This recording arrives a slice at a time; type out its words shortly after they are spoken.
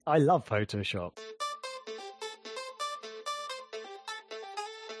I love Photoshop.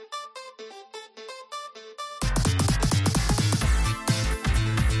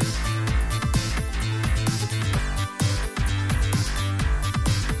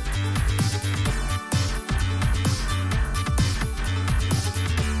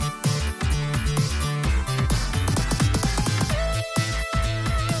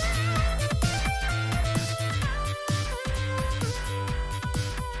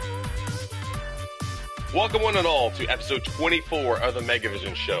 Welcome one and all to episode 24 of the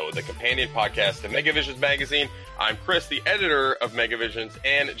Megavision Show, the companion podcast to Megavisions magazine. I'm Chris, the editor of Megavisions,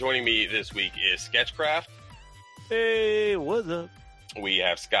 and joining me this week is Sketchcraft. Hey, what's up? We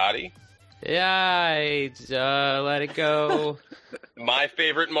have Scotty. Yeah, let it go. My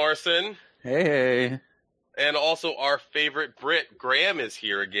favorite Marson. Hey. And also our favorite Brit, Graham, is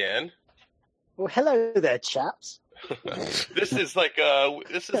here again. Well, hello there, chaps. This is like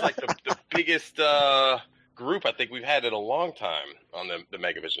the biggest group I think we've had in a long time on the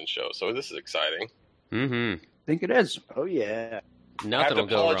Megavision Show. So this is exciting. Mm-hmm. I think it is. Oh, yeah. Nothing I have to will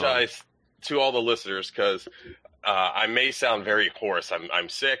go wrong. apologize to all the listeners because I may sound very hoarse. I'm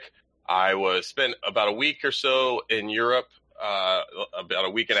sick. I spent about a week or so in Europe about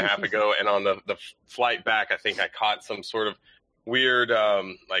a week and a half ago, and on the flight back, I think I caught some sort of weird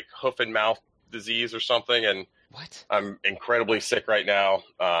like hoof and mouth disease or something, and What? I'm incredibly sick right now,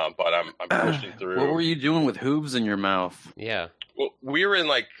 but I'm pushing through. What were you doing with hooves in your mouth? Yeah. Well, we were in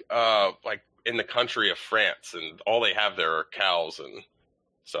like in the country of France, and all they have there are cows and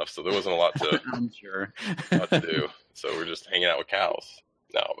stuff. So there wasn't a lot to I'm sure. do. So we're just hanging out with cows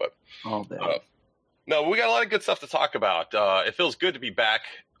now. But All day. no, we got a lot of good stuff to talk about. It feels good to be back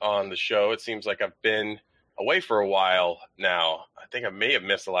on the show. It seems like I've been away for a while now. I think I may have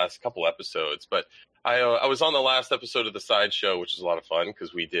missed the last couple episodes, but I was on the last episode of the Sideshow, which is a lot of fun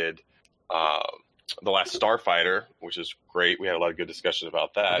because we did the last Starfighter, which is great. We had a lot of good discussion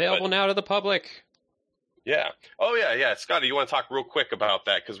about that. Available now to the public. Yeah. Oh, yeah. Scotty, you want to talk real quick about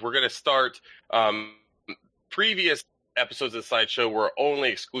that? Because we're going to start previous episodes of the Sideshow were only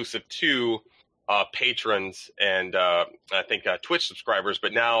exclusive to patrons and I think Twitch subscribers,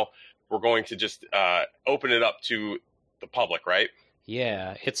 but now we're going to just open it up to the public, right?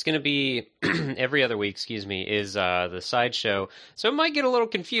 Yeah, it's going to be every other week, is the Sideshow. So it might get a little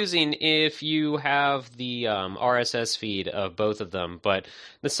confusing if you have the RSS feed of both of them. But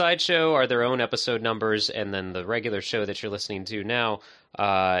the Sideshow are their own episode numbers, and then the regular show that you're listening to now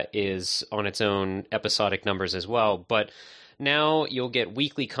is on its own episodic numbers as well. But now you'll get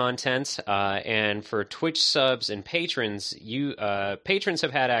weekly content, and for Twitch subs and patrons, patrons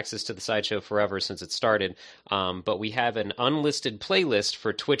have had access to the Sideshow forever since it started, but we have an unlisted playlist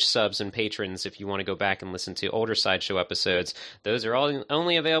for Twitch subs and patrons if you want to go back and listen to older Sideshow episodes. Those are all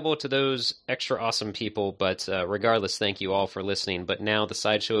only available to those extra awesome people, but regardless, thank you all for listening. But now the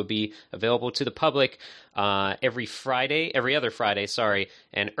Sideshow will be available to the public every other Friday,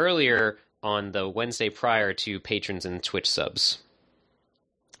 and earlier on the Wednesday prior to patrons and Twitch subs.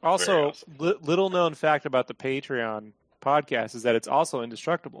 Also, awesome. little known fact about the Patreon podcast is that it's also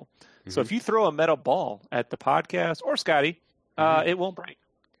indestructible. Mm-hmm. So if you throw a metal ball at the podcast or Scotty, it won't break.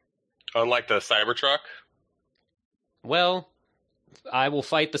 Unlike the Cybertruck. Well, I will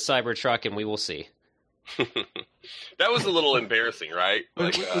fight the Cybertruck and we will see. That was a little embarrassing, right?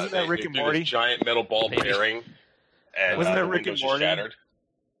 Wasn't that Rick they and do Morty? This giant metal ball Maybe. bearing, and Wasn't that the Rick and windows just Morty? shattered.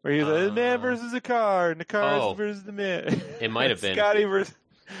 Where you're the man versus the car, and the car versus the man. It might have been. Scotty versus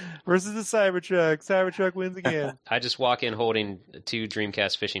the Cybertruck. Cybertruck wins again. I just walk in holding 2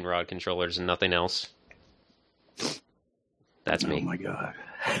 Dreamcast fishing rod controllers and nothing else. That's me. Oh my god.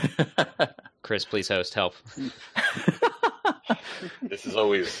 Chris, please host. Help. This is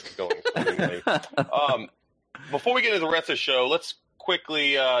always going swimmingly. Before we get into the rest of the show, let's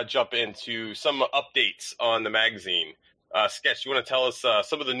quickly jump into some updates on the magazine. Sketch, you want to tell us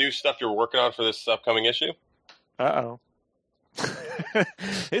some of the new stuff you're working on for this upcoming issue? Uh-oh.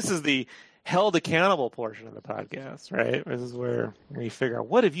 This is the held accountable portion of the podcast, right? This is where we figure out,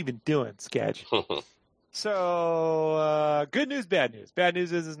 what have you been doing, Sketch? So, good news, bad news. Bad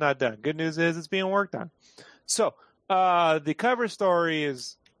news is it's not done. Good news is it's being worked on. So, the cover story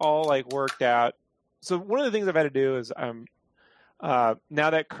is all worked out. So one of the things I've had to do is now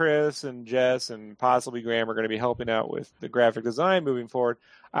that Chris and Jess and possibly Graham are going to be helping out with the graphic design moving forward,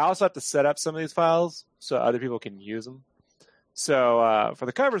 I also have to set up some of these files so other people can use them. So for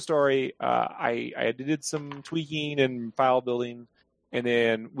the cover story, I did some tweaking and file building, and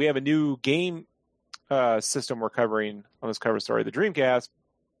then we have a new game system we're covering on this cover story, the Dreamcast,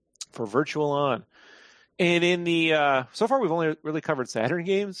 for Virtual On. And in the so far, we've only really covered Saturn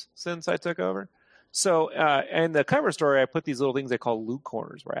games since I took over. So, in the cover story, I put these little things I call loot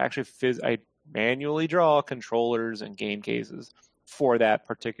corners, where I actually I manually draw controllers and game cases for that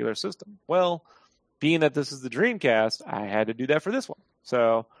particular system. Well, being that this is the Dreamcast, I had to do that for this one.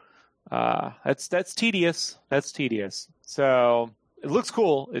 So, that's tedious. That's tedious. So it looks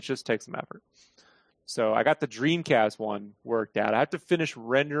cool. It just takes some effort. So I got the Dreamcast one worked out. I have to finish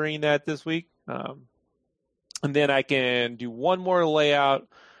rendering that this week. And then I can do one more layout,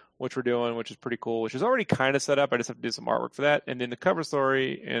 which we're doing, which is pretty cool, which is already kind of set up. I just have to do some artwork for that. And then the cover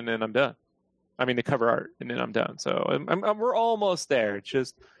story, and then I'm done. I mean, the cover art, and then I'm done. So we're almost there. It's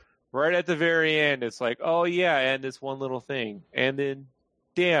just right at the very end. It's like, oh, yeah, and this one little thing. And then,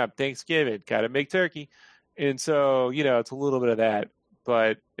 damn, Thanksgiving. Got to make turkey. And so, it's a little bit of that.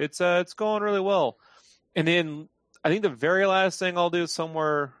 But it's going really well. And then I think the very last thing I'll do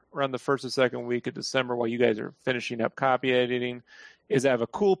somewhere around the first or second week of December while you guys are finishing up copy editing is I have a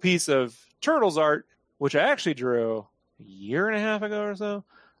cool piece of Turtles art, which I actually drew a year and a half ago or so.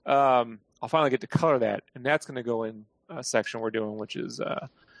 I'll finally get to color that, and that's going to go in a section we're doing, which is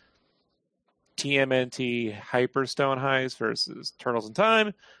TMNT Hyperstone Heist versus Turtles in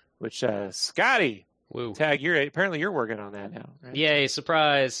Time, which Scotty, Woo. Tag, apparently you're working on that now, right? Yay,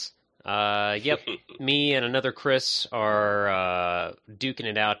 surprise. Yep, me and another Chris are duking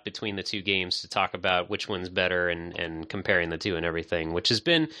it out between the two games to talk about which one's better and comparing the two and everything, which has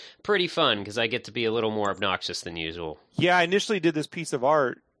been pretty fun because I get to be a little more obnoxious than usual. Yeah, I initially did this piece of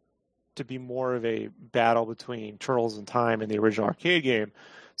art to be more of a battle between Turtles in Time and the original arcade game.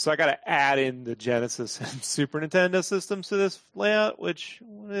 So I got to add in the Genesis and Super Nintendo systems to this layout, which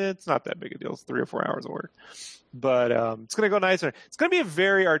it's not that big a deal. It's 3 or 4 hours of work. But it's going to go nicer. It's going to be a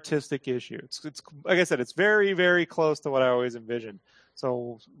very artistic issue. It's like I said, it's very, very close to what I always envisioned.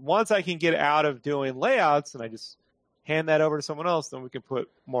 So once I can get out of doing layouts and I just hand that over to someone else, then we can put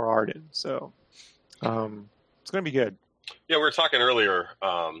more art in. So it's going to be good. Yeah, we were talking earlier,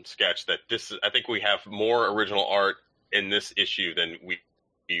 Sketch, that I think we have more original art in this issue than we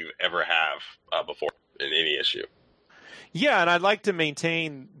ever have before in any issue. Yeah, and I'd like to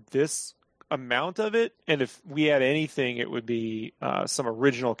maintain this amount of it, and if we had anything, it would be some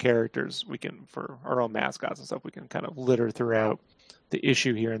original characters we can, for our own mascots and stuff, we can kind of litter throughout the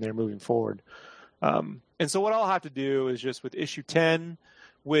issue here and there moving forward. And so what I'll have to do is just with issue 10,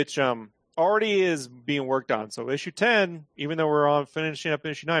 which already is being worked on. So issue 10, even though we're on finishing up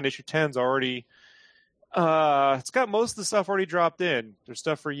issue 9, issue 10's already it's got most of the stuff already dropped in. There's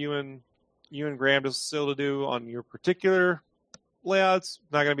stuff for you and Graham to still to do on your particular layouts.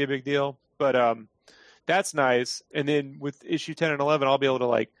 Not going to be a big deal, but that's nice. And then with issue 10 and 11, I'll be able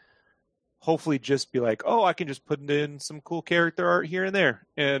to hopefully just be like, oh, I can just put in some cool character art here and there,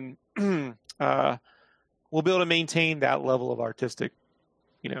 and we'll be able to maintain that level of artistic,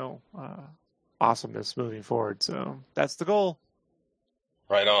 awesomeness moving forward. So that's the goal.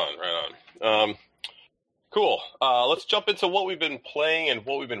 Right on. Cool. Let's jump into what we've been playing and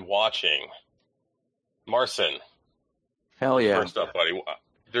what we've been watching. Marcin. Hell yeah. First up, buddy.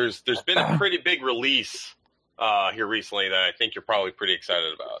 There's been a pretty big release here recently that I think you're probably pretty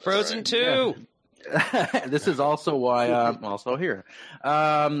excited about. Frozen 2! Yeah. This is also why I'm also here.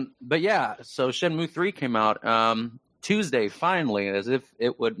 But yeah, so Shenmue 3 came out Tuesday, finally, as if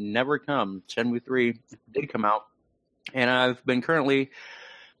it would never come. Shenmue 3 did come out, and I've been currently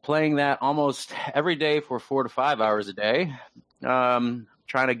playing that almost every day for 4 to 5 hours a day. Trying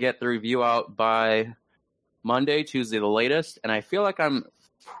to get the review out by Monday, Tuesday the latest, and I feel like I'm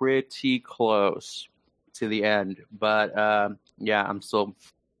pretty close to the end. But yeah, I'm still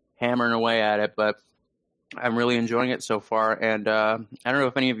hammering away at it, but I'm really enjoying it so far. And I don't know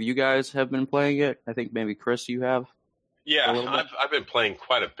if any of you guys have been playing it. I think maybe Chris, you have. Yeah, I've been playing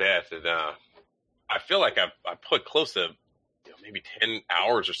quite a bit, and I feel like I put close to maybe 10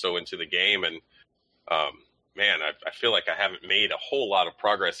 hours or so into the game, and man, I feel like I haven't made a whole lot of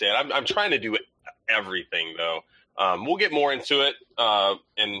progress yet. I'm trying to do everything, though. We'll get more into it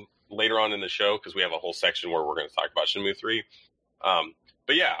and later on in the show, because we have a whole section where we're going to talk about Shenmue 3.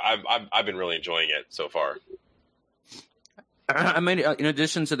 But yeah, I've been really enjoying it so far. I mean, in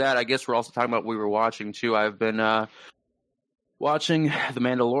addition to that, I guess we're also talking about what we were watching, too. I've been watching The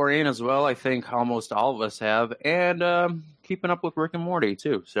Mandalorian as well. I think almost all of us have. And keeping up with Rick and Morty,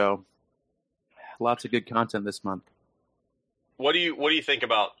 too. So lots of good content this month. What do you think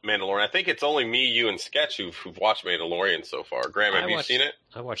about Mandalorian? I think it's only me, you, and Sketch who've watched Mandalorian so far. Graham, have you seen it?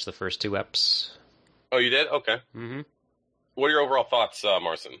 I watched the first 2 eps. Oh, you did? Okay. Mm-hmm. What are your overall thoughts,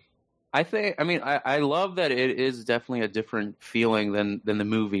 Marcin? I love that it is definitely a different feeling than the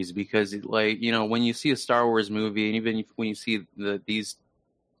movies, because like, you know, when you see a Star Wars movie, and even when you see these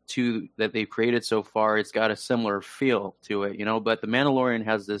two that they've created so far, it's got a similar feel to it, you know, but The Mandalorian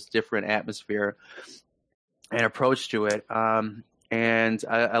has this different atmosphere and approach to it. And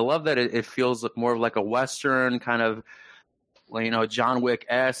I love that it feels more like a Western kind of, you know, John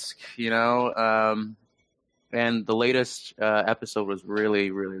Wick-esque, you know, and the latest episode was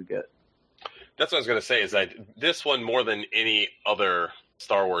really, really good. That's what I was going to say, is that this one, more than any other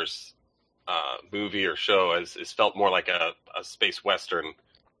Star Wars movie or show, has felt more like a space Western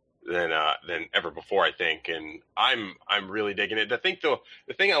than ever before, I think. And I'm really digging it. I think the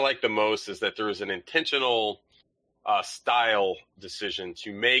thing I like the most is that there is an intentional style decision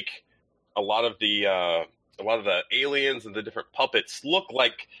to make a lot of the aliens and the different puppets look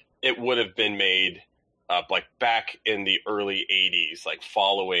like it would have been made like back in the early 80s, like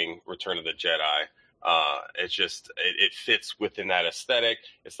following Return of the Jedi. It's just, it fits within that aesthetic.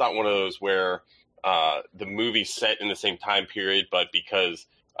 It's not one of those where the movie's set in the same time period, but because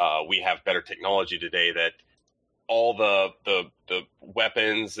we have better technology today, that all the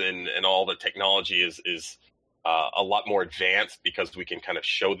weapons and all the technology is a lot more advanced, because we can kind of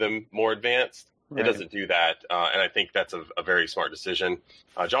show them more advanced. Right. It doesn't do that, and I think that's a very smart decision.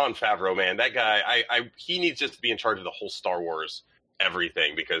 Jon Favreau, man, that guy, he needs just to be in charge of the whole Star Wars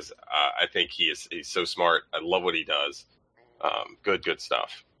everything, because I think he's so smart. I love what he does. Good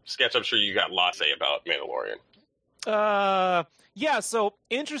stuff. Sketch, I'm sure you got lots to say about Mandalorian. Yeah, so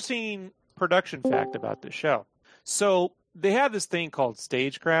interesting production fact about this show. So they have this thing called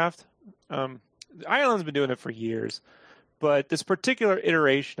stagecraft. Ireland's been doing it for years, but this particular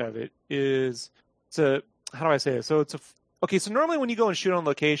iteration of it is, how do I say it? So so normally when you go and shoot on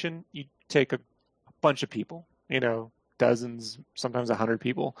location, you take a bunch of people, you know, dozens, sometimes 100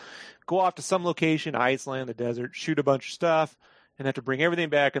 people, go off to some location, Iceland, the desert, shoot a bunch of stuff, and have to bring everything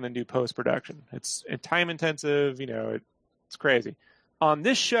back and then do post-production. It's time intensive, you know, it's crazy. On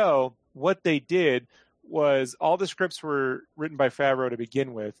this show, what they did was all the scripts were written by Favreau to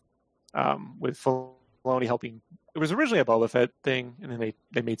begin with Filoni helping. It was originally a Boba Fett thing, and then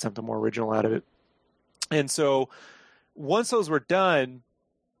they made something more original out of it. And so once those were done,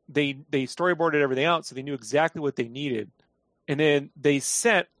 they storyboarded everything out, so they knew exactly what they needed. And then they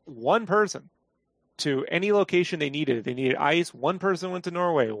sent one person to any location they needed. If they needed ice, one person went to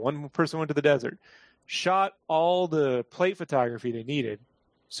Norway, one person went to the desert, shot all the plate photography they needed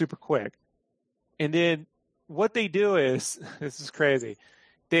super quick. And then what they do is, this is crazy,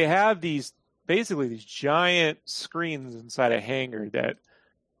 they have basically these giant screens inside a hangar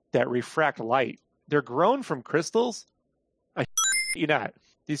that refract light. They're grown from crystals. I you not.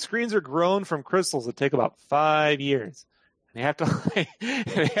 These screens are grown from crystals that take about 5 years. They have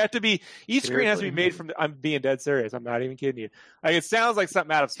to be, each screen has to be made from, I'm being dead serious. I'm not even kidding you. Like, it sounds like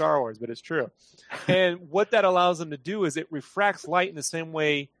something out of Star Wars, but it's true. And what that allows them to do is it refracts light in the same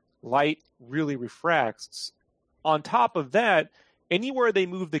way light really refracts. On top of that, anywhere they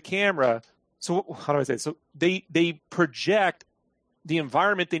move the camera, so how do I say it? So they project the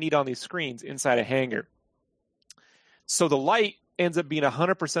environment they need on these screens inside a hangar. So the light ends up being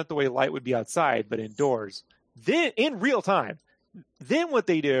 100% the way light would be outside, but indoors. Then in real time. Then what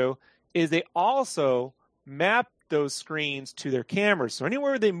they do is they also map those screens to their cameras. So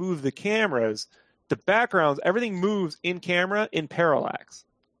anywhere they move the cameras, the backgrounds, everything moves in camera in parallax.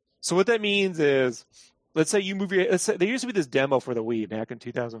 So what that means is, let's say you move there used to be this demo for the Wii back in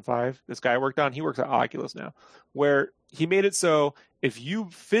 2005. This guy worked on, he works at Oculus now, where he made it so if you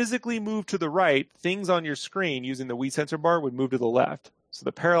physically move to the right, things on your screen using the Wii sensor bar would move to the left. So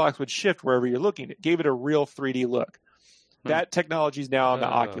the parallax would shift wherever you're looking. It gave it a real 3D look. That technology is now on the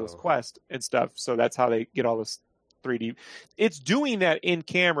Oculus Quest and stuff. So that's how they get all this 3D. It's doing that in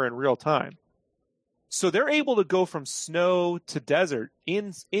camera in real time. So they're able to go from snow to desert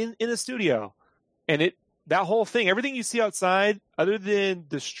in a studio. And that whole thing, everything you see outside, other than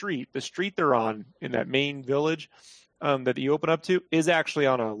the street they're on in that main village that you open up to, is actually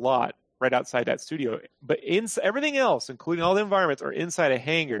on a lot right outside that studio. But everything else, including all the environments, are inside a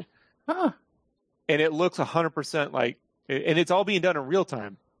hangar. Huh. And it looks 100% like, and it's all being done in real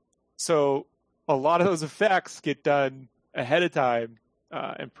time. So a lot of those effects get done ahead of time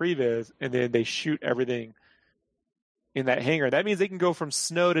in previs, and then they shoot everything in that hangar. That means they can go from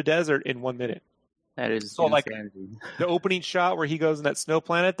snow to desert in 1 minute. That is so insanity. Like the opening shot where he goes in that snow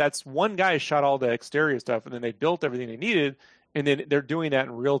planet, that's one guy shot all the exterior stuff, and then they built everything they needed, and then they're doing that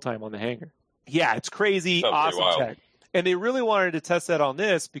in real time on the hangar. Yeah, it's crazy, awesome tech. And they really wanted to test that on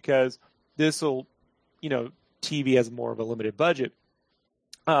this because this will, TV has more of a limited budget.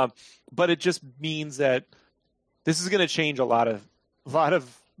 But it just means that this is going to change a lot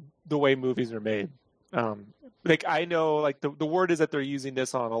of the way movies are made. Like I know, like the word is that they're using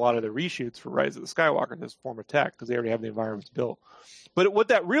this on a lot of the reshoots for Rise of the Skywalker, this form of tech, because they already have the environments built. But what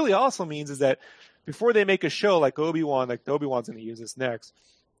that really also means is that before they make a show like Obi-Wan, like the Obi-Wan's going to use this next,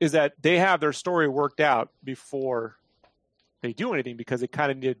 is that they have their story worked out before they do anything, because they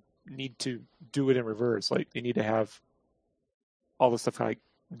kind of need to do it in reverse. Like they need to have all the stuff kind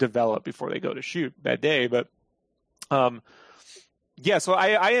of develop before they go to shoot that day. But yeah, so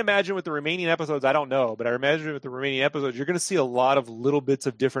I imagine with the remaining episodes, I don't know, but I imagine with the remaining episodes, you're going to see a lot of little bits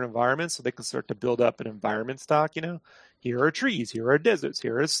of different environments, so they can start to build up an environment stock. You know, here are trees, here are deserts,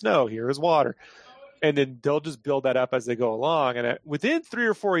 here is snow, here is water, and then they'll just build that up as they go along. And within 3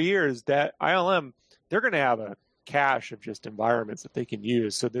 or 4 years, that ILM, they're going to have a cache of just environments that they can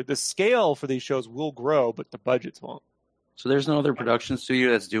use. So the scale for these shows will grow, but the budgets won't. So there's no other production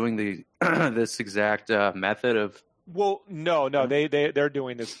studio that's doing the this exact method of. Well, no, they're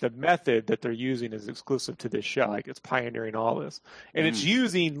doing this. The method that they're using is exclusive to this show. Like it's pioneering all this, and it's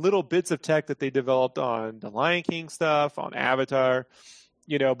using little bits of tech that they developed on the Lion King stuff, on Avatar,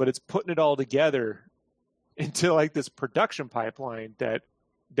 you know. But it's putting it all together into like this production pipeline that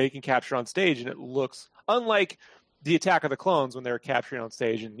they can capture on stage, and it looks unlike the Attack of the Clones when they were capturing on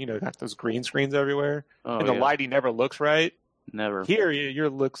stage, and you know, got those green screens everywhere, and the lighting never looks right. Never. Here, your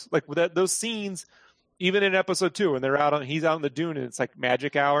looks like with those scenes. Even in episode 2, when he's out on the dune and it's like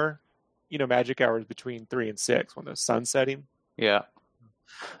magic hour, you know, magic hour is between 3 and 6 when the sun's setting. Yeah.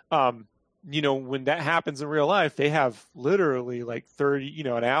 You know, when that happens in real life, they have literally like 30, you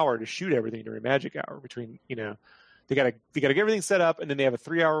know, an hour to shoot everything during magic hour between, you know, they gotta get everything set up, and then they have a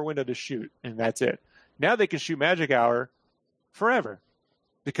 3-hour window to shoot, and that's it. Now they can shoot magic hour forever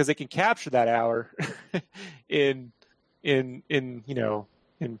because they can capture that hour in you know,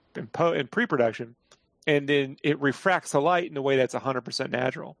 in pre-production. And then it refracts the light in a way that's 100%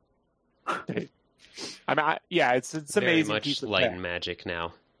 natural. It's Very amazing. much piece of light tech. and magic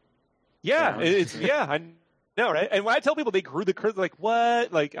now. Yeah, I know, right? And when I tell people they grew the crystals, like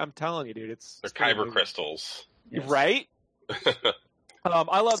what? Like I'm telling you, dude, They're kyber crystals, right?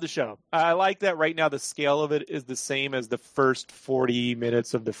 I love the show. I like that. Right now, the scale of it is the same as the first 40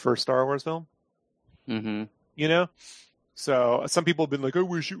 minutes of the first Star Wars film. Mm-hmm. You know. So some people have been like, I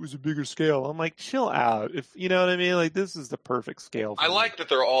wish it was a bigger scale. I'm like, chill out. If you know what I mean, like this is the perfect scale. I like that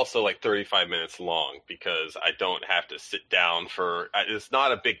they're also like 35 minutes long because I don't have to sit down it's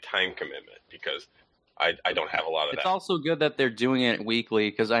not a big time commitment because I don't have a lot of that. It's also good that they're doing it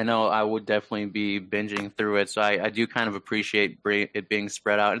weekly because I know I would definitely be binging through it. So I do kind of appreciate it being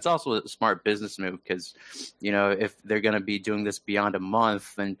spread out. It's also a smart business move because, you know, if they're going to be doing this beyond a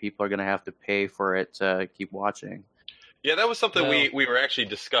month, then people are going to have to pay for it to keep watching. Yeah, that was something we were actually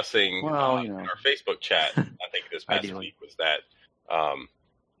discussing in our Facebook chat, I think this past week, was that,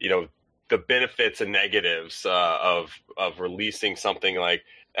 you know, the benefits and negatives of releasing something like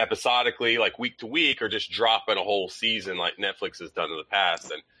episodically, like week to week, or just dropping a whole season like Netflix has done in the past.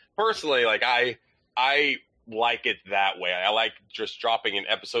 And personally, like I like it that way. I like just dropping an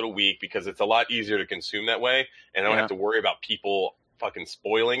episode a week because it's a lot easier to consume that way, and I don't have to worry about people fucking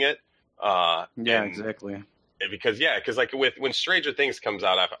spoiling it. Exactly. Because like when Stranger Things comes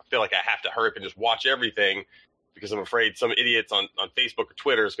out, I feel like I have to hurry up and just watch everything because I'm afraid some idiots on Facebook or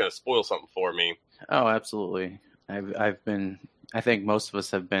Twitter is going to spoil something for me. Oh, absolutely. I think most of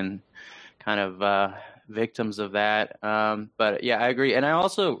us have been kind of victims of that. But yeah, I agree. And I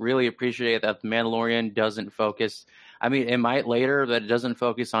also really appreciate that The Mandalorian doesn't focus. I mean, it might later, but it doesn't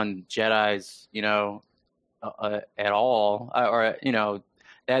focus on Jedis, you know, at all. Or, you know,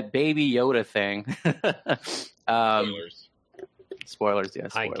 that baby Yoda thing. Spoilers,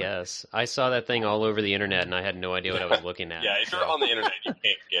 yes. I guess. I saw that thing all over the internet, and I had no idea what I was looking at. Yeah, if you're on the internet, you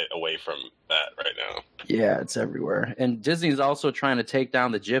can't get away from that right now. Yeah, it's everywhere. And Disney's also trying to take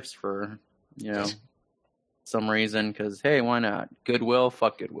down the GIFs for, you know, some reason, because, hey, why not? Goodwill,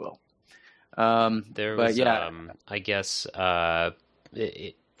 fuck Goodwill. There was, I guess, the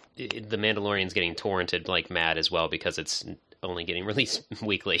Mandalorian's getting torrented like mad as well because it's only getting released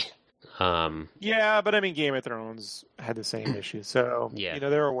weekly. Yeah, but I mean, Game of Thrones had the same issue, so yeah. You know,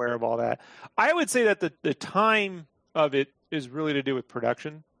 they're aware of all that. I would say that the time of it is really to do with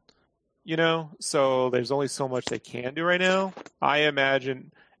production. You know, so there's only so much they can do right now. I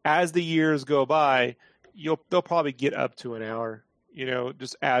imagine as the years go by, they'll probably get up to an hour. You know,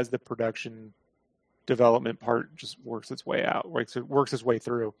 just as the production development part just works its way out, works its way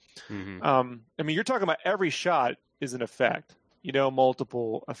through. Mm-hmm. I mean, you're talking about every shot is an effect.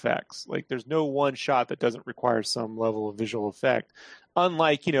 multiple effects. Like there's no one shot that doesn't require some level of visual effect.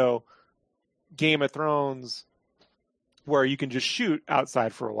 Unlike, Game of Thrones, where you can just shoot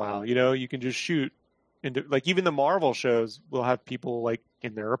outside for a while, you can just shoot into, like, even the Marvel shows will have people like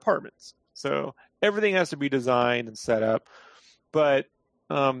in their apartments. So everything has to be designed and set up. But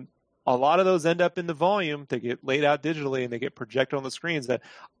a lot of those end up in the volume. They get laid out digitally and they get projected on the screens. Now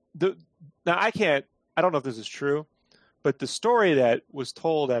I don't know if this is true, but the story that was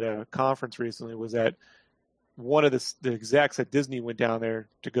told at a conference recently was that one of the execs at Disney went down there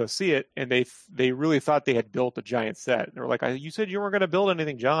to go see it, and they really thought they had built a giant set. They were like, "You said you weren't going to build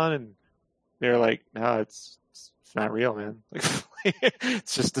anything, John," and they're like, "No, it's not real, man. Like,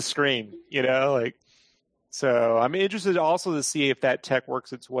 it's just a screen, like." So I'm interested also to see if that tech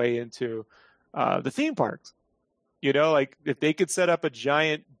works its way into the theme parks. Like if they could set up a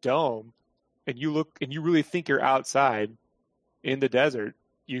giant dome, and you look and you really think you're outside in the desert,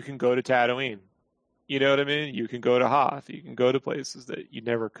 you can go to Tatooine. You know what I mean? You can go to Hoth. You can go to places that you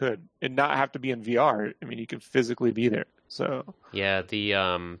never could, and not have to be in VR. I mean, you can physically be there. So yeah,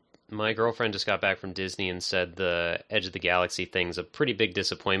 my girlfriend just got back from Disney and said the Edge of the Galaxy thing's a pretty big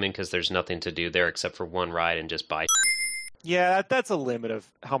disappointment because there's nothing to do there except for one ride and just buy. Yeah, that's a limit of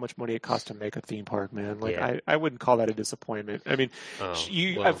how much money it costs to make a theme park, man. Like, yeah. I wouldn't call that a disappointment. I mean, if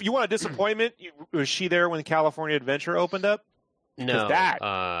you want a disappointment, was she there when California Adventure opened up? No,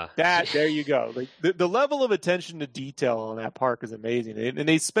 there you go. Like the level of attention to detail on that park is amazing, and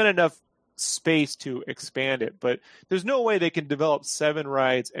they spent enough space to expand it. But there's no way they can develop 7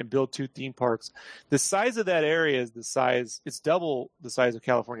 rides and build 2 theme parks. The size of that area is it's double the size of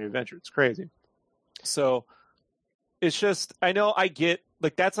California Adventure. It's crazy. So it's just, I get,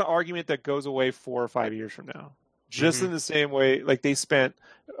 like, that's an argument that goes away 4 or 5 years from now. Just in the same way, like, they spent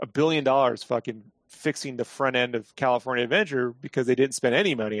 $1 billion fucking fixing the front end of California Adventure because they didn't spend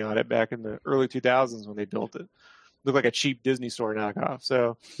any money on it back in the early 2000s when they built it. Looked like a cheap Disney store knockoff.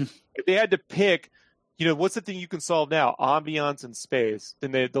 So if they had to pick, what's the thing you can solve now? Ambiance and space.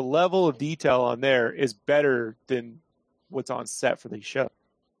 Then the level of detail on there is better than what's on set for the show.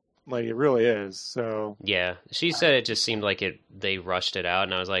 Like, it really is. So yeah, she said it just seemed like they rushed it out,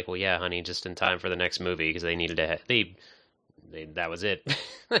 and I was like, well, yeah, honey, just in time for the next movie because they needed to. That was it.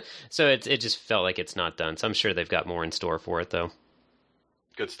 So it just felt like it's not done. So I'm sure they've got more in store for it, though.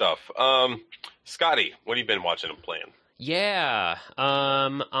 Good stuff. Scotty, what have you been watching and playing? Yeah,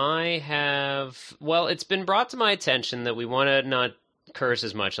 I have. Well, it's been brought to my attention that we want to not curse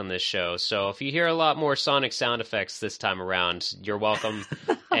as much on this show. So if you hear a lot more sonic sound effects this time around, you're welcome.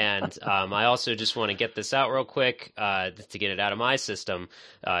 And I also just want to get this out real quick to get it out of my system.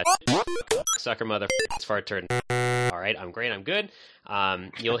 Sucker mother fart turd. All right, I'm great. I'm good.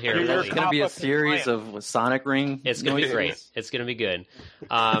 You'll hear. There's going to be a series of Sonic Ring. It's going to be great. It's going to be good.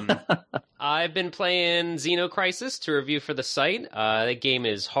 I've been playing Xenocrisis to review for the site. That game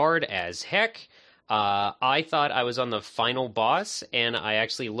is hard as heck. I thought I was on the final boss, and I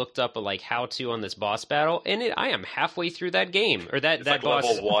actually looked up a how-to on this boss battle, and I am halfway through that game. Or that boss.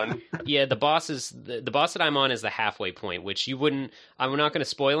 Level 1. Yeah, the boss that I'm on is the halfway point, which you wouldn't. I'm not going to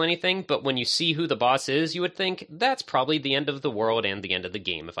spoil anything, but when you see who the boss is, you would think that's probably the end of the world and the end of the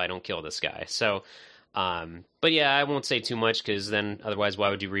game if I don't kill this guy. So, but yeah, I won't say too much because then otherwise, why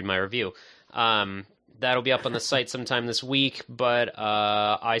would you read my review? That'll be up on the site sometime this week, but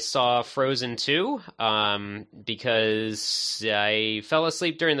I saw Frozen 2 because I fell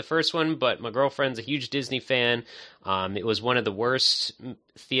asleep during the first one, but my girlfriend's a huge Disney fan. It was one of the worst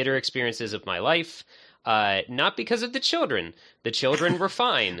theater experiences of my life. Not because of the children. The children were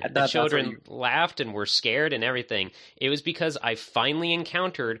fine. The children laughed and were scared and everything. It was because I finally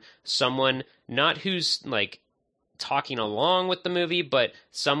encountered someone, not who's talking along with the movie, but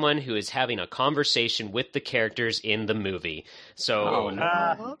someone who is having a conversation with the characters in the movie. So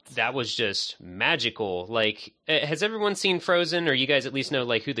that was just magical. Has everyone seen Frozen, or you guys at least know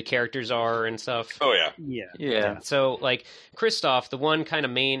who the characters are and stuff? Oh yeah. So Kristoff,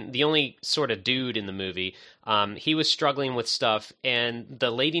 the only sort of dude in the movie, he was struggling with stuff, and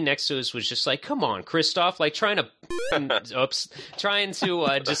the lady next to us was just like, "Come on, Kristoff!" Trying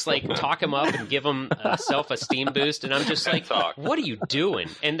to just talk him up and give him a self-esteem boost, and I'm just like, "What are you doing?"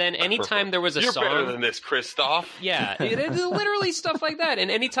 And then anytime there was a song, you're better than this, Kristoff. Yeah, it literally stuff like that.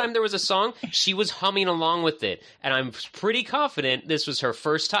 And anytime there was a song, she was humming along with it, and I'm pretty confident this was her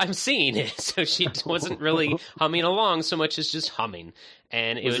first time seeing it, so she wasn't really humming along so much as just humming.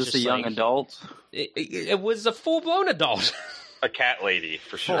 And it was this just a young adult? It was a full-blown adult. a cat lady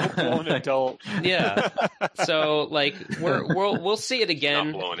for sure. Full-blown adult. Yeah. So like we'll see it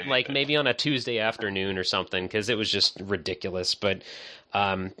again, Not blowing anything. like maybe on a Tuesday afternoon or something, because it was just ridiculous. But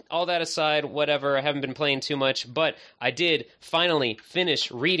all that aside, whatever. I haven't been playing too much, but I did finally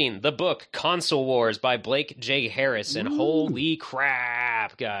finish reading the book Console Wars by Blake J. Harris, and holy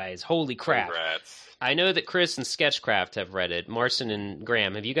crap, guys! Holy crap! Congrats. I know that Chris and Sketchcraft have read it. Marcin and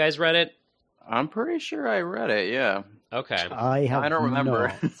Graham, have you guys read it? I'm pretty sure I read it. Yeah. Okay. I have. I don't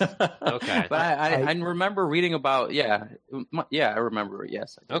remember. Okay. But I remember reading about. Yeah. I remember it.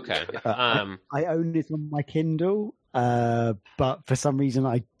 Yes. I do. Okay. I own it on my Kindle, but for some reason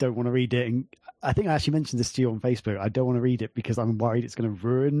I don't want to read it. And I think I actually mentioned this to you on Facebook. I don't want to read it because I'm worried it's going to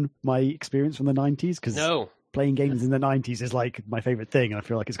ruin my experience from the 90s. Because playing games in the 90s is like my favorite thing, and I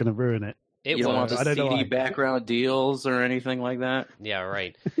feel like it's going to ruin it. You don't want the I don't know CD why. background deals or anything like that? Yeah,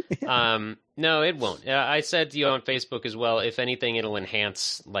 right. No, it won't. I said to you on Facebook as well, if anything, it'll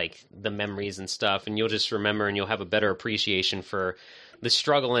enhance like the memories and stuff, and you'll just remember and you'll have a better appreciation for the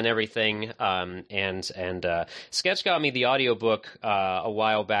struggle and everything. And Sketch got me the audiobook a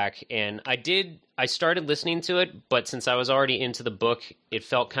while back, and I started listening to it, but since I was already into the book, it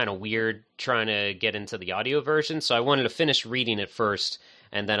felt kind of weird trying to get into the audio version, so I wanted to finish reading it first,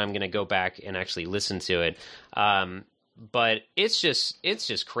 and then I'm going to go back and actually listen to it. But it's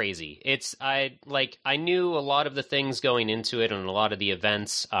just crazy. I knew a lot of the things going into it and a lot of the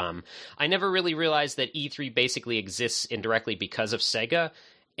events. I never really realized that E3 basically exists indirectly because of Sega,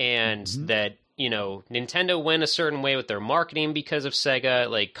 and that, you know, Nintendo went a certain way with their marketing because of Sega.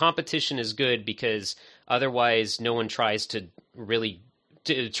 Like, competition is good because otherwise no one tries to really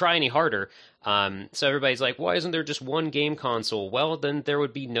try any harder. So everybody's like, why isn't there just one game console? Well, then there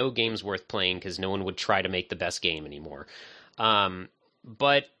would be no games worth playing because no one would try to make the best game anymore.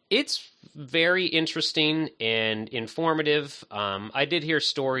 But it's very interesting and informative. I did hear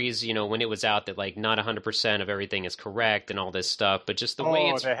stories, you know, when it was out that like not 100% of everything is correct and all this stuff, but just the way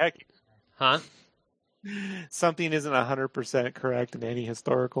it's... the heck. Huh? Something isn't 100% correct in any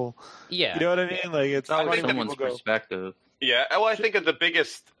historical. Yeah. You know what I mean? Like, it's It's always think someone's perspective. Yeah, well, I think of the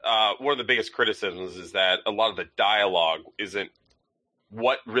biggest, one of the biggest criticisms is that a lot of the dialogue isn't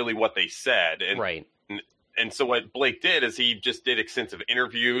what they said, and Right. And so what Blake did is he just did extensive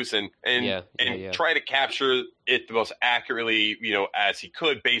interviews and try to capture it the most accurately, you know, as he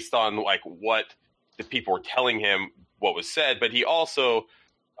could based on like what the people were telling him what was said. But he also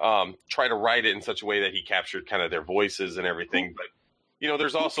tried to write it in such a way that he captured kind of their voices and everything. But you know,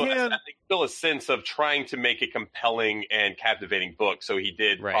 there's also I think still a sense of trying to make a compelling and captivating book. So he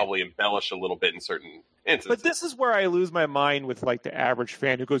did probably embellish a little bit in certain instances. But this is where I lose my mind with like the average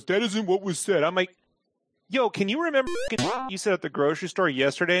fan who goes, "That isn't what was said." I'm like, yo, can you remember you said at the grocery store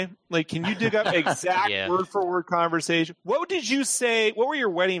yesterday? Like, can you dig up exact word for word conversation? What did you say? What were your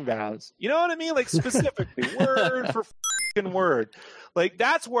wedding vows? You know what I mean? Like, specifically, word for word. Like,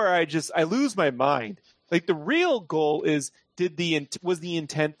 that's where I lose my mind. Like, the real goal is, was the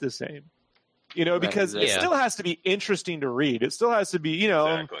intent the same? You know, because it still has to be interesting to read. It still has to be, you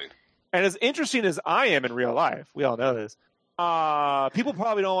know, and as interesting as I am in real life, we all know this. People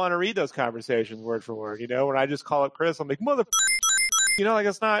probably don't want to read those conversations word for word. You know, when I just call up Chris, I'm like, mother, you know, like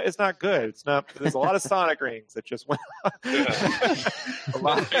it's not good. It's not. There's a lot of Sonic rings that just went. A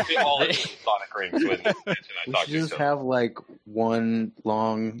lot of Sonic rings. When I We should just have like one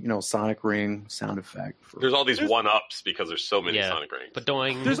long, you know, Sonic ring sound effect. There's all these one-ups because there's so many Sonic rings. But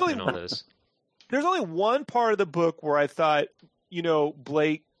doing there's only all those. There's only one part of the book where I thought, you know,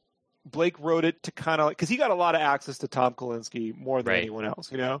 Blake wrote it to kind of like, because he got a lot of access to Tom Kalinske more than anyone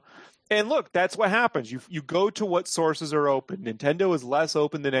else, you know? And look, that's what happens. You go to what sources are open. Nintendo is less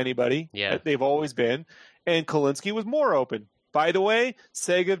open than anybody. Yeah. They've always been. And Kalinske was more open. By the way,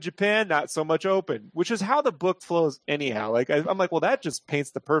 Sega of Japan, not so much open, which is how the book flows anyhow. Like, I'm like, well, that just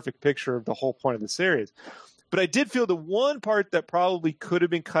paints the perfect picture of the whole point of the series. But I did feel the one part that probably could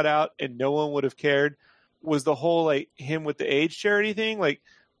have been cut out and no one would have cared was the whole, like, him with the AIDS charity thing. Like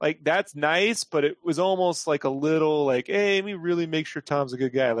that's nice, but it was almost like a little like, hey, let me really make sure Tom's a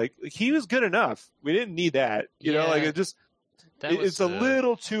good guy. Like he was good enough. We didn't need that. You know, like it's a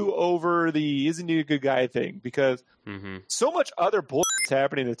little too over the isn't he a good guy thing because so much other bullshit's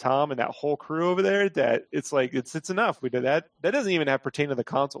happening to Tom and that whole crew over there that it's like it's enough. We did that. That doesn't even have pertain to the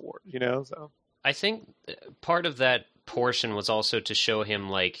console wars, you know. So I think part of that portion was also to show him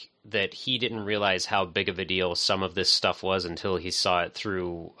like that he didn't realize how big of a deal some of this stuff was until he saw it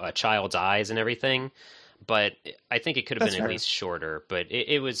through a child's eyes and everything. but I think it could have That's been at fair. least shorter. But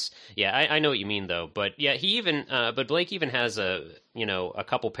it was, yeah, I know what you mean though. But yeah, but Blake even has a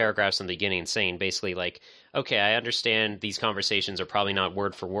couple paragraphs in the beginning saying basically like, okay, I understand these conversations are probably not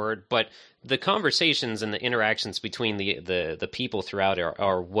word for word, but the conversations and the interactions between the people throughout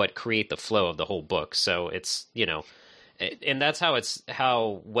are what create the flow of the whole book. So it's, and that's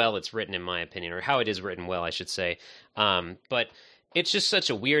how well it's written, in my opinion, or how it is written well, I should say. But it's just such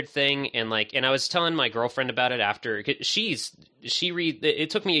a weird thing, and I was telling my girlfriend about it after. It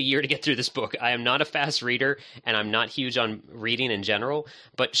took me a year to get through this book. I am not a fast reader, and I'm not huge on reading in general.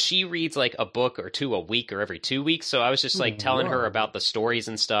 But she reads like a book or two a week or every 2 weeks. So I was just like telling her about the stories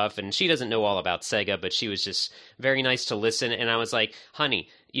and stuff, and she doesn't know all about Sega, but she was just very nice to listen. And I was like, honey,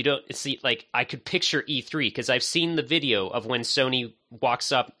 you don't see, like, I could picture E3 because I've seen the video of when Sony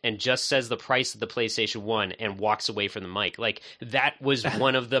walks up and just says the price of the PlayStation 1 and walks away from the mic. Like, that was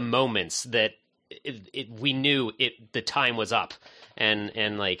one of the moments that we knew the time was up, and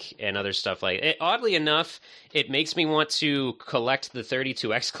other stuff like it. Oddly enough, it makes me want to collect the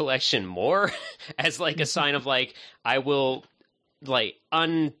 32X collection more as like a sign of like, I will like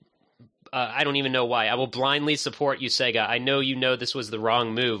I don't even know why. I will blindly support you, Sega. I know this was the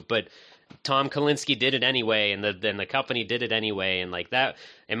wrong move, but Tom Kalinske did it anyway, and then the company did it anyway, and like that,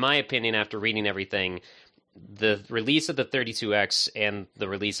 in my opinion, after reading everything, the release of the 32X and the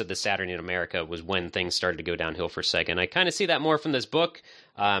release of the Saturn in America was when things started to go downhill for Sega, and I kind of see that more from this book.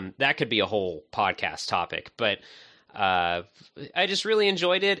 That could be a whole podcast topic, but I just really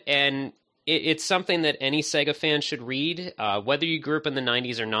enjoyed it, and it's something that any Sega fan should read, whether you grew up in the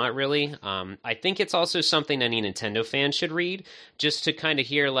 90s or not, really. I think it's also something any Nintendo fan should read, just to kind of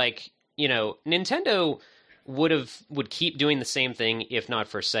hear, like, Nintendo would keep doing the same thing if not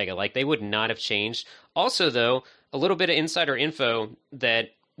for Sega. Like, they would not have changed. Also, though, a little bit of insider info that,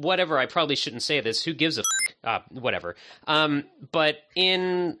 whatever, I probably shouldn't say this, who gives a whatever. But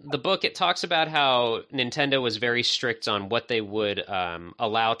in the book, it talks about how Nintendo was very strict on what they would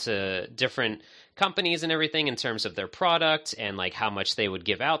allow to different companies and everything in terms of their product and like how much they would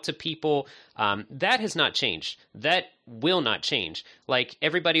give out to people. That has not changed. That will not change. Like,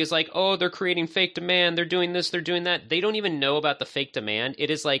 everybody is like, oh, they're creating fake demand, they're doing this, they're doing that. They don't even know about the fake demand. It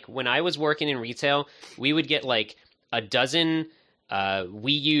is like, when I was working in retail, we would get like a dozen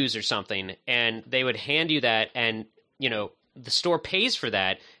Wii U's or something, and they would hand you that, and the store pays for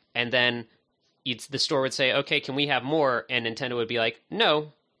that, and then the store would say, okay, can we have more? And Nintendo would be like,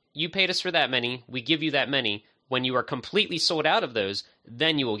 no, you paid us for that many, we give you that many. When you are completely sold out of those,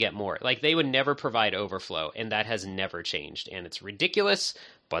 then you will get more. Like, they would never provide overflow, and that has never changed, and it's ridiculous,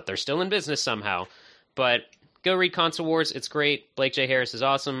 but they're still in business somehow. But go read Console Wars, it's great. Blake J. Harris is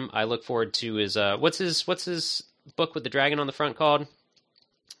awesome. I look forward to his what's his book with the dragon on the front called?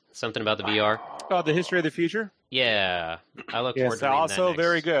 Something about the VR. Oh, The History of the Future? Yeah. I look forward to reading also that next.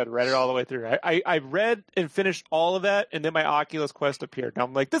 very good. Read it all the way through. I read and finished all of that, and then my Oculus Quest appeared. And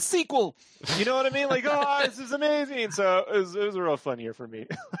I'm like, the sequel! You know what I mean? Like, oh, this is amazing! So it was a real fun year for me.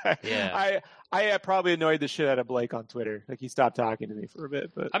 Yeah. I probably annoyed the shit out of Blake on Twitter. Like, he stopped talking to me for a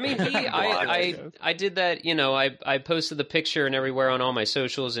bit. But I mean, I did that, I posted the picture and everywhere on all my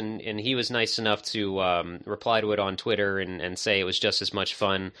socials, and he was nice enough to reply to it on Twitter and say it was just as much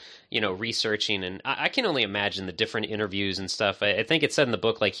fun, researching. And I can only imagine the different interviews and stuff. I think it said in the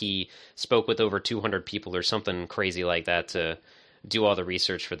book, like, he spoke with over 200 people or something crazy like that to do all the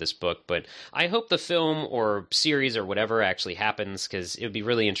research for this book. But I hope the film or series or whatever actually happens, because it would be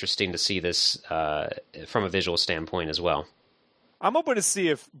really interesting to see this from a visual standpoint as well. I'm hoping to see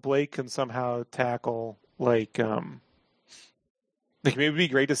if Blake can somehow tackle, like maybe it'd be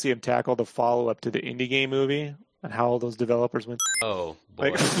great to see him tackle the follow-up to the indie game movie and how all those developers went. Oh,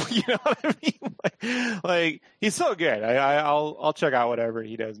 boy. Like, you know what I mean? Like he's so good. I'll check out whatever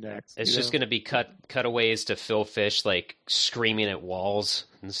he does next. It's just going to be cutaways to Phil Fish, like, screaming at walls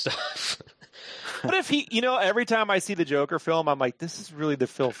and stuff. What if he, every time I see the Joker film, I'm like, this is really the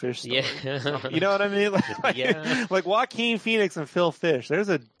Phil Fish story. Yeah. You know what I mean? Like, Yeah. like Joaquin Phoenix and Phil Fish. There's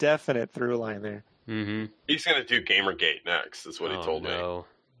a definite through line there. Mm-hmm. He's going to do Gamergate next, is what he told me. Oh,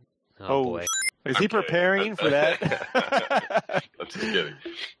 Oh, boy. Is he preparing for that? I'm just kidding.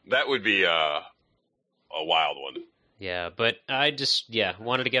 That would be a wild one. Yeah, but I just,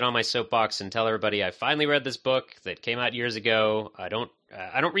 wanted to get on my soapbox and tell everybody I finally read this book that came out years ago. I don't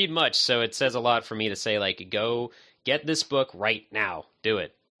read much, so it says a lot for me to say, like, go get this book right now. Do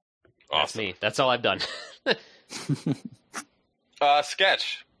it. That's Awesome. me. That's all I've done.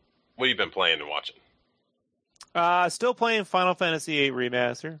 Sketch. What have you been playing and watching? Still playing Final Fantasy VIII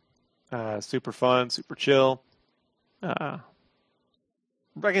Remaster. Super fun, super chill. Like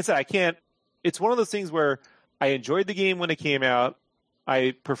I said, I can't it's one of those things where I enjoyed the game when it came out.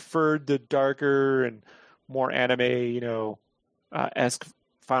 I preferred the darker and more anime, esque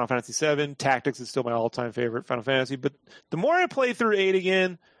Final Fantasy VII. Tactics is still my all-time favorite Final Fantasy. But the more I play through 8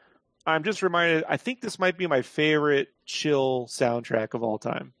 again, I'm just reminded, I think this might be my favorite chill soundtrack of all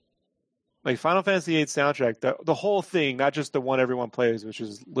time. Like Final Fantasy VIII soundtrack, the whole thing, not just the one everyone plays, which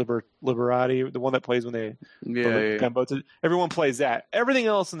is Liberati, the one that plays when they gunboats. Everyone plays that. Everything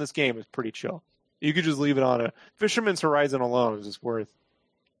else in this game is pretty chill. You could just leave it on. A Fisherman's Horizon alone is just worth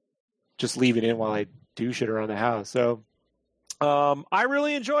just leaving it while I do shit around the house. So I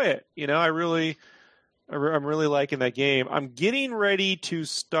really enjoy it. I'm really liking that game. I'm getting ready to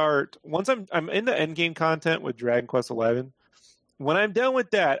start once I'm in the end game content with Dragon Quest XI. When I'm done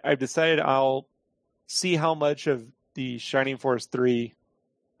with that, I've decided I'll see how much of the Shining Force 3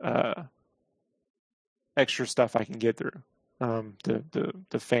 extra stuff I can get through.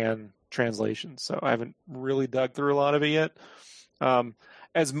 The fan translations. So I haven't really dug through a lot of it yet.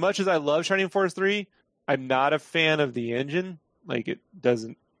 As much as I love Shining Force 3, I'm not a fan of the engine. Like it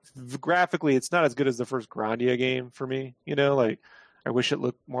doesn't graphically, it's not as good as the first Grandia game for me. Like I wish it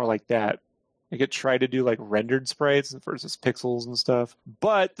looked more like that. Like it tried to do like rendered sprites versus pixels and stuff,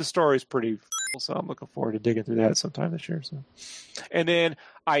 but the story is pretty cool, so I'm looking forward to digging through that sometime this year. So, and then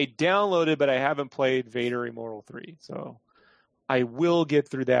I downloaded, but I haven't played Vader Immortal 3, so I will get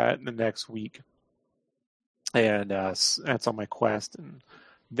through that in the next week, and that's on my quest, and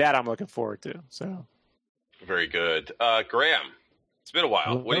that I'm looking forward to. So, very good, Graham. It's been a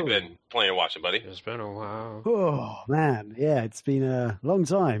while. What have you been playing and watching, buddy? It's been a while. Oh, man. Yeah, it's been a long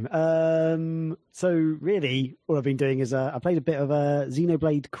time. So really, all I've been doing is I played a bit of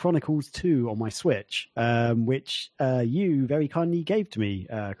Xenoblade Chronicles 2 on my Switch, which you very kindly gave to me,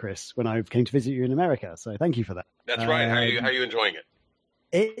 Chris, when I came to visit you in America. So thank you for that. That's right. How are you enjoying it?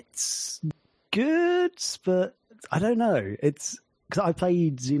 It's good, but I don't know. It's... Because I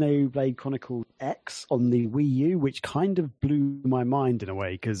played Xenoblade Chronicles X on the Wii U, which kind of blew my mind in a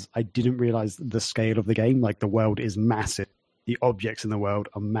way, because I didn't realize the scale of the game. Like, the world is massive. The objects in the world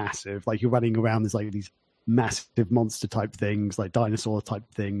are massive. Like, you're running around, there's like these massive monster type things, like dinosaur type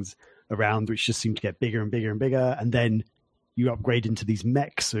things around, which just seem to get bigger and bigger and bigger. And then you upgrade into these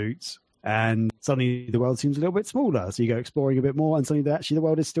mech suits, and suddenly the world seems a little bit smaller. So you go exploring a bit more, and suddenly actually the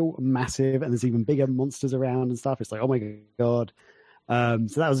world is still massive, and there's even bigger monsters around and stuff. It's like, oh my God. So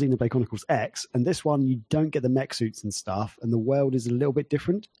that was Xenoblade Chronicles X, and this one you don't get the mech suits and stuff, and the world is a little bit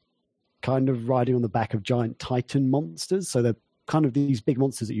different, kind of riding on the back of giant Titan monsters. So they're kind of these big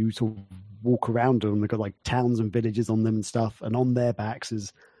monsters that you sort of walk around on. They've got like towns and villages on them and stuff, and on their backs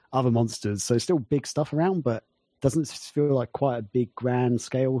is other monsters. So still big stuff around, but doesn't feel like quite a big grand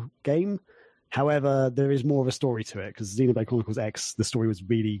scale game. However, there is more of a story to it, because Xenoblade Chronicles X, the story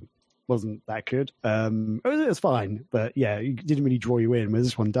wasn't that good. It was fine, but yeah, it didn't really draw you in, whereas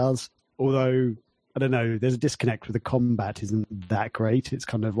this one does. Although, I don't know, there's a disconnect with the combat isn't that great. It's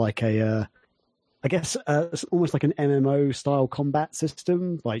kind of like I guess it's almost like an MMO style combat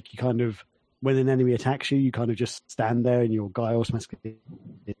system. Like you kind of, when an enemy attacks you, you kind of just stand there and your guy automatically,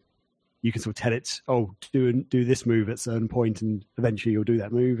 you can sort of tell it, oh, do this move at a certain point, and eventually you'll do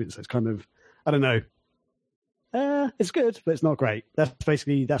that move. It's kind of, I don't know. It's good, but it's not great. That's what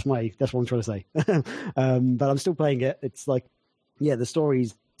I'm trying to say. But I'm still playing it. It's like, yeah, the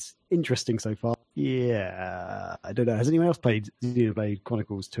story's interesting so far. Yeah, I don't know. Has anyone else played Xenoblade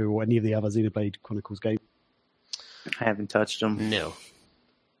Chronicles 2 or any of the other Xenoblade Chronicles games? I haven't touched them. No.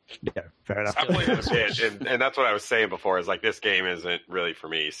 Yeah, fair enough. I played it a bit, and that's what I was saying before. Is like, this game isn't really for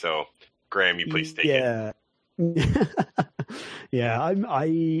me. So, Graham, you please take it. Yeah, I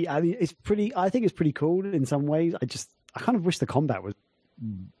mean, it's pretty. I think it's pretty cool in some ways. I kind of wish the combat was,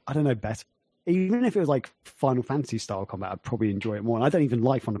 I don't know, better. Even if it was like Final Fantasy style combat, I'd probably enjoy it more. And I don't even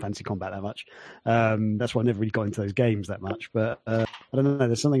like Final Fantasy combat that much. That's why I never really got into those games that much. But I don't know.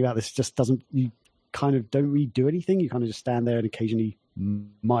 There's something about this just doesn't. You kind of don't really do anything. You kind of just stand there and occasionally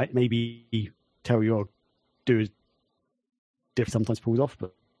might maybe tell your do diff sometimes pulls off,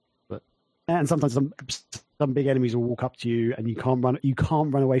 but and sometimes some big enemies will walk up to you and you can't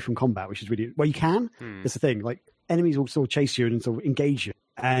run away from combat, which is really, well, you can. That's the thing. Like, enemies will sort of chase you and sort of engage you,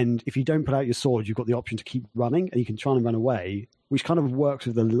 and if you don't put out your sword, you've got the option to keep running, and you can try and run away, which kind of works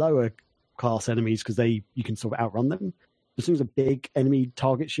with the lower class enemies because you can sort of outrun them. As soon as a big enemy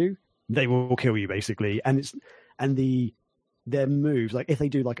targets you, they will kill you basically, and their moves, like if they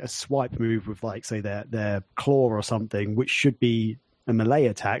do like a swipe move with like, say, their claw or something, which should be a melee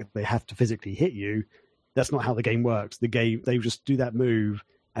attack, they have to physically hit you. That's not how the game works. The game, they just do that move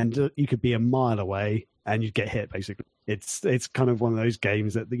and you could be a mile away and you'd get hit basically. It's kind of one of those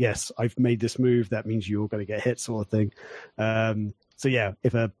games that, yes, I've made this move, that means you're going to get hit, sort of thing. So yeah,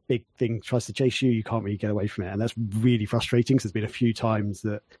 if a big thing tries to chase you, you can't really get away from it, and that's really frustrating. Because there's been a few times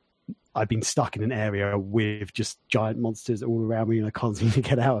that I've been stuck in an area with just giant monsters all around me, and I can't seem to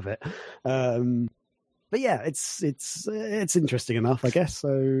get out of it. But yeah, it's interesting enough, I guess. So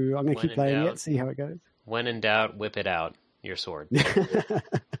I'm going to keep playing it, see how it goes. When in doubt, whip it out, your sword.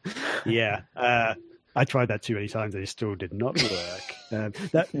 Yeah, I tried that too many times, and it still did not work.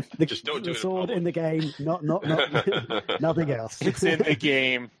 Just don't do the it sword in the game, not nothing else. It's in the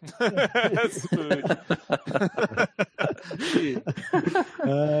game. That's food.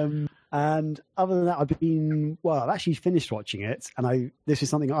 And other than that, I've actually finished watching it, and this is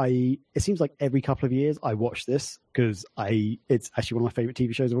something it seems like every couple of years I watch this, because it's actually one of my favorite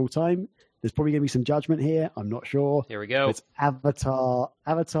TV shows of all time. There's probably going to be some judgment here. I'm not sure. Here we go. It's Avatar,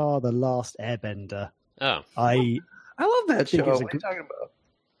 The Last Airbender. Oh. I love that show. What are you talking about?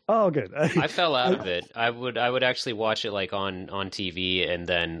 Oh, good. I fell out of it. I would actually watch it like on TV, and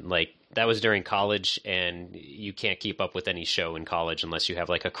then like that was during college, and you can't keep up with any show in college unless you have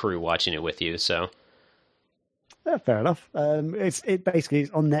like a crew watching it with you. So yeah, fair enough. It basically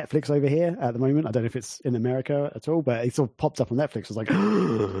is on Netflix over here at the moment. I don't know if it's in America at all, but it sort of popped up on Netflix. I was like,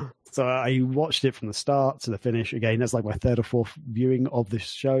 so I watched it from the start to the finish. Again, that's like my third or fourth viewing of this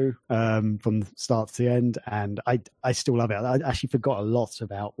show, from the start to the end, and I still love it. I actually forgot a lot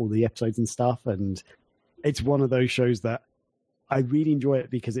about all the episodes and stuff, and it's one of those shows that I really enjoy it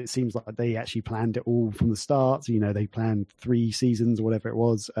because it seems like they actually planned it all from the start. You know, they planned 3 seasons or whatever it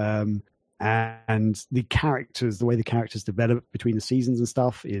was. And the characters, the way the characters develop between the seasons and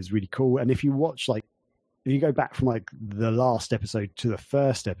stuff is really cool. And if you go back from like the last episode to the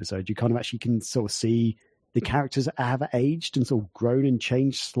first episode, you kind of actually can sort of see the characters have aged and sort of grown and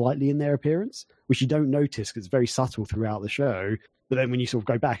changed slightly in their appearance, which you don't notice because it's very subtle throughout the show. But then when you sort of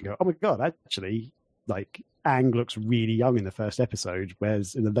go back and go, oh my God, actually, like Aang looks really young in the first episode,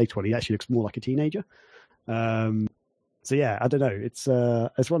 whereas in the later one, he actually looks more like a teenager. So yeah, I don't know. It's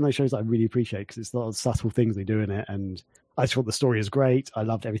one of those shows that I really appreciate because it's a lot of subtle things they do in it, and I just thought the story is great. I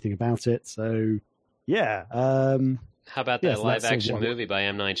loved everything about it. So yeah. How about that live action movie by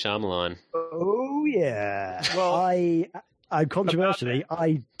M. Night Shyamalan? Oh yeah. Well, I controversially,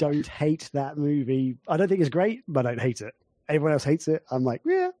 I don't hate that movie. I don't think it's great, but I don't hate it. Everyone else hates it. I'm like,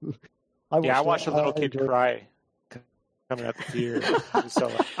 yeah. I watched a little kid cry coming out the theater.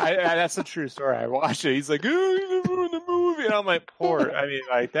 So that's a true story. I watched it. He's like, "Oh, you ruined the movie," and I'm like, "Poor." I mean,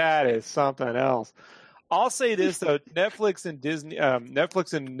 like that is something else. I'll say this though: Netflix and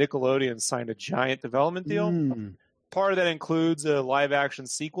Nickelodeon signed a giant development deal. Part of that includes a live-action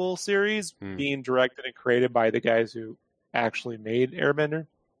sequel series being directed and created by the guys who actually made Airbender.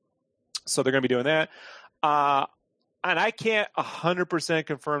 So they're going to be doing that. And I can't 100%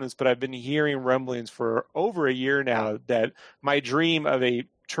 confirm this, but I've been hearing rumblings for over a year now that my dream of a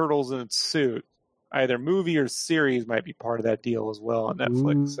Turtles in a Suit, either movie or series, might be part of that deal as well on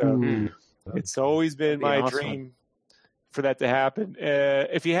Netflix. So it's always been my dream for that to happen.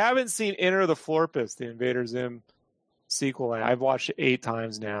 If you haven't seen Enter the Florpus, the Invader Zim sequel, I've watched it 8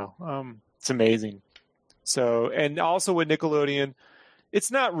 times now. It's amazing. So, and also with Nickelodeon, it's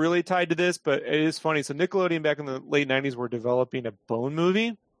not really tied to this, but it is funny. So Nickelodeon back in the late 90s were developing a Bone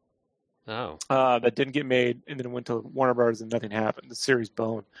movie. Oh. That didn't get made, and then went to Warner Bros. And nothing happened. The series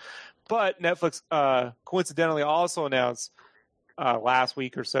Bone. But Netflix coincidentally also announced last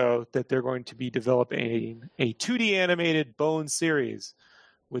week or so that they're going to be developing a 2D animated Bone series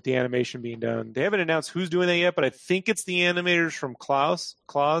with the animation being done. They haven't announced who's doing that yet, but I think it's the animators from Klaus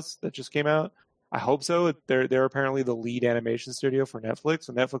that just came out. I hope so. They're apparently the lead animation studio for Netflix,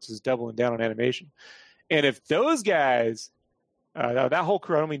 and Netflix is doubling down on animation. And if those guys, that whole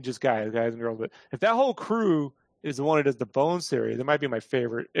crew, I don't mean just guys and girls, but if that whole crew is the one that does the Bone series, it might be my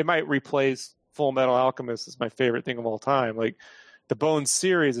favorite. It might replace Full Metal Alchemist as my favorite thing of all time. Like the Bone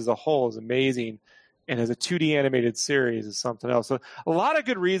series as a whole is amazing, and as a 2D animated series is something else. So a lot of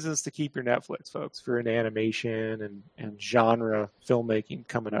good reasons to keep your Netflix, folks, if you're into animation and genre filmmaking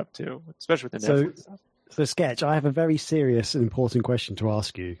coming up too, especially with the Netflix stuff. So Sketch, I have a very serious and important question to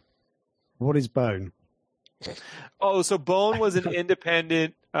ask you. What is Bone? Oh, so Bone was an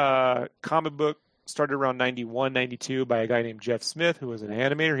independent comic book started around 91, 92 by a guy named Jeff Smith, who was an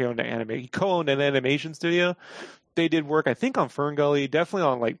animator. He co-owned an animation studio. They did work, I think, on Fern Gully, definitely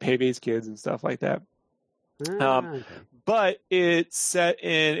on like Paybay's Kids and stuff like that. Okay. But it's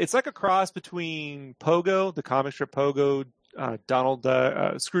like a cross between Pogo, the comic strip Pogo,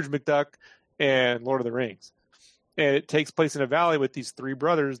 Scrooge McDuck, and Lord of the Rings. And it takes place in a valley with these 3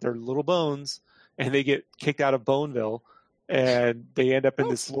 brothers. They're little bones, and they get kicked out of Boneville, and they end up in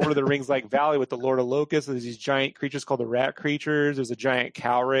this Lord of the Rings like valley with the Lord of Locusts. There's these giant creatures called the rat creatures. There's a giant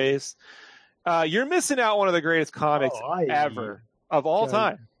cow race. You're missing out one of the greatest comics ever of all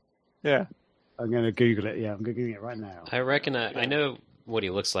time. Yeah. I'm going to Google it. Yeah, I'm Googling it right now. I reckon I know what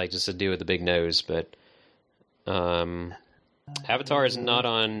he looks like, just a dude with a big nose, but Avatar is not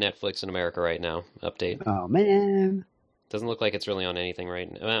on Netflix in America right now. Update. Oh, man. Doesn't look like it's really on anything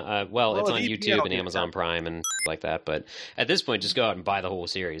right now. Well, it's on YouTube and Amazon Prime and like that, but at this point, just go out and buy the whole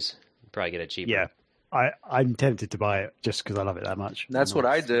series. Probably get it cheaper. Yeah. I'm tempted to buy it just because I love it that much. That's what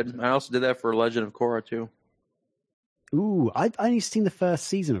I did. I also did that for Legend of Korra, too. Ooh, I've only seen the first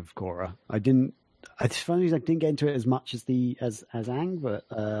season of Korra. I didn't get into it as much as as Aang, but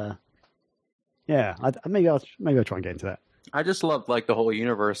yeah, maybe I'll try and get into that. I just loved like the whole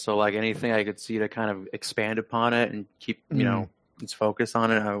universe, so like anything I could see to kind of expand upon it and keep its focus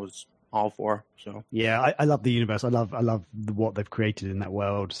on it, I was all for. So yeah, I love the universe. I love what they've created in that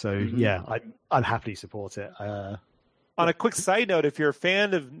world. So yeah, I'd happily support it. On a quick side note, if you're a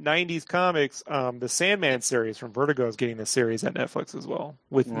fan of 90s comics, the Sandman series from Vertigo is getting a series at Netflix as well,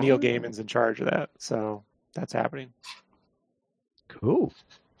 with Neil Gaiman's in charge of that. So that's happening. Cool.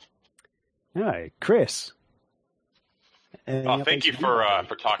 All right, Chris. Thank you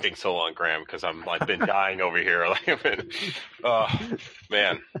for talking so long, Graham, because I'm like been dying over here. Like,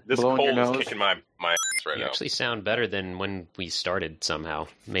 man, this cold is kicking my ass right now. You actually sound better than when we started somehow.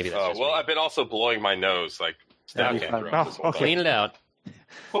 Maybe that's just me. I've been also blowing my nose like. Clean it out.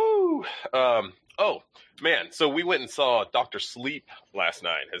 Woo. Oh man, so we went and saw Dr. Sleep last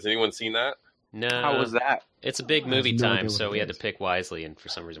night. Has anyone seen that? No. How was that? It's a big movie time, so we had to pick wisely, and for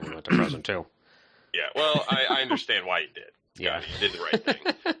some reason we went to Frozen 2. Yeah, well, I understand why you did. Yeah, you did the right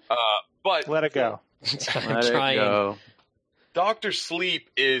thing. But let it go. Let it go. Dr. Sleep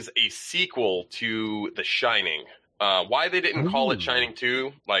is a sequel to The Shining. Why they didn't call it Shining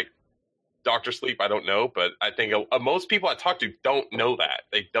 2, like Dr. Sleep, I don't know, but I think most people I talk to don't know that.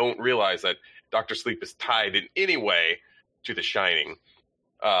 They don't realize that Dr. Sleep is tied in any way to The Shining.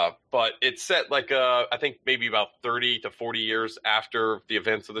 But it's set like, I think maybe about 30 to 40 years after the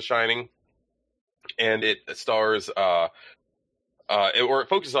events of The Shining. And it stars, it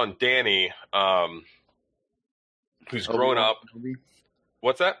focuses on Danny, who's grown up. Kenobi?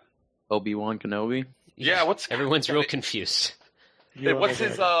 What's that? Obi-Wan Kenobi? Yeah, everyone's real confused. What's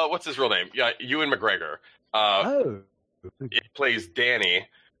his real name? Yeah, Ewan McGregor. It plays Danny,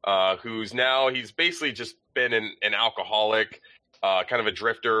 he's basically just been an alcoholic, kind of a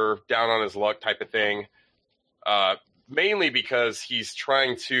drifter, down on his luck type of thing. Mainly because he's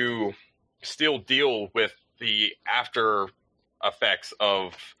trying to still deal with the after effects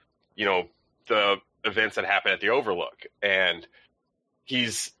of, the events that happen at the Overlook. And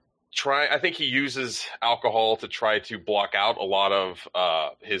I think he uses alcohol to try to block out a lot of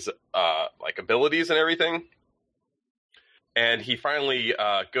his abilities and everything. And he finally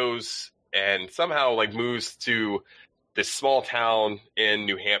goes and somehow moves to this small town in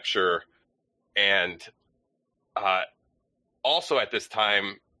New Hampshire. And also at this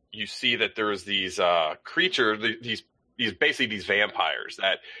time, you see that there's these creatures, these vampires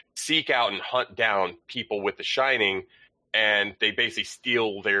that seek out and hunt down people with the Shining. And they basically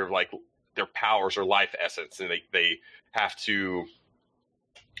steal their powers or life essence, and they have to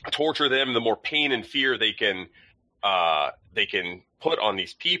torture them. The more pain and fear they can put on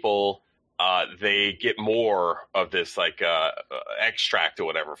these people, they get more of this extract or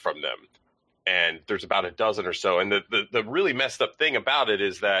whatever from them. And there's about a dozen or so. And the really messed up thing about it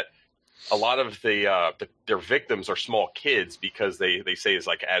is that a lot of their victims are small kids, because they say is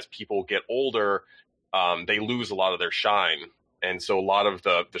as people get older, they lose a lot of their shine. And so a lot of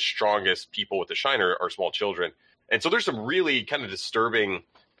the strongest people with the shine are small children. And so there's some really kind of disturbing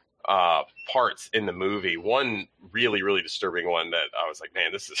parts in the movie. One really, really disturbing one that I was like,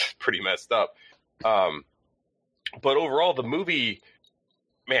 man, this is pretty messed up. But overall, the movie,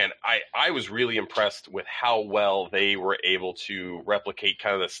 man, I was really impressed with how well they were able to replicate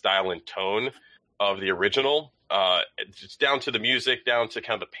kind of the style and tone of the original. It's down to the music, down to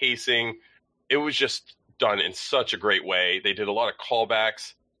kind of the pacing. It was just done in such a great way. They did a lot of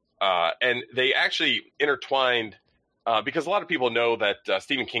callbacks, and they actually intertwined, because a lot of people know that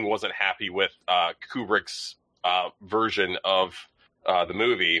Stephen King wasn't happy with Kubrick's version of the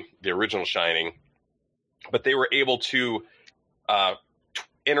movie, the original Shining, but they were able to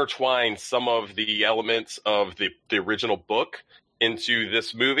intertwine some of the elements of the original book into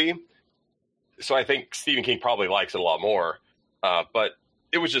this movie. So I think Stephen King probably likes it a lot more, but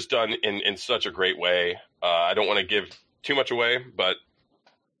it was just done in such a great way. I don't want to give too much away, but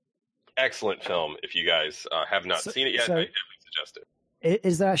excellent film. If you guys have not seen it yet, I definitely suggest it.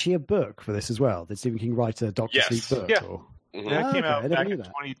 Is there actually a book for this as well? Did Stephen King write a Dr. Yes. Sleep book? Yeah. Or? Yeah, it came out I never back knew in that.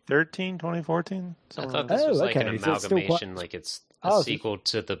 2013, 2014. I thought this was like an So it's still amalgamation, quite- like it's a sequel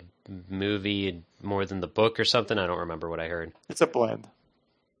to the movie more than the book or something. I don't remember what I heard. It's a blend.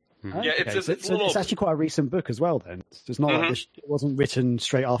 Yeah, it's it's actually quite a recent book as well. Then it's not like it wasn't written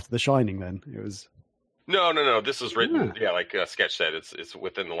straight after The Shining. Then it was. No. This was written, like Sketch said, it's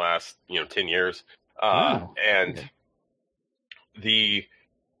within the last 10 years, and the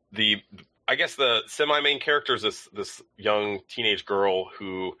I guess the semi-main character is this young teenage girl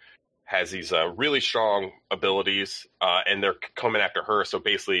who has these really strong abilities, and they're coming after her. So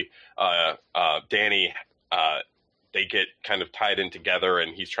basically, Danny, they get kind of tied in together,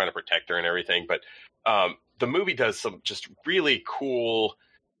 and he's trying to protect her and everything. But the movie does some just really cool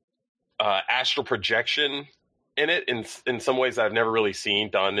astral projection in it, in some ways that I've never really seen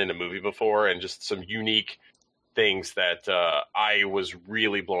done in a movie before, and just some unique things that I was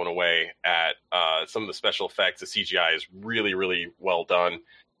really blown away at. Some of the special effects, the CGI is really, really well done.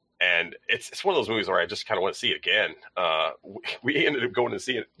 And it's one of those movies where I just kind of want to see it again. We ended up going to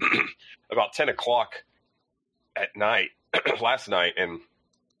see it about 10 o'clock at night last night, and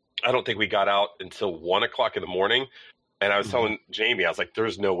I don't think we got out until 1 o'clock in the morning. And I was telling Jamie, I was like,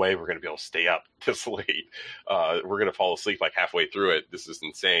 there's no way we're going to be able to stay up this late. We're going to fall asleep like halfway through it. This is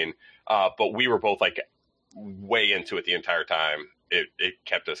insane. But we were both like way into it the entire time. It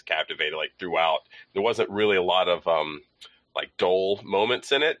kept us captivated like throughout. There wasn't really a lot of like dull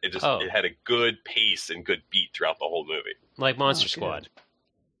moments in it. It just it had a good pace and good beat throughout the whole movie. Like Monster Squad.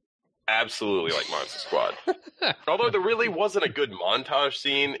 Absolutely like Monster Squad. Although there really wasn't a good montage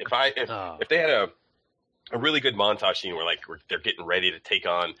scene. If they had a really good montage scene where they're getting ready to take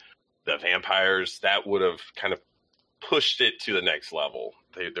on the vampires, that would have kind of pushed it to the next level.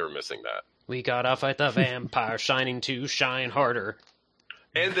 They were missing that. We gotta fight the vampire, shining to shine harder.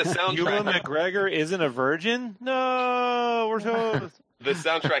 And the soundtrack. Ewan McGregor isn't a virgin? No, we're so. The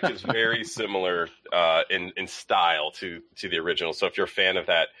soundtrack is very similar in style to the original. So if you're a fan of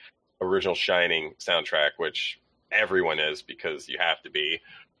that original Shining soundtrack, which everyone is because you have to be,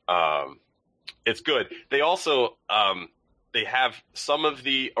 it's good. They also they have some of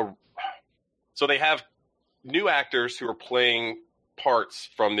the so they have new actors who are playing parts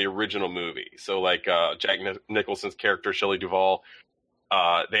from the original movie. So like Jack Nicholson's character, Shelley Duvall.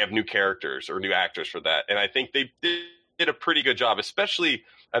 They have new characters or new actors for that. And I think they did a pretty good job, especially,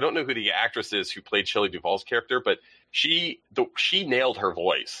 I don't know who the actress is who played Shelley Duvall's character, but she nailed her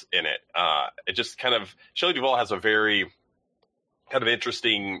voice in it. It just kind of, Shelley Duvall has a very kind of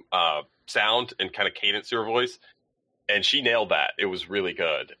interesting sound and kind of cadence to her voice. And she nailed that. It was really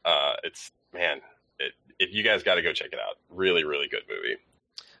good. If you guys got to go check it out. Really, really good movie.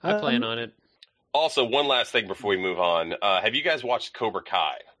 I plan on it. Also, one last thing before we move on. Have you guys watched Cobra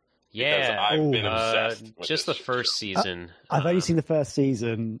Kai? Yeah. Because I've been obsessed with just this the first season. I've only seen the first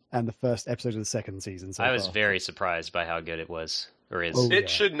season and the first episode of the second season. So I was far. very surprised by how good it was, or is. It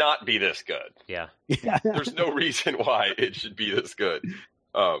should not be this good. Yeah. There's no reason why it should be this good.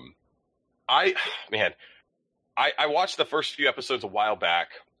 I watched the first few episodes a while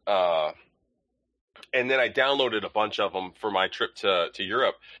back, and then I downloaded a bunch of them for my trip to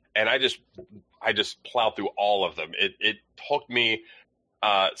Europe, and I just plowed through all of them. It hooked me.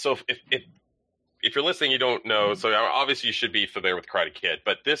 So if you're listening, you don't know. So obviously you should be familiar with Karate Kid,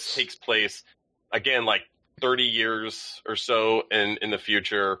 but this takes place again, like 30 years or so in the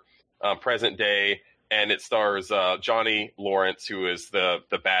future, present day. And it stars Johnny Lawrence, who is the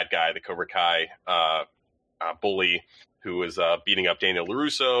bad guy, the Cobra Kai bully, who is beating up Daniel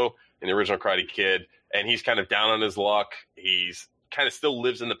LaRusso in the original Karate Kid. And he's kind of down on his luck. He's kind of still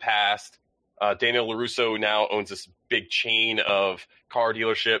lives in the past. Daniel LaRusso now owns this big chain of car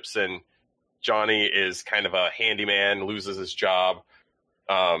dealerships, and Johnny is kind of a handyman, loses his job.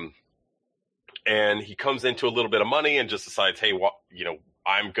 And he comes into a little bit of money and just decides, hey,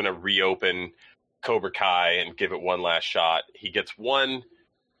 I'm going to reopen Cobra Kai and give it one last shot. He gets one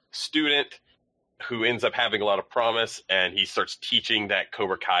student who ends up having a lot of promise, and he starts teaching that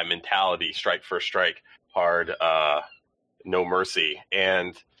Cobra Kai mentality, strike first, strike hard, no mercy.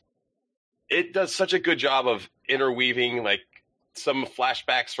 And it does such a good job of interweaving like some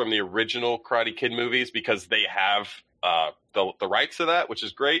flashbacks from the original Karate Kid movies, because they have the rights to that, which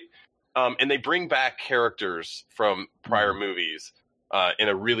is great. And they bring back characters from prior movies in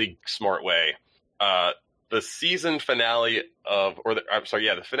a really smart way. The season finale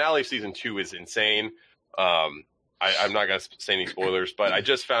the finale of season 2 is insane. I'm not going to say any spoilers, but I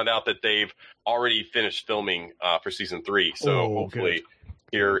just found out that they've already finished filming for season 3. So hopefully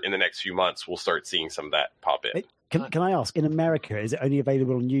here in the next few months, we'll start seeing some of that pop in. Can I ask, in America, is it only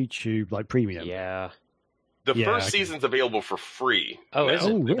available on YouTube, like premium? Yeah. The Yeah, first okay. season's available for free. Oh, now. is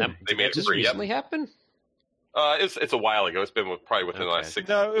it? Oh, really? They made it just free. Yep. recently happened? It's a while ago. It's been probably within the Okay. last 6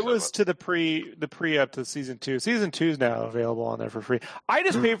 No, it months. was to the pre up to season 2. Season 2 is now available on there for free. I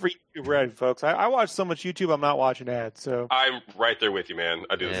just pay for YouTube Red, folks. I watch so much YouTube, I'm not watching ads. So I'm right there with you, man.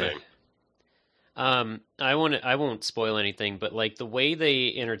 I do the Yeah. same. I won't spoil anything, but like the way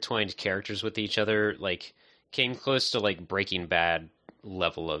they intertwined characters with each other, like came close to like Breaking Bad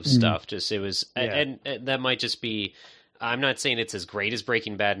level of stuff. Just it was, Yeah. and that might just be. I'm not saying it's as great as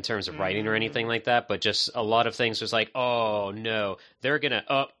Breaking Bad in terms of writing or anything like that, but just a lot of things was like, oh no, they're gonna,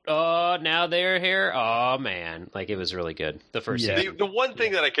 now they're here. Oh man, like it was really good. The first Yeah. season. The one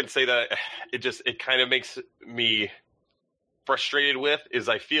thing that I can say that it kind of makes me frustrated with is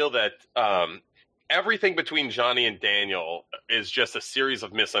I feel that everything between Johnny and Daniel is just a series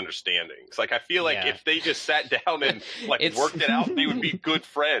of misunderstandings. Like I feel like Yeah. if they just sat down and like It's- worked it out, they would be good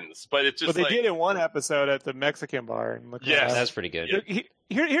friends. But it's just but they like did in one episode at the Mexican bar. And look what Yes. happened. That's pretty good.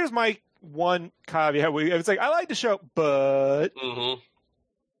 Here's my one caveat. It's like I like the show, but Mhm.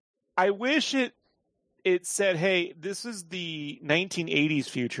 I wish it said, "Hey, this is the 1980s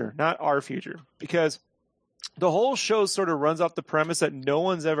future, not our future," because the whole show sort of runs off the premise that no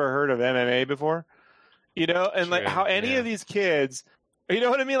one's ever heard of MMA before, and like True, how any yeah. of these kids, you know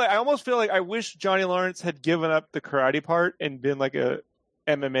what I mean? Like I almost feel like I wish Johnny Lawrence had given up the karate part and been like a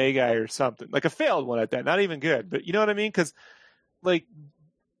MMA guy or something, like a failed one at that, not even good, but you know what I mean? Because like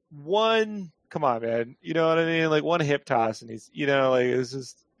come on, man, you know what I mean? Like one hip toss and he's, like it's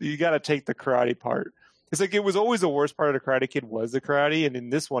just you got to take the karate part. It's like it was always the worst part of the Karate Kid was the karate, and in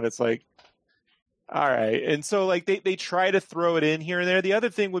this one, it's like, all right. And so like they try to throw it in here and there. The other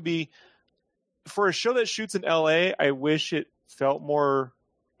thing would be for a show that shoots in LA, I wish it felt more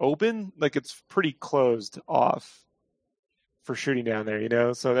open. Like it's pretty closed off for shooting down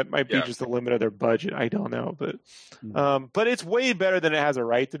there, So that might be Yeah. just the limit of their budget. I don't know, but it's way better than it has a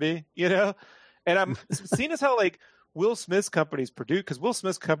right to be, And I'm seeing as how like Will Smith's company's produced, because Will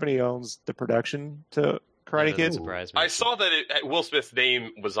Smith's company owns the production to Karate That Kid. doesn't surprise me. I saw that Will Smith's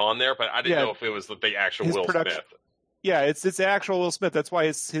name was on there, but I didn't Yeah. know if it was the actual His Will production- Smith. Yeah, it's actual Will Smith. That's why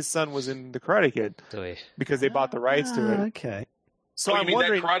his son was in the Karate Kid, Oy. because they bought the rights to it. Okay. So Oh, you I'm mean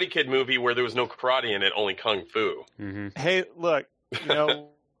wondering, that Karate Kid movie where there was no karate in it, only kung fu? Mhm. hey, look,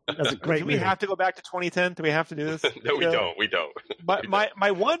 That's a great do we movie. have to go back to 2010? Do we have to do this? No, we show? don't. We don't.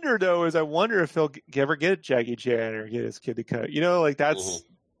 My wonder though is I wonder if he'll ever get Jackie Chan or get his kid to cut. Like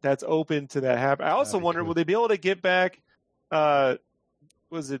that's open to that happen. I also That'd be wonder cool. will they be able to get back? Was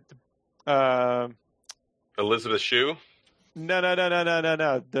it? Elizabeth Shue. No.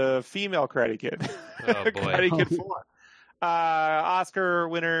 The female Karate Kid. Oh, boy. Karate Kid 4. Oscar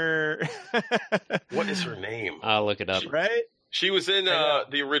winner. What is her name? I'll look it up. Right? She was in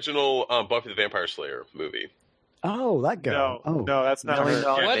the original Buffy the Vampire Slayer movie. Oh, that girl. No, that's not Million her.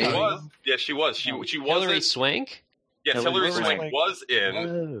 Dollar What? She Baby. was. Yeah, she was. She was. Hillary Swank? Yes, Hillary Hillary Swank. Swank was in.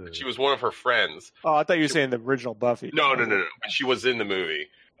 Oh. She was one of her friends. Oh, I thought you were saying the original Buffy. No. She was in the movie.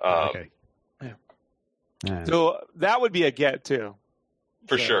 Okay. Yeah. So that would be a get too.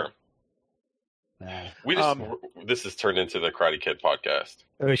 For So- sure. Yeah. We just this has turned into the Karate Kid podcast.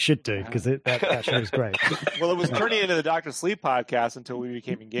 Oh, it should do, because that show's great. Well, it was turning into the Dr. Sleep podcast until we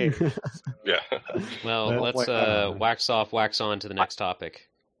became engaged. Yeah. Well, Well, let's wax off, wax on to the next topic.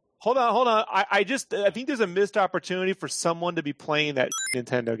 Hold on. I think there's a missed opportunity for someone to be playing that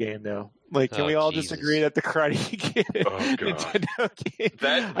Nintendo game though. Like, can Oh, we all Jesus. just agree that the Karate Kid Oh, God. Nintendo game?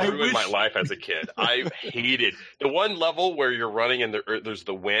 That I ruined wish- my life as a kid. I hated the one level where you're running and there's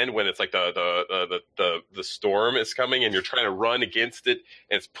the wind when it's like the storm is coming and you're trying to run against it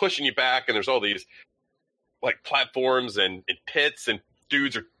and it's pushing you back and there's all these like platforms and pits and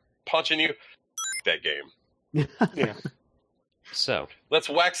dudes are punching you. That game. Yeah. So, Let's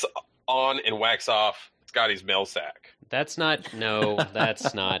wax on and wax off Scotty's mail sack. that's not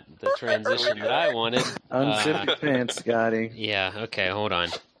the transition that I wanted. Unzip your pants, Scotty. Yeah, okay, hold on.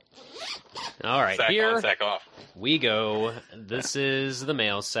 All right, Sack here on, sack off. we go. This is the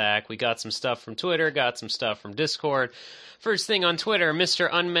mail sack. We got some stuff from Twitter, got some stuff from Discord. First thing on Twitter, Mr.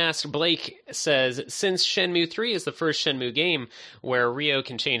 Unmasked Blake says, since Shenmue 3 is the first Shenmue game where Ryo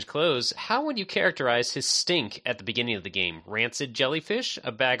can change clothes, how would you characterize his stink at the beginning of the game? Rancid jellyfish?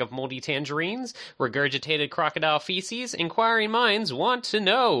 A bag of moldy tangerines? Regurgitated crocodile feces? Inquiring minds want to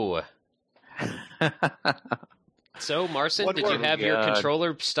know. So, Marcin, What did you word? have your God.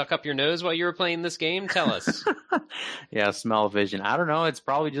 controller stuck up your nose while you were playing this game? Tell us. Yeah, smell vision. I don't know. It's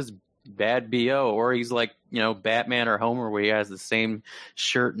probably just bad BO, or he's like, Batman or Homer, where he has the same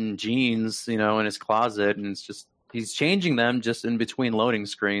shirt and jeans, in his closet, and it's just he's changing them just in between loading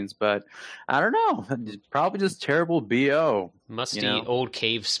screens. But I don't know, probably just terrible BO. Musty old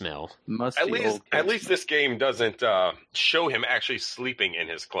cave smell. At least this game doesn't show him actually sleeping in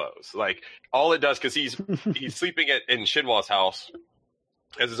his clothes. Like all it does, because he's sleeping in Shinwa's house,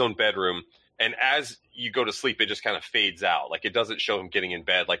 has his own bedroom, and as you go to sleep, it just kind of fades out. Like it doesn't show him getting in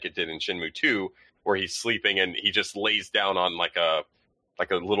bed like it did in Shenmue 2, where he's sleeping and he just lays down on like a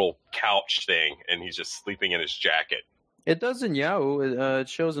little couch thing, and he's just sleeping in his jacket. It does in Yahoo. It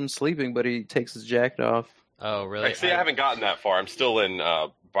shows him sleeping, but he takes his jacket off. Oh, really? I haven't gotten that far. I'm still in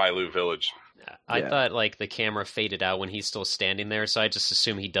Bailu Village. I thought like the camera faded out when he's still standing there, so I just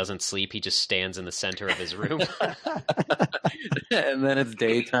assume he doesn't sleep. He just stands in the center of his room. And then it's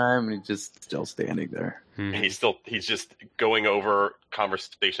daytime, and he's just still standing there. Mm-hmm. He's just going over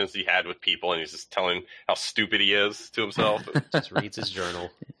conversations he had with people, and he's just telling how stupid he is to himself. Just reads his journal.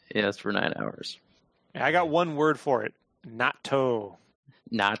 Yes, for 9 hours. I got one word for it. Natto.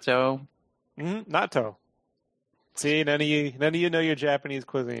 Natto? Natto. See, none of you know your Japanese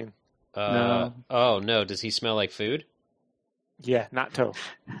cuisine. No. Oh, no. Does he smell like food? Yeah, natto.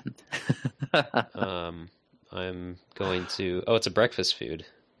 I'm going to... Oh, it's a breakfast food,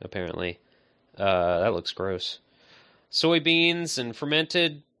 apparently. That looks gross. Soybeans and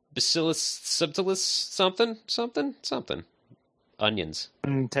fermented Bacillus subtilis something. Onions.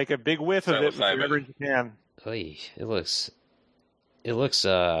 Take a big whiff of it wherever you can. Oy, it looks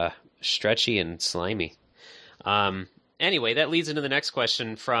stretchy and slimy. Anyway, that leads into the next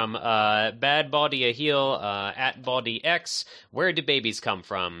question from Bad Baldy a Heel at Baldy X. Where do babies come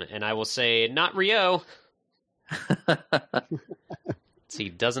from? And I will say, not Rio. He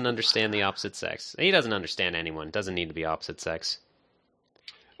doesn't understand the opposite sex. He doesn't understand anyone. Doesn't need to be opposite sex.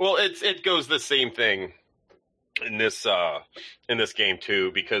 Well, it goes the same thing in this game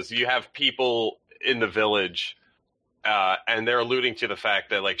too, because you have people in the village, and they're alluding to the fact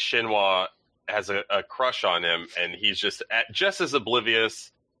that like Shinwa has a crush on him, and he's just as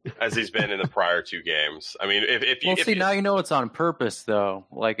oblivious as he's been in the prior two games. I mean, now you know it's on purpose, though.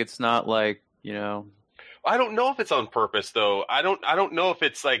 Like it's not like I don't know if it's on purpose, though. I don't know if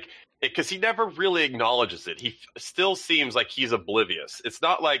it's like because he never really acknowledges it. He still seems like he's oblivious. It's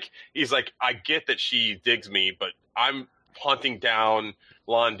not like he's like, I get that she digs me, but I'm hunting down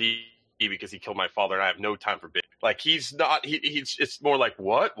Londi because he killed my father, and I have no time for big. Like he's not. He's. It's more like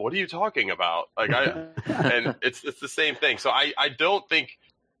what? What are you talking about? Like and it's the same thing. So I don't think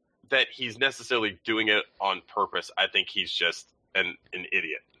that he's necessarily doing it on purpose. I think he's just an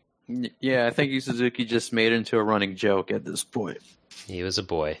idiot. Yeah, I think Yu Suzuki just made it into a running joke at this point. He was a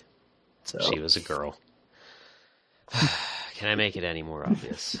boy. So. She was a girl. Can I make it any more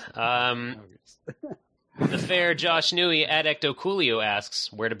obvious? The fair Josh Newey at Ecto Coolio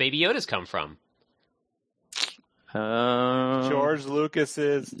asks, where do Baby Yodas come from? George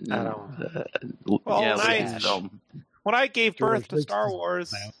Lucas's. Nice. When I gave birth to Star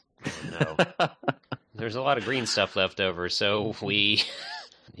Wars. No. There's a lot of green stuff left over, so we...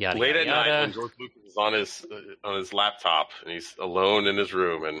 Yada, late yada, at night yada. when George Lucas is on his laptop and he's alone in his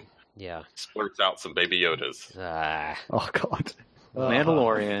room and splurts out some Baby Yodas. Oh God,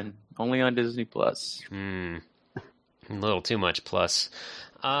 Mandalorian only on Disney Plus. A little too much plus.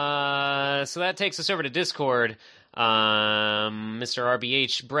 So that takes us over to Discord. Mr.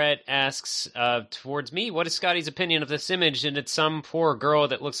 RBH Brett asks towards me, what is Scotty's opinion of this image? And it's some poor girl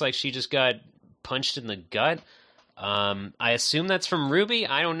that looks like she just got punched in the gut. I assume that's from Ruby.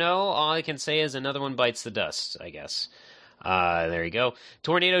 I don't know. All I can say is another one bites the dust, I guess. There you go.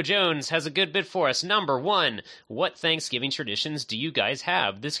 Tornado Jones has a good bit for us. Number 1, what Thanksgiving traditions do you guys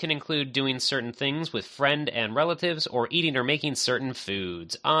have? This can include doing certain things with friend and relatives or eating or making certain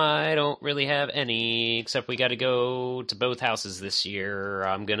foods. I don't really have any, except we got to go to both houses this year.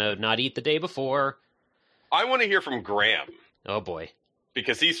 I'm going to not eat the day before. I want to hear from Graham. Oh, boy.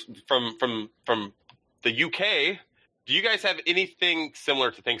 Because he's from the UK. Do you guys have anything similar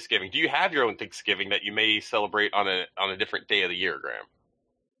to Thanksgiving? Do you have your own Thanksgiving that you may celebrate on a different day of the year, Graham?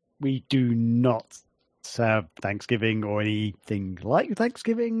 We do not have Thanksgiving or anything like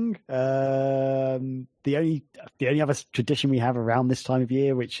Thanksgiving. The only other tradition we have around this time of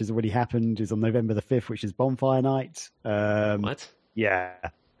year, which has already happened, is on November the 5th, which is bonfire night. What? Yeah.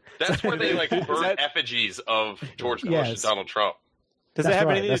 That's where they burn effigies of George Bush and Donald Trump. Does it have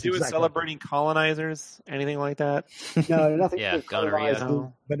anything to do with celebrating colonizers? Anything like that? No, nothing. Yeah,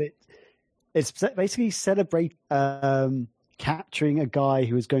 gonorrhea. But it's basically celebrate capturing a guy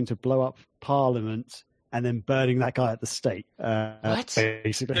who is going to blow up Parliament and then burning that guy at the stake. What?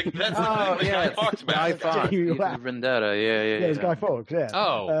 Basically. That's Oh, the yeah. Guy Fawkes Guy mask. Fawkes. Yeah. V for Vendetta. Yeah. Yeah, it's Guy Fawkes, yeah.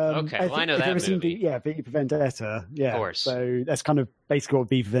 Oh, okay. Well, I know have you that ever seen movie. V for Vendetta, yeah. Of course. So that's kind of basically what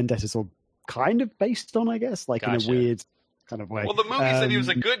V for Vendetta is all kind of based on, I guess, like in Gotcha. a weird kind of way. Well, the movie said he was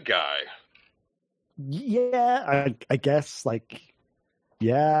a good guy. Yeah, I guess, like,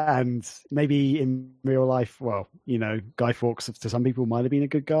 yeah, and maybe in real life, well, you know, Guy Fawkes to some people might have been a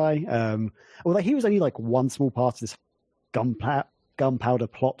good guy. Although he was only like one small part of this gunpowder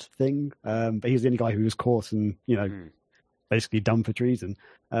plot thing, but he was the only guy who was caught and, you know, basically done for treason.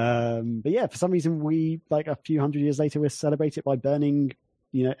 But yeah, for some reason, we, like a few hundred years later, we celebrate it by burning,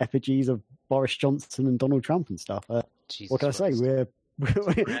 you know, effigies of Boris Johnson and Donald Trump and stuff. Jesus What can I say? Christ.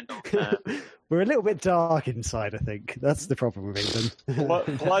 We're a little bit dark inside, I think. That's the problem with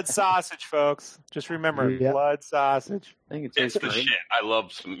England. Blood sausage, folks. Just remember, Yeah. blood sausage. I think It's the shit. I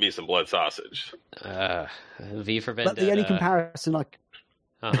love me some blood sausage. V for But Vendetta. the only comparison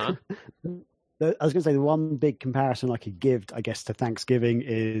Uh-huh. I was going to say the one big comparison I could give, I guess, to Thanksgiving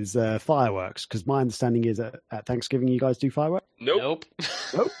is fireworks. Because my understanding is at Thanksgiving you guys do fireworks. Nope.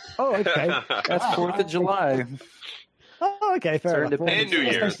 Oh, okay. That's 4th of July. Oh, okay, fair enough. And New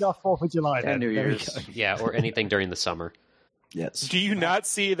Year's. Let's go 4th of July then. And New There we Year's. go. Yeah, or anything during the summer. Yes. Do you not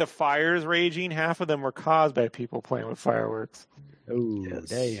see the fires raging? Half of them were caused by people playing with fireworks. Oh, Yes.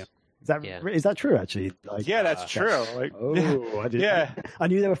 damn. Yeah. Is that true, actually? Like, Yeah, that's true. Like, Oh, I didn't. Yeah. I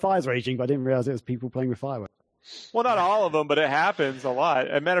knew there were fires raging, but I didn't realize it was people playing with fireworks. well, not all of them, but it happens a lot.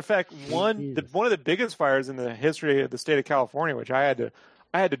 As a matter of fact, one Jesus. of the biggest fires in the history of the state of California, which I had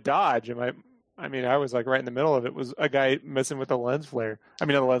to dodge, and I was like right in the middle of it, was a guy messing with a lens flare. I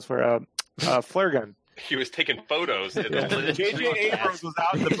mean, not a lens flare, flare gun. He was taking photos. In Yeah. the J.J. Abrams was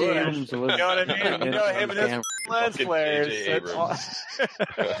out in the bush. Abrams was- You know what I mean? You know him and his lens Fucking flares. J.J.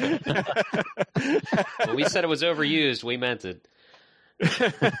 When we said it was overused, we meant it.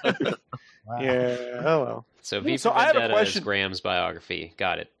 Wow. Yeah. Oh well. So V for So I have a Vendetta is question. Graham's biography.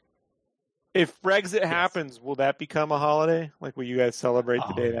 Got it. If Brexit happens, will that become a holiday? Like, will you guys celebrate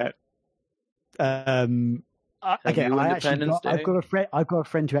the day that? Okay, you I actually Independence I've Day? got a friend. I've got a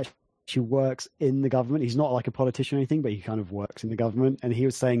friend who actually works in the government. He's not like a politician or anything, but he kind of works in the government. And he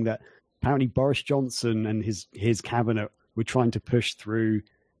was saying that apparently Boris Johnson and his cabinet were trying to push through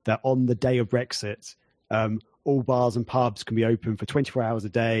that on the day of Brexit, all bars and pubs can be open for 24 hours a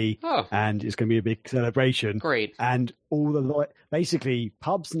day, Oh, and it's going to be a big celebration. great. And all the basically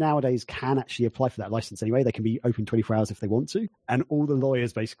pubs nowadays can actually apply for that license anyway. They can be open 24 hours if they want to. And all the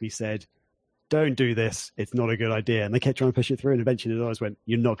lawyers basically said, don't do this. It's not a good idea. And they kept trying to push it through. And eventually the lawyers went,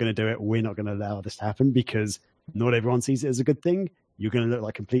 you're not going to do it. We're not going to allow this to happen because not everyone sees it as a good thing. You're going to look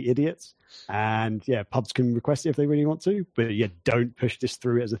like complete idiots. And yeah, pubs can request it if they really want to, but yeah, don't push this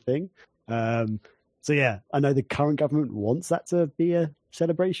through as a thing. So yeah, I know the current government wants that to be a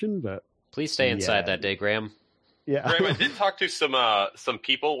celebration, but Please stay inside Yeah. that day, Graham. yeah. Graham, I did talk to some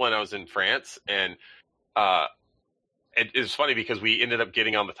people when I was in France, and it was funny because we ended up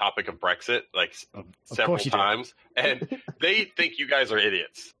getting on the topic of Brexit like Of several course you did. times, and they think you guys are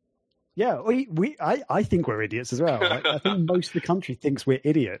idiots. Yeah, I think we're idiots as well. I think most of the country thinks we're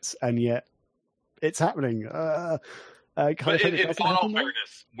idiots, and yet it's happening. Kind But of hope it in doesn't all happen, though.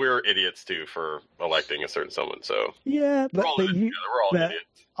 fairness, we're idiots too for electing a certain someone. So Yeah, we're but, all, but in it you, together. We're all but- idiots.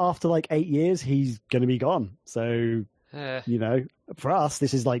 after like 8 years, he's going to be gone. So, you know, for us,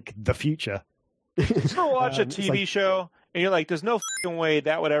 this is like the future. Just go watch a It's TV like- show, and you're like, "There's no fucking way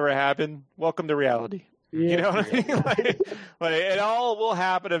that would ever happen." Welcome to reality. You know what I mean? Like, it all will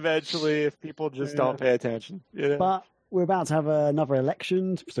happen eventually if people just don't pay attention. You know? But we're about to have another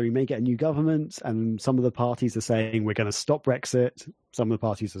election, so we may get a new government, and some of the parties are saying we're going to stop Brexit. Some of the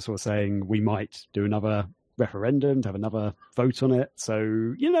parties are sort of saying we might do another referendum to have another vote on it. So,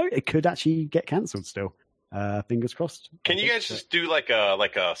 you know, it could actually get cancelled still. Fingers crossed. Can you guys just do like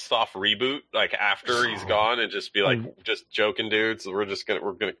a soft reboot, like after he's gone, and just be like, just joking, dudes? We're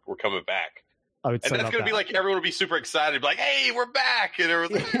coming back, I would and say that's love gonna be that. like everyone will be super excited, be like, "Hey, we're back!" And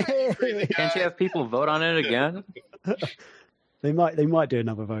everyone's like, "Crazy Can't you guy." have people vote on it again? They might do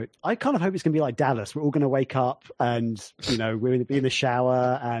another vote. I kind of hope it's going to be like Dallas. We're all going to wake up and, you know, we're going to be in the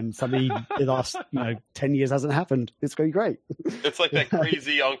shower and suddenly the last, 10 years hasn't happened. It's going to be great. It's like that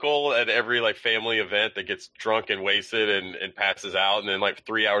crazy uncle at every like family event that gets drunk and wasted and passes out, and then like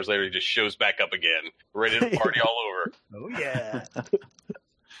 3 hours later he just shows back up again, ready to party all over. Oh, yeah.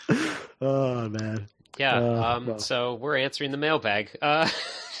 Oh, man. Yeah. Well. So we're answering the mailbag.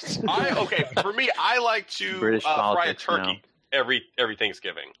 For me, I like to British fry a politics turkey every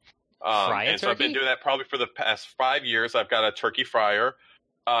Thanksgiving. Fry a and so I've been turkey? doing that probably for the past 5 years. I've got a turkey fryer.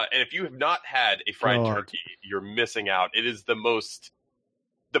 And if you have not had a fried God. turkey, you're missing out. It is the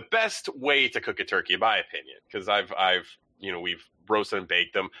best way to cook a turkey, in my opinion, because we've roasted and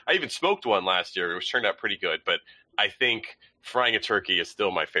baked them. I even smoked one last year. It turned out pretty good, but I think frying a turkey is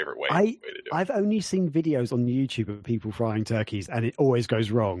still my favorite way to do it. I've only seen videos on YouTube of people frying turkeys, and it always goes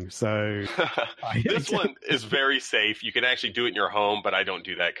wrong. So This one is very safe. You can actually do it in your home, but I don't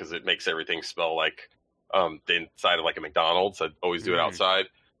do that because it makes everything smell like the inside of like a McDonald's. I always do it outside.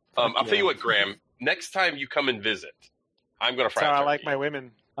 I'll tell you what, Graham. Next time you come and visit, I'm going to fry. That's a how I turkey. like my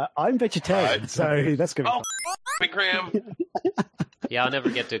women. I'm vegetarian, so that's going to be Big Graham. Yeah, I'll never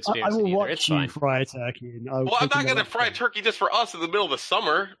get to I experience will it either. watch It's you fine. fry a turkey. And Well, I'm not going to fry a turkey just for us in the middle of the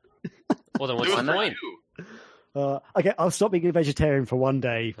summer. Well, then what's Do the it for point? you. Okay, I'll stop being a vegetarian for one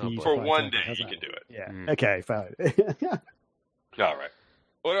day. Oh, you to boy. For fry a one turkey. day, How's you that? can do it. Yeah. Mm. Okay, fine. All right.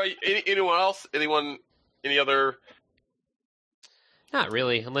 What about you? Anyone else? Any other? Not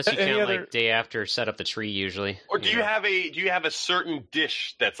really, unless you Any count other- like day after set up the tree. Usually, Or do you have a certain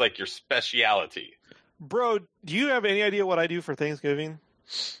dish that's like your speciality? Bro, do you have any idea what I do for Thanksgiving?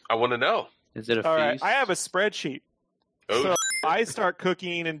 I want to know. Is it a All right, feast? I have a spreadsheet. Oh, So I start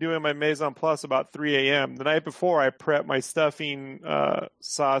cooking and doing my Mise en place about 3 a.m. The night before, I prep my stuffing,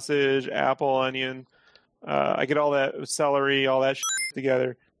 sausage, apple, onion. I get all that celery, all that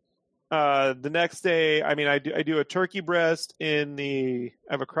together. The next day, I do a turkey breast I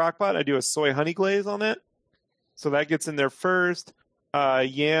have a crock pot. I do a soy honey glaze on that. So that gets in there first.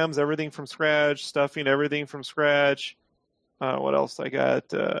 Yams, everything from scratch. Stuffing, everything from scratch. What else? I got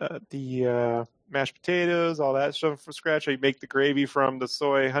the mashed potatoes, all that stuff from scratch. I make the gravy from the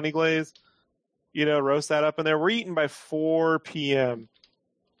soy honey glaze. Roast that up in there. We're eating by 4 p.m.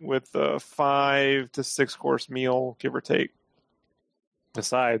 with a 5 to 6 course meal, give or take.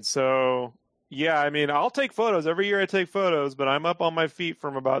 Aside. So, yeah, I'll take photos. Every year I take photos, but I'm up on my feet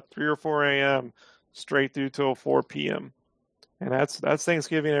from about 3 or 4 a.m. straight through till 4 p.m. And that's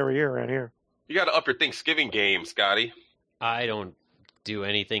Thanksgiving every year around here. you got to up your Thanksgiving game, Scotty. I don't do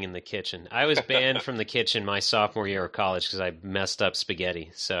anything in the kitchen. I was banned from the kitchen my sophomore year of college because I messed up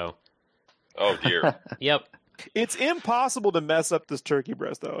spaghetti. So, Oh dear. yep. It's impossible to mess up this turkey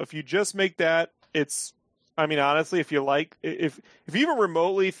breast, though. If you just make that, honestly, if you even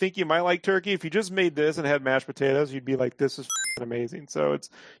remotely think you might like turkey, if you just made this and had mashed potatoes, you'd be like, this is amazing. So it's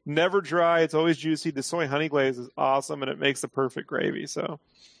never dry. It's always juicy. The soy honey glaze is awesome, and it makes the perfect gravy. So,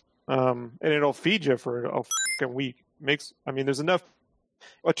 and it'll feed you for a fucking week. There's enough.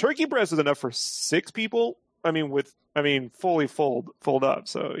 A turkey breast is enough for 6 people. Fully fold up.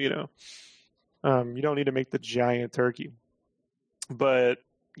 So, you don't need to make the giant turkey. But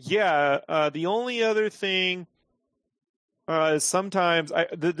yeah, the only other thing is sometimes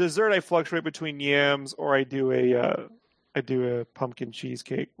the dessert I fluctuate between yams or I do a pumpkin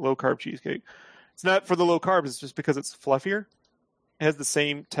cheesecake, low carb cheesecake. It's not for the low carbs. It's just because it's fluffier. It has the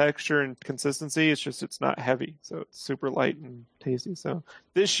same texture and consistency. It's just it's not heavy, so it's super light and tasty. So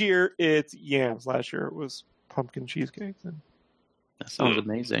this year it's yams. Last year it was pumpkin cheesecake. And That sounds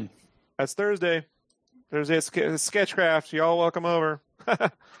amazing. that's Thursday. Thursday at Sketchcraft. Y'all welcome over.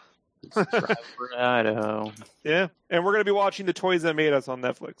 Drive for Idaho. Yeah, and we're going to be watching The Toys That Made Us on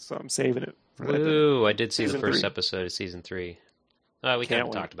Netflix, so I'm saving it for that day. Woo! I did see the Season first 3. episode of season 3. We kind Can't of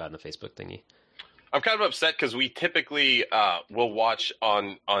wait. talked about it in the Facebook thingy. I'm kind of upset because we typically will watch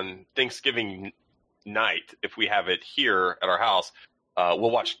on Thanksgiving night, if we have it here at our house.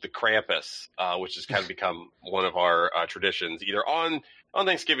 We'll watch the Krampus, which has kind of become one of our traditions, either on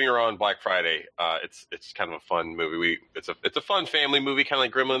Thanksgiving or on Black Friday. It's kind of a fun movie. It's a fun family movie, kind of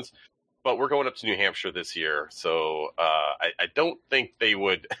like Gremlins. But we're going up to New Hampshire this year, so I don't think they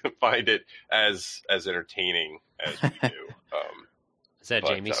would find it as entertaining as we do. Is that But,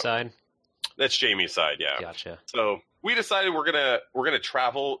 Jamie's side? That's Jamie's side, yeah. Gotcha. So we decided we're gonna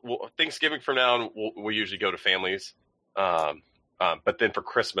travel. Thanksgiving from now on, we'll usually go to families, but then for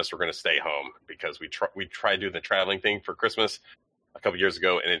Christmas we're gonna stay home because we tried doing the traveling thing for Christmas a couple years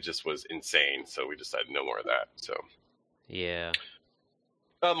ago and it just was insane. So we decided no more of that. So Yeah.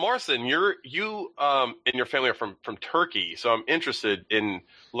 Marcin, you and your family are from Turkey, so I'm interested in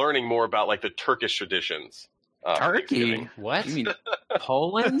learning more about like the Turkish traditions. Turkey? Thanksgiving. What? You mean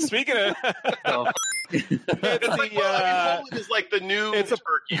Poland? Speaking of, Oh, It's like, Poland is like the new It's a-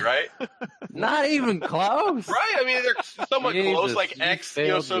 Turkey, right? not even close. Right? I mean, they're somewhat Jesus, close, like you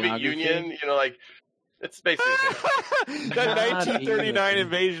ex-Soviet failed Union. Like it's basically the same. that Not 1939 even.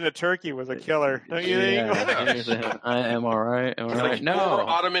 invasion of Turkey was a killer. Don't you think? Yeah, I am all right. All It's right. like No. former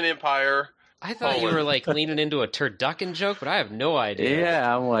Ottoman Empire. I thought you Poland. were like leaning into a turducken joke, but I have no idea.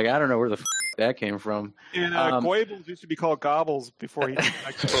 Yeah, I'm like, I don't know where the that came from. And Goebbels used to be called Gobbles before he.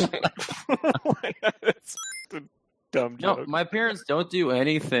 It's a dumb joke. No, my parents don't do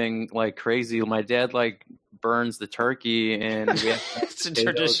anything like crazy. My dad like burns the turkey, and we have It's a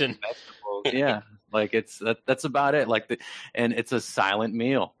tradition. Yeah, like that's about it. And it's a silent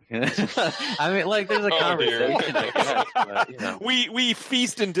meal. I mean, like there's a conversation. I guess, but, you know. We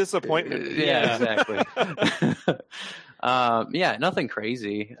feast in disappointment. Yeah, exactly. Yeah, nothing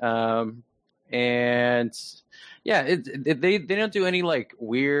crazy. And yeah, they don't do any like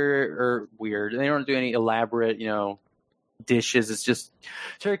weird. They don't do any elaborate, dishes. It's just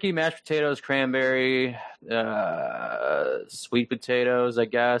turkey, mashed potatoes, cranberry, sweet potatoes, I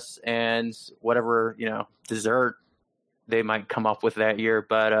guess, and whatever dessert they might come up with that year.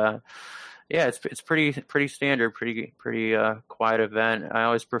 But yeah, it's pretty standard, pretty quiet event. I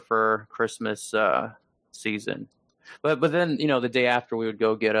always prefer Christmas season, but then the day after we would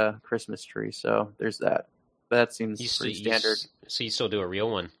go get a Christmas tree. So there's that. But that seems pretty standard. So you still do a real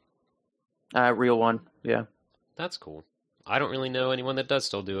one? Real one, yeah. That's cool. I don't really know anyone that does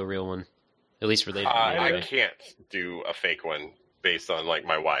still do a real one, at least related to me. I Anyway. can't do a fake one based on like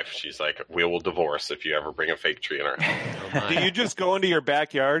my wife. She's like, we will divorce if you ever bring a fake tree in our house. Oh, my. Do you just go into your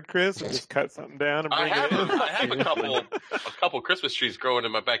backyard, Chris, and just cut something down and I bring it in? have a couple Christmas trees growing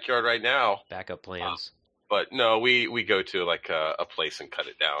in my backyard right now, Backup plans. but no, we go to like a place and cut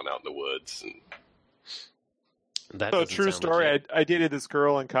it down out in the woods. And That So doesn't true sound story. legit. I dated this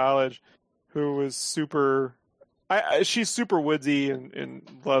girl in college who was super. She's super woodsy and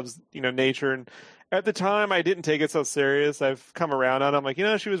loves nature. And at the time, I didn't take it so serious. I've come around on it. I'm like,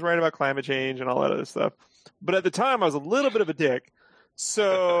 she was right about climate change and all that other stuff. But at the time, I was a little bit of a dick.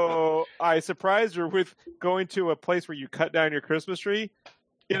 So I surprised her with going to a place where you cut down your Christmas tree.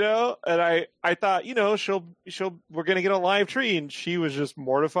 And I thought, we're gonna get a live tree, and she was just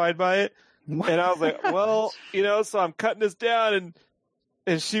mortified by it. And I was like, well, so I'm cutting this down,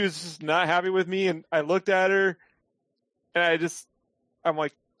 and she was just not happy with me. And I looked at her, and I'm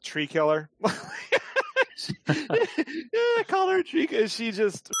like, tree killer. I called her a tree, and she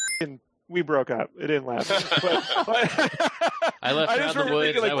just, we broke up. It didn't last. But I left her just out in the remember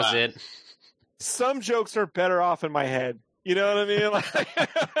woods. thinking, That was it. some jokes are better off in my head. You know what I mean?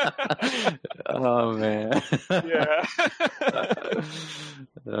 Oh man. Yeah.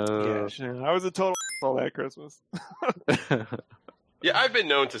 Uh, Yeah, I was a total all that Christmas. yeah, I've been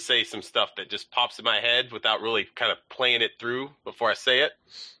known to say some stuff that just pops in my head without really kind of playing it through before I say it.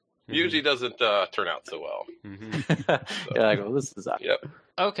 Usually doesn't turn out so well. Mhm. You're like, well, this is Yep.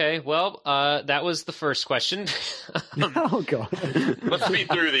 Okay, well, that was the first question. Oh god. Let's speed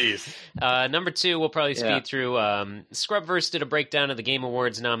through these. Number 2, we'll probably speed Yeah. through. Scrubverse did a breakdown of the Game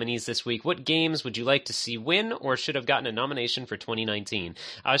Awards nominees this week. What games would you like to see win or should have gotten a nomination for 2019?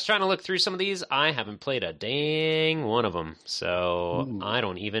 I was trying to look through some of these. I haven't played a dang one of them, so I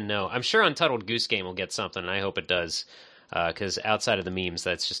don't even know. I'm sure Untitled Goose Game will get something, and I hope it does. Because outside of the memes,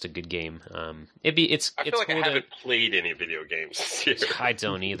 that's just a good game. It's I feel like I cool to- haven't played any video games this year. I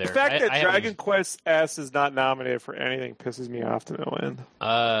don't either. The fact that I Dragon haven't- Quest S is not nominated for anything pisses me off to no end.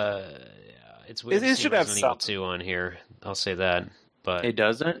 It's weird. It to see should have Resident Evil something. 2 on here. I'll say that. But it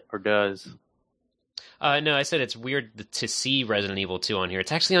doesn't or does? no, I said it's weird to see Resident Evil 2 on here.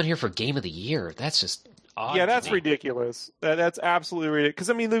 It's actually on here for Game of the Year. That's just odd. Yeah, to that's me. ridiculous. That's absolutely ridiculous. Because,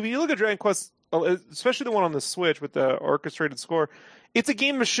 I mean, if you look at Dragon Quest, especially the one on the Switch with the orchestrated score, it's a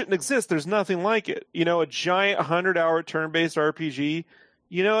game that shouldn't exist. There's nothing like it. A giant 100-hour turn-based RPG.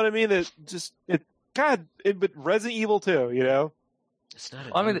 You know what I mean? But Resident Evil 2, It's not.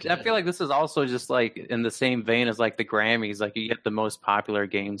 Well, I mean, I feel like this is also just like in the same vein as like the Grammys. Like you get the most popular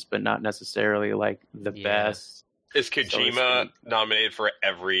games, but not necessarily like the Yeah. best. Is Kojima nominated for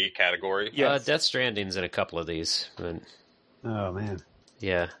every category? Yes. Death Stranding's in a couple of these, but Oh man.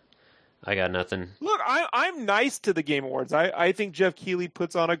 yeah, I got nothing. Look, I'm nice to the Game Awards. I think Jeff Keighley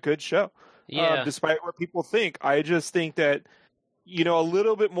puts on a good show. Yeah, Despite what people think. I just think that, a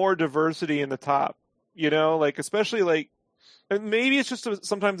little bit more diversity in the top, especially and maybe it's just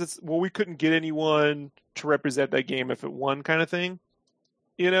sometimes it's, we couldn't get anyone to represent that game if it won kind of thing,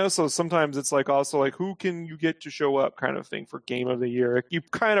 so sometimes it's also who can you get to show up kind of thing for Game of the Year. You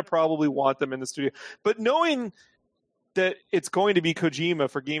kind of probably want them in the studio, but knowing that it's going to be Kojima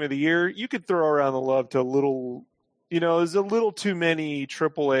for Game of the Year, you could throw around the love to a little, there's a little too many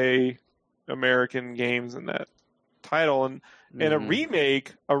AAA American games in that title, and a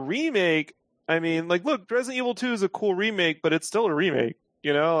remake. I mean, look, Resident Evil 2 is a cool remake, but it's still a remake.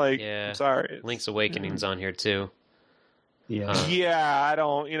 Yeah. I'm sorry. Link's Awakening's on here too. Yeah. Yeah, I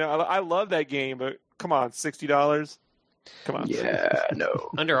don't. I love that game, but come on, $60. Come on. Yeah, no.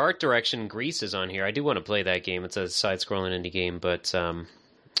 Under art direction, Grease is on here. I do want to play that game. It's a side-scrolling indie game, but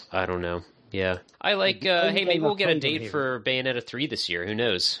I don't know. Yeah, I like. Hey, maybe we'll get a date for Bayonetta 3 this year. Who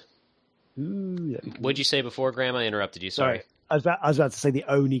knows? Ooh, What'd you say before, Graham? I interrupted you. Sorry. I was about to say the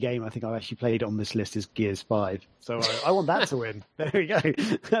only game I think I've actually played on this list is Gears 5. So I want that to win. There we go.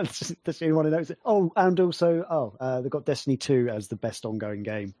 That's the only one I know. Oh, and also, they've got Destiny 2 as the best ongoing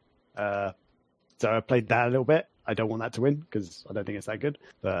game. So I played that a little bit. I don't want that to win because I don't think it's that good.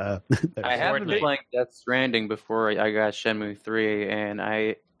 But I have been Fortnite. playing Death Stranding before I got Shenmue 3, and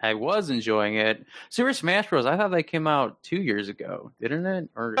I was enjoying it. Super Smash Bros. I thought that came out 2 years ago, didn't it?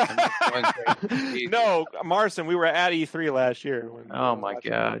 Or am I going crazy? No, Marson, we were at E3 last year. When Oh my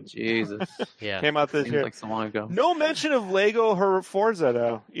god, Jesus! Yeah. Came out this Seems year. like so long ago. No mention of Lego Forza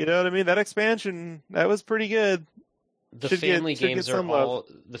though. You know what I mean? That expansion that was pretty good. The Should get- family should get games are some love. all.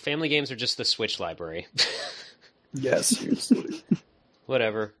 The family games are just the Switch library. Yes, seriously,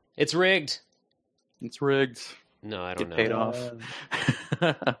 Whatever. It's rigged. it's rigged. No, I don't know. Get paid off.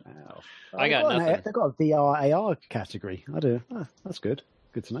 Wow. I got nothing. They've got a VR AR category. I do. That's good.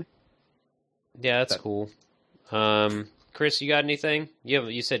 Good to know. Yeah, that's cool. Chris, you got anything?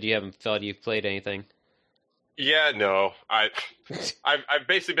 You said you haven't felt you've played anything. Yeah, no. I've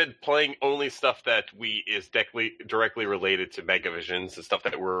basically been playing only stuff that is directly related to Megavisions, the stuff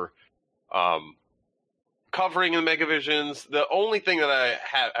that we're covering in Megavisions. The only thing that I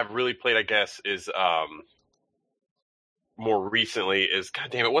have really played, I guess, is more recently is, God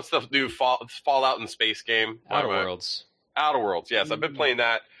damn it, what's the new Fallout in space game? Outer Worlds. Outer Worlds, yes. I've been playing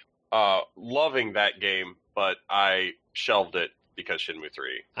that, loving that game, but I shelved it because Shenmue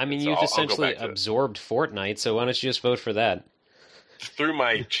 3. I mean, So you've I'll go essentially back to it. absorbed Fortnite, so why don't you just vote for that? Through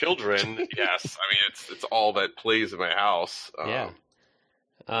my children, yes. I mean, it's all that plays in my house. Yeah.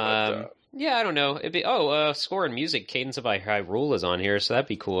 but, Yeah, I don't know. It'd be score and music. Cadence of Hyrule is on here, so that'd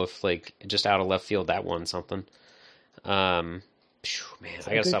be cool if like just out of left field that won something. Man,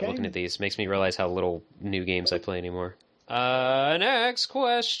 I gotta stop looking at these. Makes me realize how little new games I play anymore. Next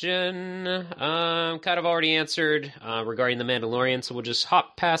question. Kind of already answered regarding the Mandalorian, so we'll just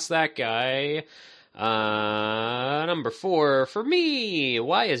hop past that guy. Number 4 for me.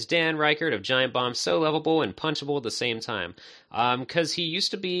 Why is Dan Reichert of Giant Bomb so lovable and punchable at the same time? Because he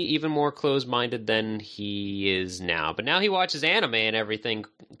used to be even more closed-minded than he is now. But now he watches anime and everything,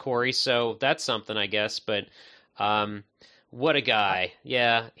 Corey. So that's something, I guess. But what a guy!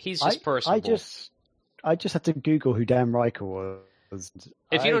 Yeah, he's just personable. I just had to Google who Dan Riker was.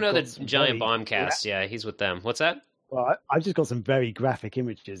 If you don't know I've the got some Giant very Bombcast, yeah, he's with them. What's that? Well, I've just got some very graphic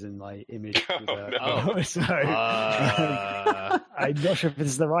images in my image. no. So Uh, I'm not sure if this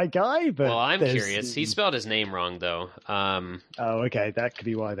is the right guy, but well, I'm there's- curious. He spelled his name wrong, though. Oh, okay, that could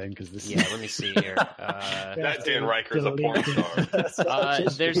be why then. Because this. Yeah, let me see here. that Dan Riker's a porn star.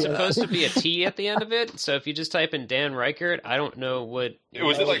 There's supposed to be a T at the end of it, so if you just type in Dan Reichert, I don't know what.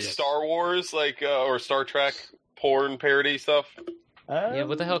 Was it like is. Star Wars, or Star Trek porn parody stuff? Yeah,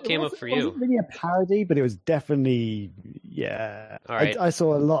 what the hell It came up wasn't- for It you? wasn't really a parody, but it was definitely yeah. All right. I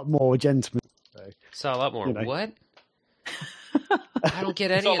saw a lot more gentlemen. Saw a lot more. You know. What? I don't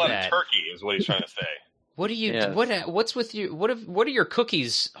get It's any a of lot that. of turkey, is what he's trying to say. What are you? Yes. What's with you? What are your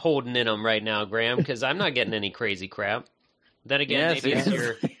cookies holding in them right now, Graham? Because I'm not getting any crazy crap. Then again, Yes, maybe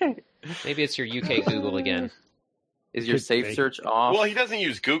yes. it's your UK Google again. Is your Could safe be. search off? Well, he doesn't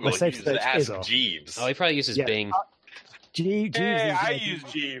use Google. My He safe uses search is Ask off. Jeeves. Oh, he probably uses Yeah. Bing. Jeeves Hey, is I like- use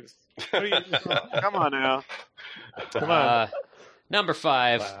Jeeves. What are you- Come on now. Come on. Number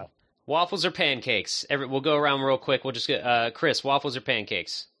 5. Wow. Waffles or pancakes? We'll go around real quick. We'll just get Chris. Waffles or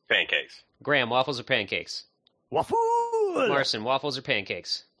pancakes? Pancakes. Graham. Waffles or pancakes? Waffle. Marcin. Waffles or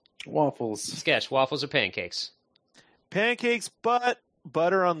pancakes? Waffles. Sketch. Waffles or pancakes? Pancakes, but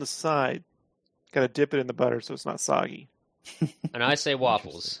butter on the side. Got to dip it in the butter so it's not soggy. And I say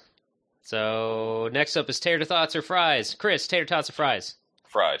waffles. So next up is tater tots or fries. Chris. Tater tots or fries?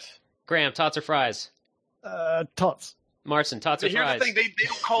 Fries. Graham. Tots or fries? Tots. Marcin. Tots or Here's fries? the thing: they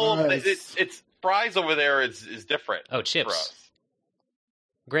don't call them. Fries. It's fries over there. Is different. Oh, for chips. us.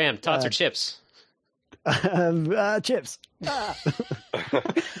 Graham. Tots or Uh, chips? Chips.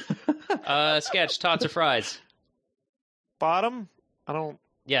 Sketch. Tots or fries? Bottom? I don't.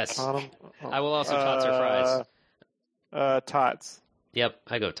 Yes. Bottom. I will also tots or fries. Tots. Yep,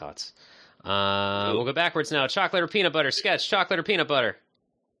 I go tots. We'll go backwards now. Chocolate or peanut butter? Sketch. Chocolate or peanut butter?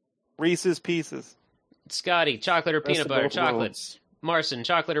 Reese's Pieces. Scotty. Chocolate or peanut butter? Chocolate. Marcin.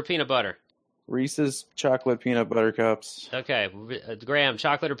 Chocolate or peanut butter? Reese's chocolate peanut butter cups. Okay. Graham.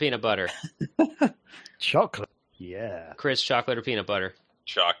 Chocolate or peanut butter? Chocolate. Yeah. Chris. Chocolate or peanut butter?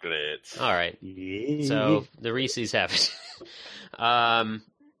 Chocolate. All right. Yeah. So the Reese's have it. Are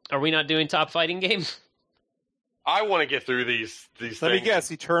we not doing top fighting game? I want to get through these Let me things.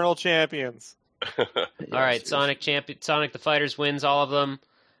 guess, Eternal Champions. All right, Sonic the Fighters wins all of them,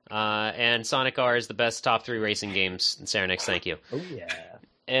 and Sonic R is the best top 3 racing games. Saranix, thank you. Oh yeah.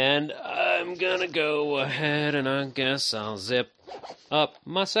 And I'm gonna go ahead and I guess I'll zip up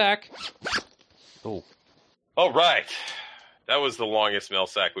my sack. Oh, All right. That was the longest mail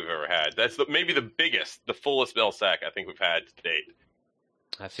sack we've ever had. That's maybe the biggest, the fullest mail sack I think we've had to date.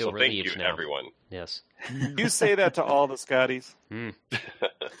 I feel So thank relieved you, now. everyone. Yes. You say that to all the Scotties.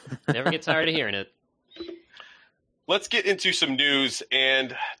 Never get tired of hearing it. Let's get into some news.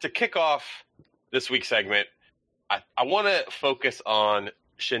 And to kick off this week's segment, I want to focus on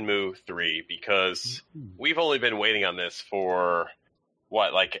Shenmue 3 because we've only been waiting on this for,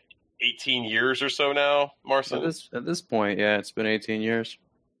 what, like 18 years or so now, Marcin? At this point, yeah, it's been 18 years.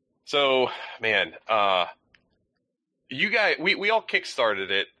 So, man, you guys, we all kickstarted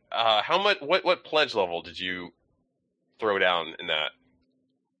it. How much? What pledge level did you throw down in that?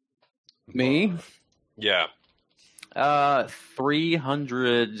 Me? Yeah,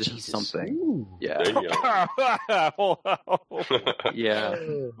 300 Jesus. something. Ooh. Yeah, there you go. yeah.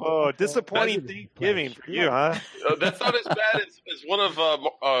 Oh, disappointing Thanksgiving for you, huh? That's not as bad as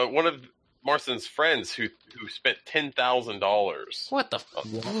one of Marcin's friends who spent $10,000. What the?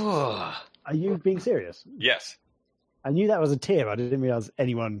 Are you being serious? Yes. I knew that was a tier, but I didn't realize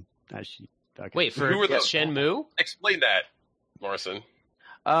anyone actually. Okay. Wait, for Who were the- Shenmue? Explain that, Marcin.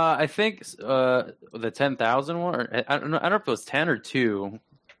 I think the 10,000 one. Or, I don't know if it was 10 or 2.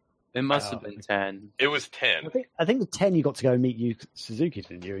 It must have been 10. It was 10. I think the 10 you got to go and meet Yu Suzuki,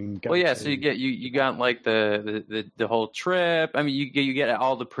 didn't you? And go Well, yeah. to- So you got like the whole trip. I mean, you get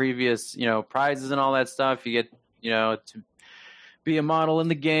all the previous prizes and all that stuff. You get to be a model in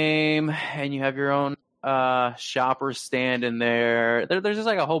the game, and you have your own shopper stand in there. There's just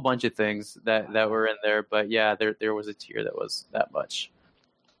like a whole bunch of things that were in there. But yeah, there was a tier that was that much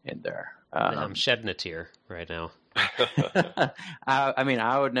in there. I'm shedding a tear right now. I mean,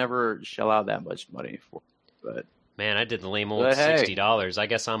 I would never shell out that much money for it, but Man, I did the lame old But hey. $60. I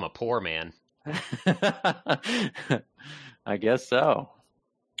guess I'm a poor man. I guess so.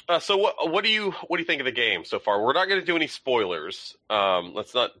 So what do you think of the game so far? We're not going to do any spoilers.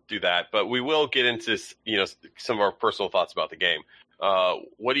 Let's not do that, but we will get into some of our personal thoughts about the game.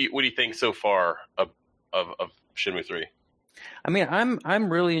 What do you think so far of Shenmue 3? I mean,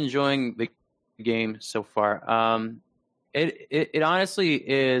 I'm really enjoying the game so far. It honestly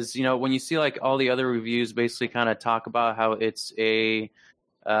is, when you see like all the other reviews basically kind of talk about how it's it's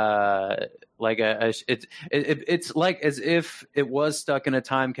like as if it was stuck in a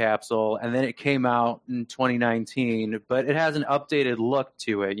time capsule and then it came out in 2019, but it has an updated look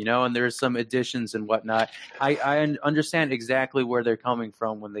to it, and there's some additions and whatnot. I understand exactly where they're coming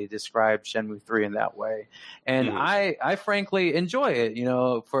from when they describe Shenmue 3 in that way, and I frankly enjoy it,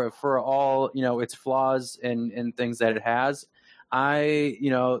 for all its flaws and things that it has. I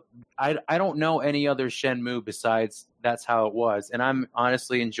don't know any other Shenmue besides that's how it was, and I'm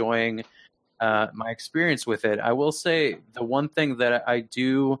honestly enjoying my experience with it. I will say the one thing that I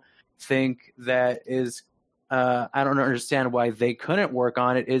do think that is I don't understand why they couldn't work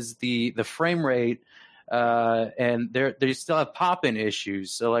on it is the frame rate, and they still have pop-in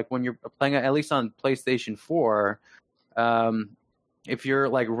issues. So like when you're playing at least on PlayStation 4, if you're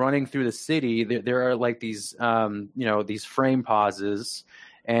like running through the city, there are like these these frame pauses,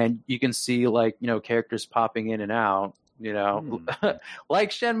 and you can see like characters popping in and out.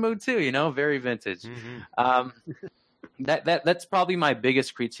 Like Shenmue 2, very vintage. Mm-hmm. That's probably my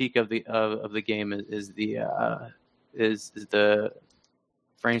biggest critique of the game is the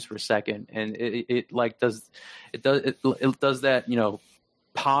frames per second, and it does that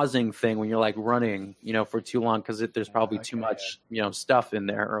pausing thing when you're like running for too long because there's probably too much stuff in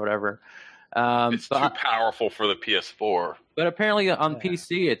there or whatever. It's too powerful for the PS4. But apparently on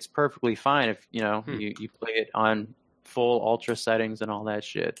PC it's perfectly fine if you play it on full ultra settings and all that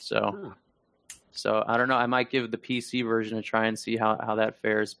shit. So I don't know. I might give the PC version a try and see how that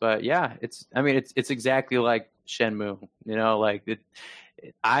fares. But yeah, it's exactly like Shenmue.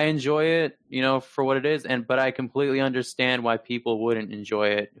 I enjoy it, for what it is, but I completely understand why people wouldn't enjoy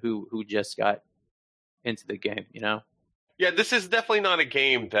it who just got into the game. Yeah, this is definitely not a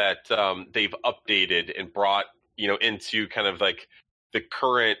game that they've updated and brought into kind of like the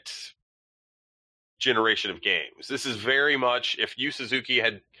current generation of games. This is very much if Yu Suzuki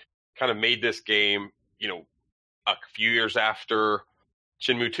had kind of made this game, a few years after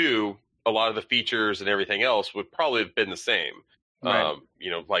Shenmue 2, a lot of the features and everything else would probably have been the same. Right.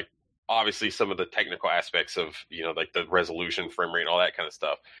 Like obviously some of the technical aspects of, like the resolution, frame rate, and all that kind of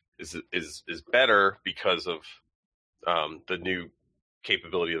stuff is better because of the new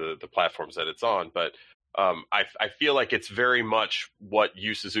capability of the platforms that it's on. But I feel like it's very much what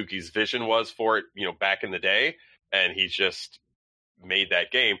Yu Suzuki's vision was for it, back in the day, and he's just made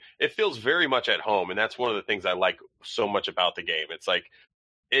that game. It feels very much at home, and that's one of the things I like so much about the game. It's like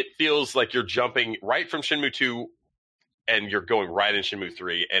it feels like you're jumping right from Shenmue 2 and you're going right in Shenmue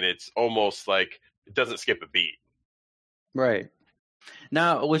 3, and it's almost like it doesn't skip a beat. Right.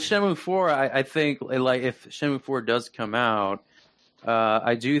 Now, with Shenmue 4, I think like if Shenmue 4 does come out,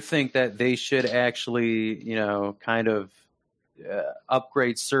 I do think that they should actually, kind of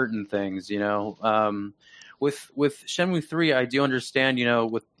upgrade certain things. With Shenmue 3, I do understand,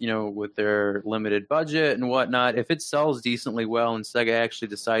 with their limited budget and whatnot, if it sells decently well and Sega actually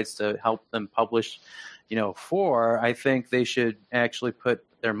decides to help them publish, 4, I think they should actually put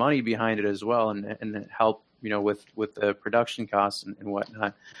their money behind it as well and help, with the production costs and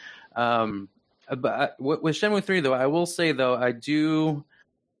whatnot. But with Shenmue 3, though, I will say, though, I do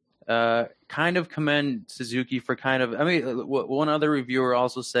kind of commend Suzuki for one other reviewer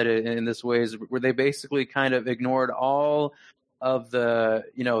also said it in this way, is where they basically kind of ignored all of the,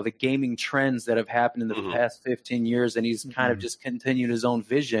 the gaming trends that have happened in the past 15 years. And he's kind of just continued his own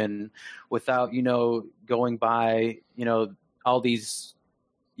vision without, going by, all these,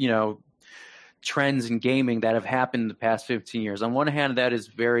 trends in gaming that have happened in the past 15 years. On one hand, that is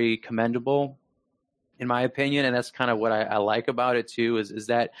very commendable, in my opinion, and that's kind of what I like about it too, is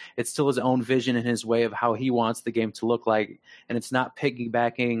that it's still his own vision and his way of how he wants the game to look like, and it's not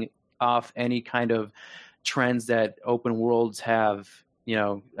piggybacking off any kind of trends that open worlds have,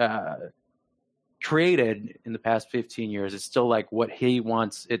 created in the past 15 years. It's still like what he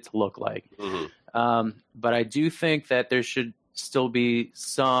wants it to look like. But I do think that there should still be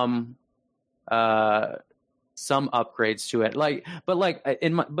some upgrades to it,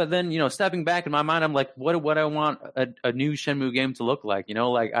 but then stepping back in my mind, I'm like, what I want a new Shenmue game to look like.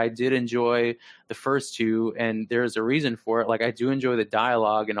 Like I did enjoy the first two, and there's a reason for it. Like I do enjoy the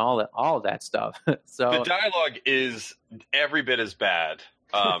dialogue and all of that stuff. So the dialogue is every bit as bad.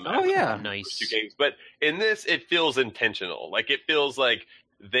 Oh yeah, nice. Two games, but in this, it feels intentional. Like it feels like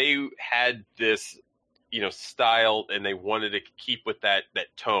they had this, style, and they wanted to keep with that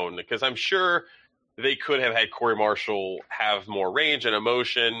tone. Because I'm sure they could have had Corey Marshall have more range and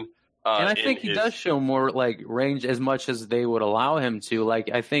emotion. And I think he does show more like range as much as they would allow him to.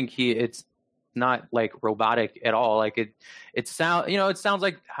 Like I think it's not like robotic at all. Like it sounds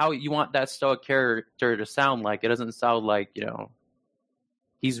like how you want that stoic character to sound like. It doesn't sound like,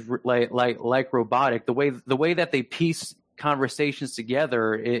 he's like robotic. The way that they piece conversations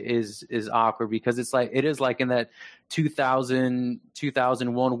together is awkward, because it is like in that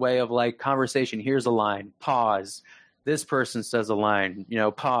 2001 way of like conversation. Here's a line, pause. This person says a line,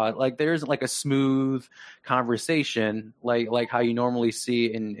 pause. Like there isn't like a smooth conversation like how you normally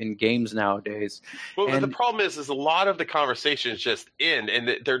see in games nowadays. Well, the problem is a lot of the conversations just end, and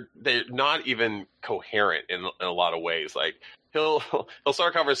they're not even coherent in a lot of ways. Like he'll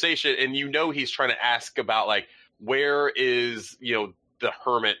start a conversation, and he's trying to ask about like, where is, the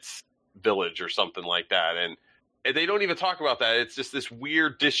hermit's village or something like that. And they don't even talk about that. It's just this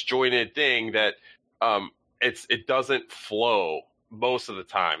weird disjointed thing that it doesn't flow most of the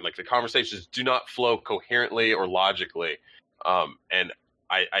time. Like the conversations do not flow coherently or logically. And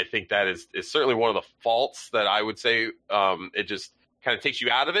I think that is certainly one of the faults that I would say. It just kind of takes you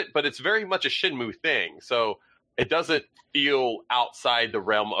out of it, but it's very much a Shenmue thing. So it doesn't feel outside the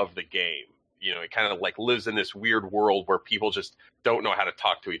realm of the game. It kind of like lives in this weird world where people just don't know how to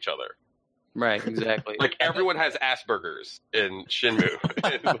talk to each other. Right, exactly. Like everyone has Asperger's in Shenmue.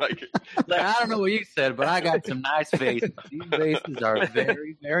 like I don't know what you said, but I got some nice vases. These vases are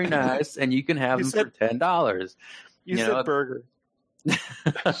very, very nice, and you can have them for $10. You said burger.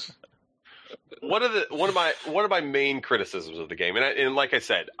 One of my main criticisms of the game, and like I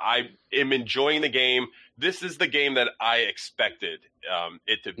said, I am enjoying the game. This is the game that I expected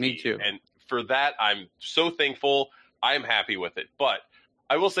it to be. Me too. And for that, I'm so thankful. I'm happy with it. But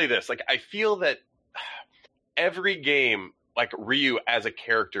I will say this, like I feel that every game, like Ryu as a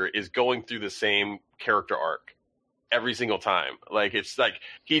character, is going through the same character arc every single time. Like it's like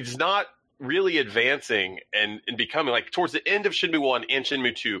he's not really advancing and becoming, like towards the end of Shenmue 1 and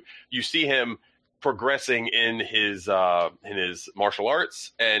Shenmue 2, you see him progressing in his martial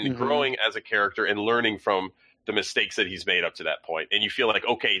arts and growing as a character and learning from the mistakes that he's made up to that point. And you feel like,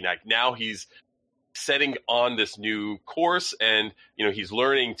 okay, now he's setting on this new course, and he's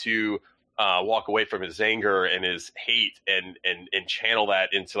learning to walk away from his anger and his hate and channel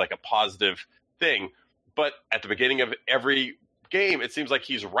that into like a positive thing. But at the beginning of every game, it seems like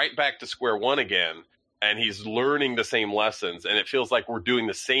he's right back to square one again, and he's learning the same lessons. And it feels like we're doing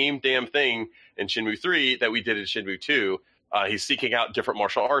the same damn thing in Shenmue 3 that we did in Shenmue 2. He's seeking out different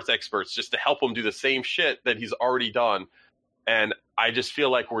martial arts experts just to help him do the same shit that he's already done. And I just feel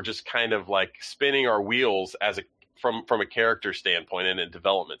like we're just kind of like spinning our wheels from a character standpoint and a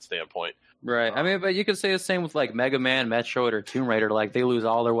development standpoint. Right. I mean, but you could say the same with like Mega Man, Metroid, or Tomb Raider. Like they lose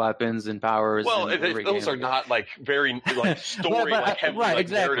all their weapons and powers. Well, those are not like very like story, like heavy, right? like,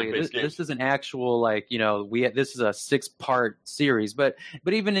 Exactly. This is an actual like this is a 6-part series. But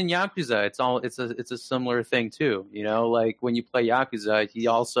even in Yakuza, it's a similar thing too. Like when you play Yakuza, he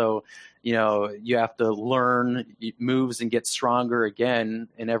also you have to learn moves and get stronger again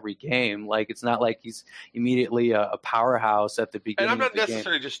in every game. Like it's not like he's immediately a powerhouse at the beginning. And I'm not of the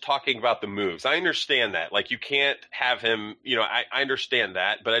necessarily game. just talking about the moves. I understand that. Like you can't have him, I understand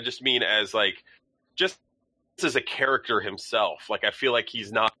that, but I just mean as like just as a character himself. Like I feel like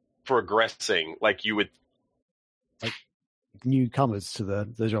he's not progressing like you would like newcomers to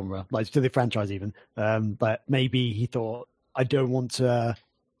the genre, like to the franchise even. But maybe he thought, I don't want to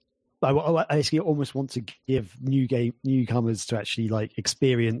I basically almost want to give newcomers to actually like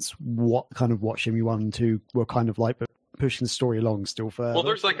experience what Shenmue 1 and 2 were kind of like, but pushing the story along still further. Well,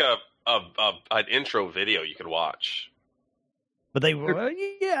 there's like an intro video you could watch. But they were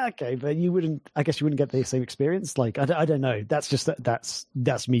okay, but I guess you wouldn't get the same experience. Like I don't know. That's just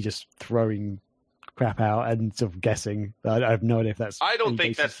that's me just throwing crap out and sort of guessing. I have no idea if that's. I don't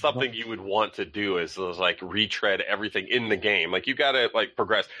think that's something you would want to do. Is like retread everything in the game. Like you got to like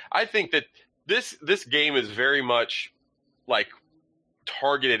progress. I think that this game is very much like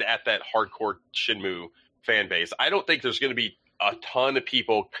targeted at that hardcore Shenmue fan base. I don't think there's going to be a ton of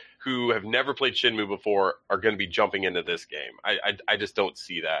people who have never played Shenmue before are going to be jumping into this game. I just don't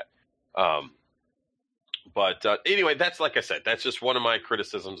see that. But anyway, that's like I said, that's just one of my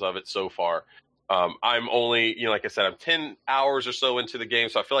criticisms of it so far. I'm only, like I said, I'm 10 hours or so into the game,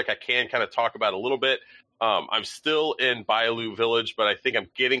 so I feel like I can kind of talk about it a little bit. I'm still in Bailu Village, but I think I'm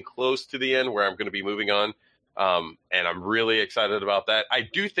getting close to the end where I'm going to be moving on, and I'm really excited about that. I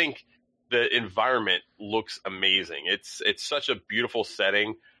do think the environment looks amazing. It's such a beautiful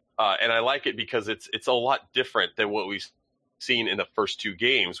setting, and I like it because it's a lot different than what we've seen in the first two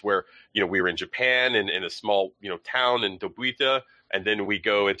games, where we were in Japan and in a small town in Dobuita. And then we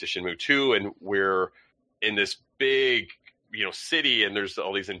go into Shenmue 2 and we're in this big, city, and there's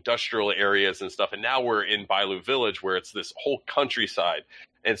all these industrial areas and stuff. And now we're in Bailu Village where it's this whole countryside.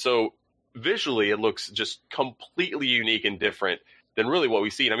 And so visually it looks just completely unique and different than really what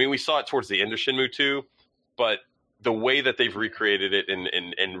we've seen. I mean, we saw it towards the end of Shenmue 2, but the way that they've recreated it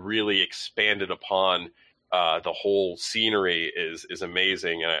and really expanded upon the whole scenery is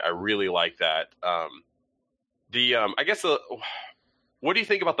amazing. And I really like that. What do you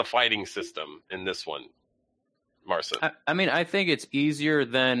think about the fighting system in this one, Marcin? I mean, I think it's easier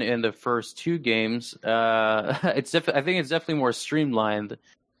than in the first two games. I think it's definitely more streamlined.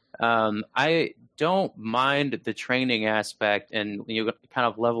 I don't mind the training aspect and kind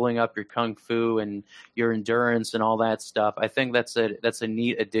of leveling up your kung fu and your endurance and all that stuff. I think that's a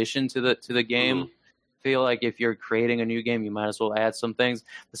neat addition to the game. Mm-hmm. I feel like if you're creating a new game, you might as well add some things.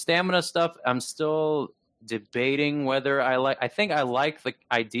 The stamina stuff, I'm still debating whether I like. I think I like the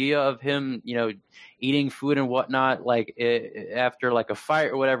idea of him, eating food and whatnot. Like after like a fight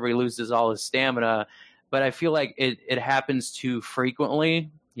or whatever, he loses all his stamina. But I feel like it happens too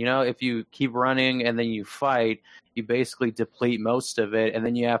frequently. If you keep running and then you fight, you basically deplete most of it, and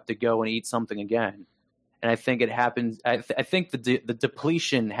then you have to go and eat something again. And I think it happens. I think the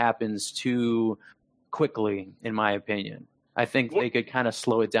depletion happens too quickly, in my opinion. I think they could kind of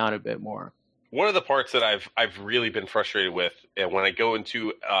slow it down a bit more. One of the parts that I've really been frustrated with, and when I go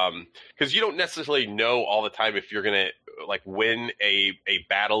into because you don't necessarily know all the time if you're gonna like when a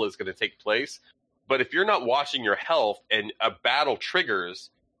battle is gonna take place, but if you're not watching your health and a battle triggers,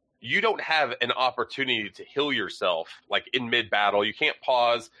 you don't have an opportunity to heal yourself like in mid battle. You can't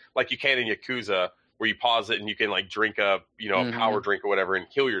pause like you can in Yakuza, where you pause it and you can like drink a a power drink or whatever and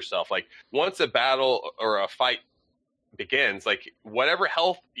heal yourself. Like once a battle or a fight begins, like whatever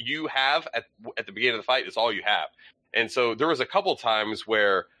health you have at the beginning of the fight is all you have. And so there was a couple times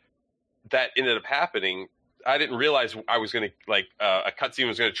where that ended up happening. I didn't realize I was going to like a cutscene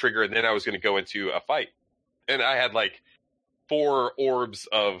was going to trigger and then I was going to go into a fight. And I had like 4 orbs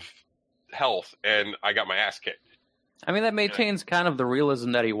of health and I got my ass kicked. I mean, that maintains kind of the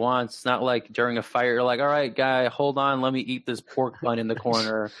realism that he wants. It's not like during a fight, you're like, all right, guy, hold on, let me eat this pork bun in the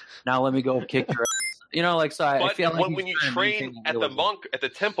corner. Now let me go kick your ass. Like, so I feel like when you train at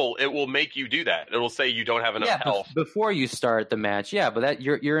the temple, it will make you do that. It will say you don't have enough health before you start the match. Yeah, but that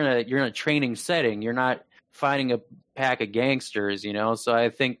you're in a training setting. You're not fighting a pack of gangsters, So I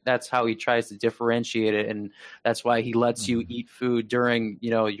think that's how he tries to differentiate it, and that's why he lets you eat food during,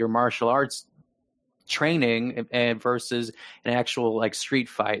 your martial arts training and versus an actual like street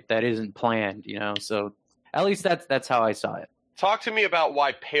fight that isn't planned, So at least that's how I saw it. Talk to me about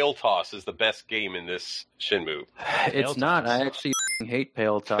why Pale Toss is the best game in this Shenmue. It's not. I actually hate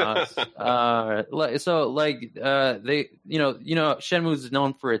Pale Toss. They, Shenmue is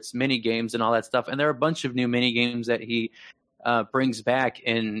known for its mini games and all that stuff, and there are a bunch of new mini games that he brings back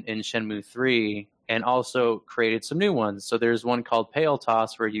in Shenmue 3, and also created some new ones. So there's one called Pale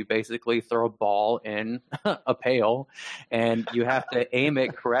Toss, where you basically throw a ball in a pail, and you have to aim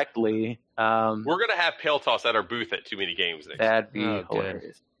it correctly. We're going to have Pale Toss at our booth at Too Many Games. That'd be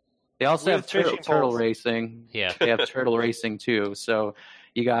hilarious. They also have turtle racing. Yeah. They have turtle racing, too. So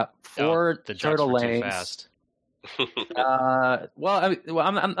you got 4 turtle lanes. I'm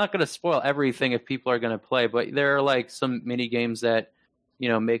not going to spoil everything if people are going to play, but there are like some mini games that,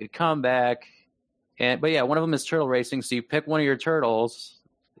 make a comeback. But one of them is turtle racing. So you pick one of your turtles.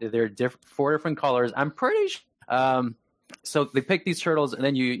 They're 4 different colors. I'm pretty sure. So they pick these turtles, and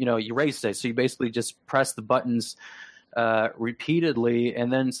then you race it. So you basically just press the buttons repeatedly,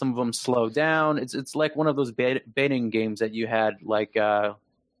 and then some of them slow down. It's like one of those betting games that you had, like what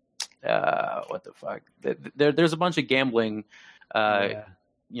the fuck? There's a bunch of gambling,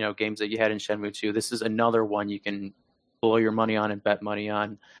 games that you had in Shenmue 2. This is another one you can blow your money on and bet money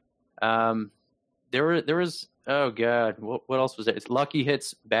on. There was oh god, what else was there? It's Lucky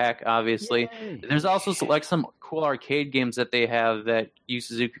Hits back, obviously. Yay. There's also like some cool arcade games that they have that Yu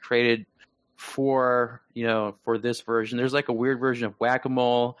Suzuki created for this version. There's like a weird version of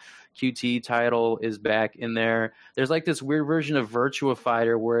Whack-A-Mole. QT title is back in there. There's like this weird version of Virtua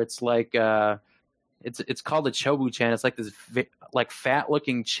Fighter where it's like it's called the Chobu-chan. It's like this like fat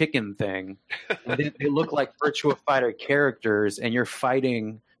looking chicken thing. They look like Virtua Fighter characters, and you're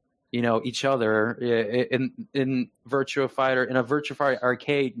fighting each other in Virtua Fighter, in a Virtua Fighter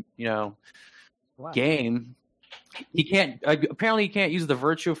arcade, game. He can't use the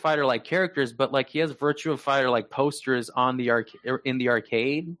Virtua Fighter like characters, but like he has Virtua Fighter like posters on the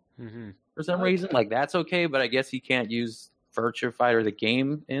arcade for some reason. Like that's okay, but I guess he can't use Virtua Fighter the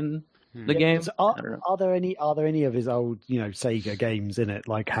game in the game. So are there any of his old Sega games in it,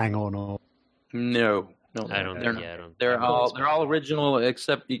 like Hang On or No, I don't think. They're all original,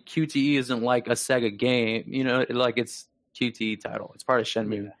 except QTE isn't like a Sega game. Like it's QTE title. It's part of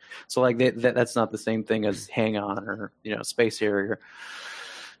Shenmue. Yeah. So like that's not the same thing as Hang On or Space Harrier.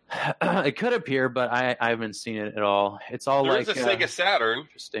 It could appear, but I haven't seen it at all. It's all there's a Sega Saturn.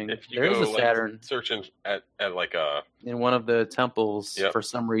 Interesting. There is a Saturn. Searching at like a in one of the temples for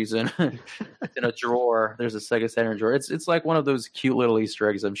some reason in a drawer. There's a Sega Saturn drawer. It's like one of those cute little Easter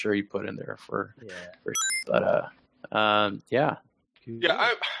eggs. I'm sure you put in there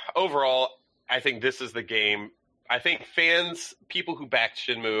Overall, I think this is the game. I think people who backed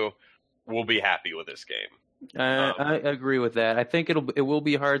Shenmue, will be happy with this game. I agree with that. I think it will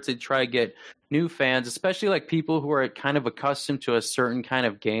be hard to try to get new fans, especially like people who are kind of accustomed to a certain kind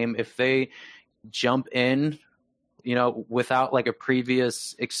of game. If they jump in, without like a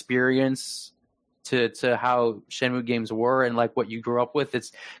previous experience to how Shenmue games were and like what you grew up with,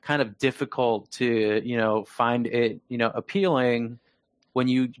 it's kind of difficult to find it appealing when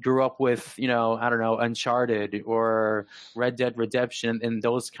you grew up with I don't know, Uncharted or Red Dead Redemption and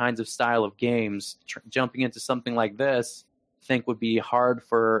those kinds of style of games. Jumping into something like this, I think would be hard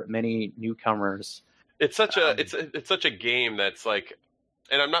for many newcomers. It's such a game that's like,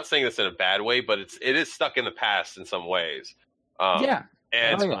 and I'm not saying this in a bad way, but it is stuck in the past in some ways. And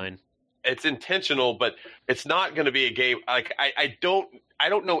it's fine. It's intentional, but it's not going to be a game like I don't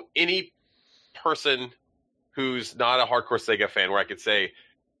know any person who's not a hardcore Sega fan where I could say,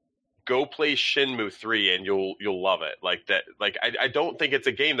 go play Shenmue 3 and you'll love it. Like that. Like I don't think it's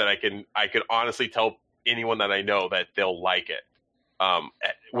a game that I can honestly tell anyone that I know that they'll like it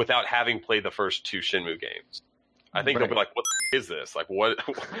without having played the first 2 Shenmue games. I think they'll be like, what is this? Like what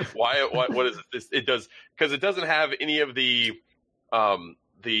is this? It does, because it doesn't have any of the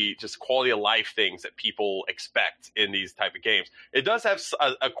just quality of life things that people expect in these type of games. It does have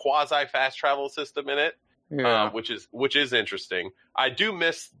a quasi fast travel system in it. Which is interesting. I do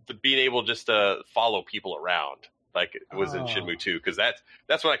miss being able just to follow people around. like it was in Shenmue 2, because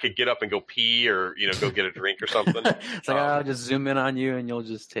that's when I could get up and go pee or go get a drink or something. It's like I'll just zoom in on you and you'll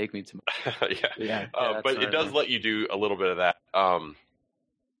just take me to my... yeah. But it does let you do a little bit of that.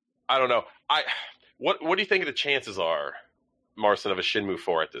 I don't know. What do you think the chances are, Marcin, of a Shenmue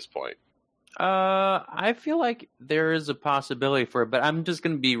 4 at this point? I feel like there is a possibility for it, but I'm just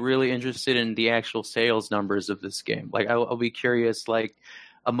going to be really interested in the actual sales numbers of this game. Like, I'll be curious, like,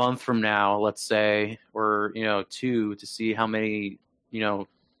 a month from now, let's say, or, 2, to see how many,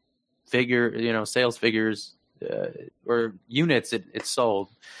 sales figures or units it sold.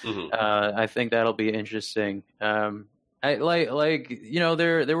 Mm-hmm. I think that'll be interesting. There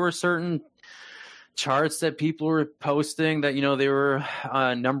were certain charts that people were posting that they were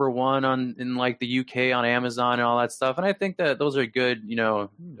number one in like the UK on Amazon and all that stuff, and I think that those are good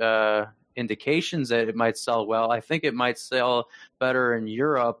indications that it might sell well. I think it might sell better in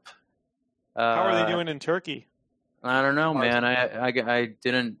Europe. How are they doing in Turkey? I don't know, man. I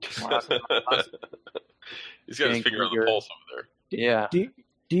didn't. He's got his finger on the pulse over there. Yeah. Do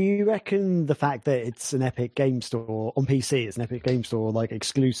you reckon the fact that it's an Epic Game Store on PC, it's an Epic Game Store like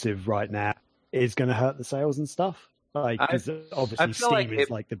exclusive right now, is going to hurt the sales and stuff? Like, because obviously Steam is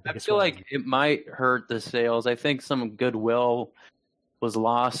like the biggest. I feel one. like it might hurt the sales. I think some goodwill was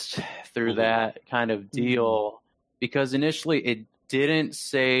lost through that kind of deal, because initially it didn't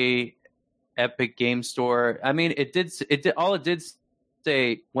say Epic Game Store. I mean, it did all it did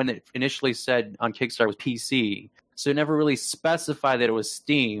say when it initially said on Kickstarter was PC. So it never really specified that it was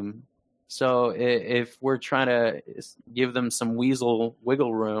Steam. So if we're trying to give them some wiggle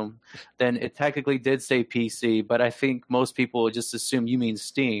room, then it technically did say PC, but I think most people would just assume you mean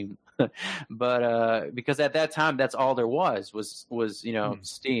Steam. But because at that time, that's all there was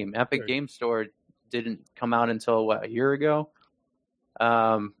Steam. Epic Game Store didn't come out until a year ago.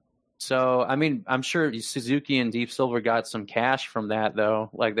 So, I mean, I'm sure Suzuki and Deep Silver got some cash from that, though.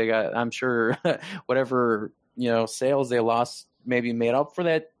 Like I'm sure whatever, sales they lost maybe made up for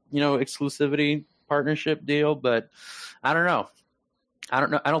that, exclusivity partnership deal. But I don't know.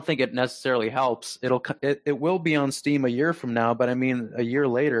 I don't think it necessarily helps. It will be on Steam a year from now, but I mean, a year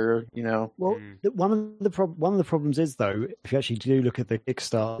later, Well, one of the problems is, though, if you actually do look at the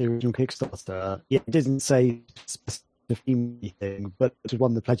original Kickstarter, it doesn't say specific anything, but it was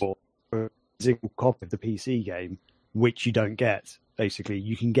one of the pledges for a physical copy of the PC game, which you don't get. Basically,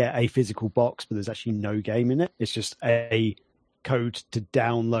 you can get a physical box, but there's actually no game in it. It's just a code to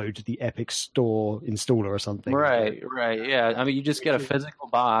download the Epic Store installer or something. Right, yeah. I mean, you just get a physical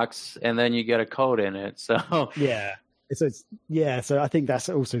box, and then you get a code in it. So yeah. So I think that's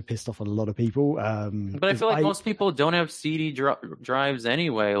also pissed off a lot of people. But I feel like most people don't have CD drives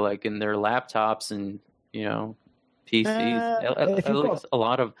anyway, like in their laptops and PCs. At least a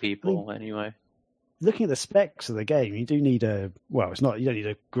lot of people, anyway. Looking at the specs of the game, you do need you don't need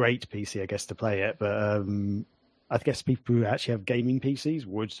a great PC, I guess, to play it, but I guess people who actually have gaming PCs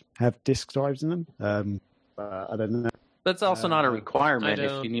would have disk drives in them. I don't know. That's also not a requirement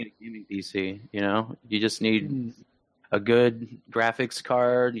if you need a gaming PC. You just need a good graphics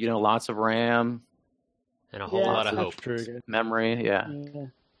card, lots of RAM, and a whole lot of hope. Memory. Yeah.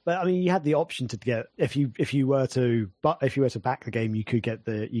 But I mean, you had the option to get if you were to back the game, you could get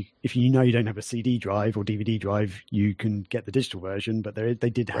if you don't have a CD drive or DVD drive, you can get the digital version. But they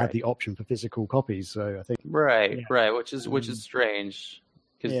did have the option for physical copies, so I think right, which is strange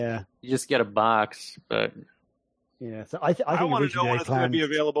because you just get a box. But so I want to know when it's going to be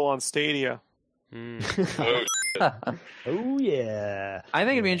available on Stadia. Oh yeah, I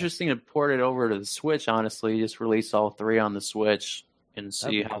think it'd be interesting to port it over to the Switch. Honestly, just release all 3 on the Switch and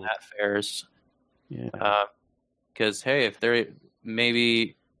see how that fares. Yeah. Because hey, if they're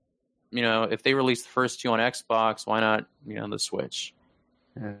maybe, if they release the first 2 on Xbox, why not, the Switch?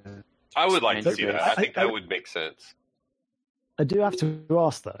 I would like to see that. I think that would make sense. I do have to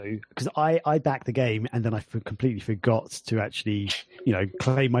ask though, because I backed the game and then I completely forgot to actually,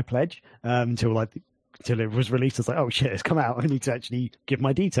 claim my pledge until it was released. I was like, oh shit, it's come out. I need to actually give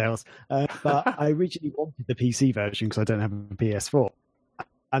my details. But I originally wanted the PC version because I don't have a PS4.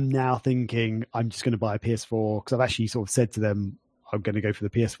 I'm now thinking I'm just going to buy a PS4 because I've actually sort of said to them I'm going to go for the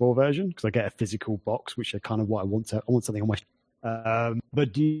PS4 version because I get a physical box, which is kind of what I want. I want something on my.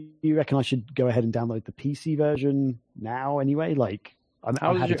 But do you reckon I should go ahead and download the PC version now anyway? Like,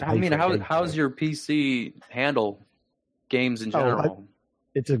 how's your PC handle games in general?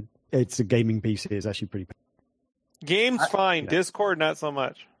 It's a gaming PC. It's actually pretty. Game's fine. Discord, not so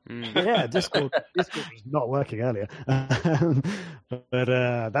much. Yeah, Discord was not working earlier, but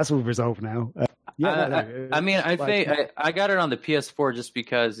that's all resolved now. I think I got it on the PS4 just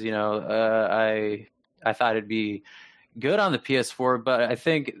because I I thought it'd be good on the PS4, but I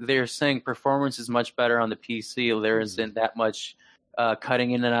think they're saying performance is much better on the PC. There isn't that much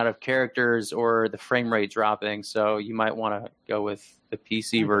cutting in and out of characters or the frame rate dropping, so you might want to go with the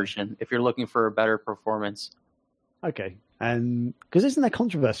PC version if you're looking for a better performance. Okay, and because isn't there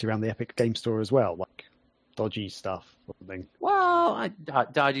controversy around the Epic Game Store as well, like dodgy stuff or something? Well,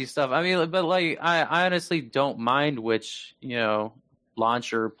 dodgy stuff. I mean, but like I honestly don't mind which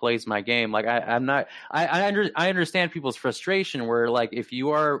launcher plays my game. Like I understand people's frustration where like if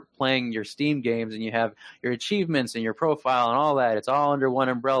you are playing your Steam games and you have your achievements and your profile and all that, it's all under one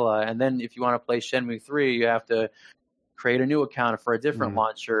umbrella. And then if you want to play Shenmue 3, you have to create a new account for a different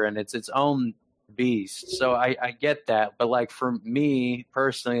launcher, and it's its own beast. So I get that, but like for me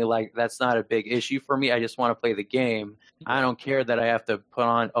personally, like that's not a big issue for me. I just want to play the game. I don't care that I have to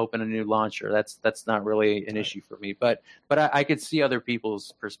open a new launcher. That's not really an issue for me. But I could see other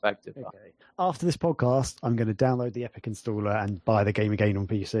people's perspective. Okay. After this podcast, I'm going to download the Epic installer and buy the game again on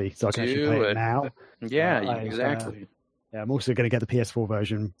PC, so I can actually play it now. Yeah, exactly. Yeah, I'm also going to get the PS4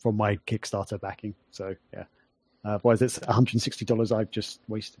 version from my Kickstarter backing. So yeah. Otherwise, it's $160 I've just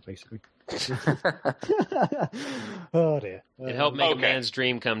wasted, basically. Oh, dear. It helped make a man's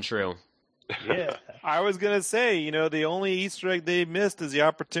dream come true. Yeah. I was going to say, the only Easter egg they missed is the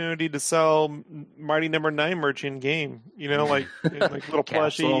opportunity to sell Mighty Number 9 merch in game. Like little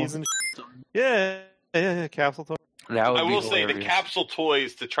plushies and Yeah, capsule toy. I will say the capsule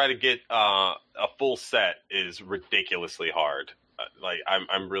toys to try to get a full set is ridiculously hard.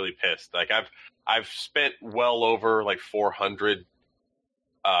 I'm really pissed. Like I've spent well over like $400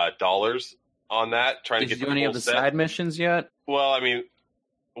 on that trying to get. Did you do any of the side missions yet? Well, I mean,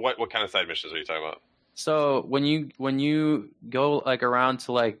 what kind of side missions are you talking about? So when you go like around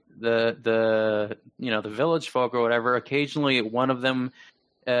to like the village folk or whatever, occasionally one of them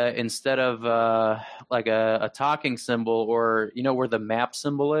instead of like a talking symbol or where the map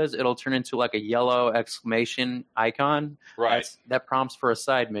symbol is, it'll turn into like a yellow exclamation icon. Right. That prompts for a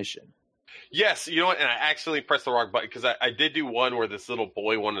side mission. Yes, you know what? And I accidentally pressed the wrong button because I did do one where this little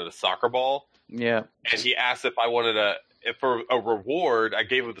boy wanted a soccer ball. Yeah. And he asked if I wanted for a reward. I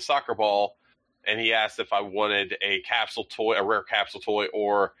gave him the soccer ball, and he asked if I wanted a capsule toy, a rare capsule toy,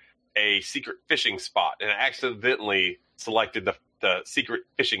 or a secret fishing spot. And I accidentally selected the secret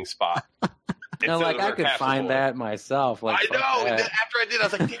fishing spot. No, like I could find that myself. Like, I know. And then after I did, I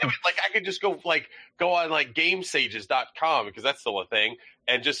was like, damn it! Like I could just go on like GameSages.com because that's still a thing,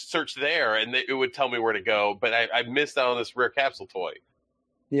 and just search there, and it would tell me where to go. But I missed out on this rare capsule toy.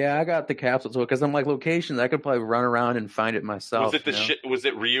 Yeah, I got the capsule toy because I'm like locations. I could probably run around and find it myself. Was it Was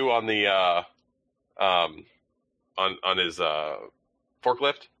it Ryu on the on his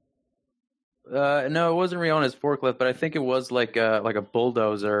forklift? No, it wasn't Ryu on his forklift, but I think it was like a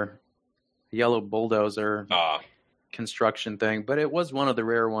bulldozer. Yellow bulldozer construction thing, but it was one of the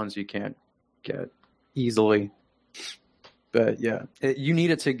rare ones you can't get easily. But yeah, you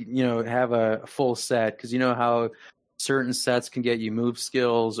need it to have a full set because you know how certain sets can get you move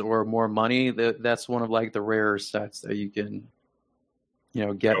skills or more money. That's one of like the rarer sets that you can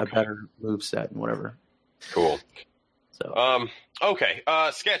get a better move set and whatever. Cool. So okay,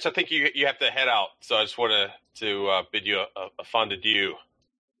 Sketch. I think you have to head out, so I just wanted to bid you a fond adieu.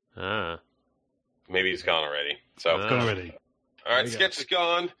 Maybe he's gone already. So Gone already. All right, Sketch is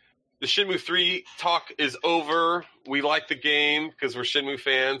gone. The Shenmue 3 talk is over. We like the game because we're Shenmue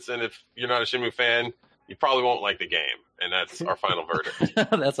fans, and if you're not a Shenmue fan, you probably won't like the game, and that's our final verdict.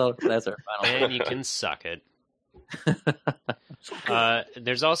 That's our final verdict. And you can suck it.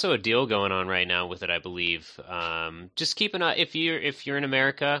 There's also a deal going on right now with it, I believe. Just keep an eye if you're in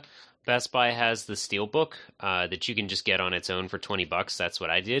America. Best Buy has the Steelbook that you can just get on its own for $20. That's what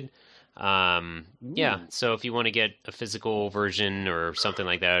I did. Yeah, so if you want to get a physical version or something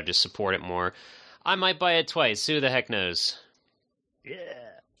like that, or just support it more, I might buy it twice. Who the heck knows? Yeah.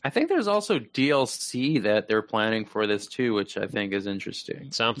 I think there's also DLC that they're planning for this too, which I think is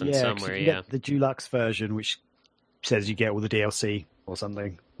interesting. Something Yeah, somewhere, you yeah. get the Deluxe version, which says you get all the DLC or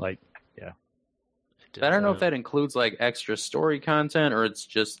something. Like, yeah. I don't know if that includes like extra story content or it's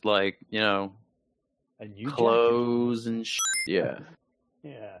just like, A new clothes and yeah.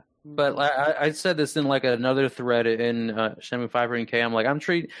 Yeah. But I said this in like another thread in Shenmue 500K. I'm like, I'm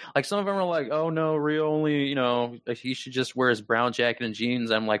treating like some of them are like, oh no, Ryo only, he should just wear his brown jacket and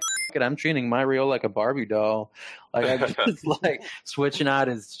jeans. I'm like, f- it, I'm treating my Ryo like a Barbie doll. Like I just like switching out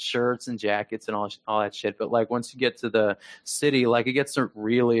his shirts and jackets and all that shit. But like once you get to the city, like it gets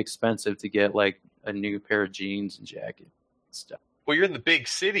really expensive to get like a new pair of jeans and jacket and stuff. Well, you're in the big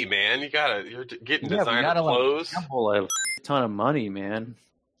city, man. You're getting designer gotta, clothes. Like, gamble a ton of money, man.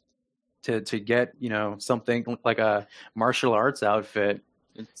 to get something like a martial arts outfit.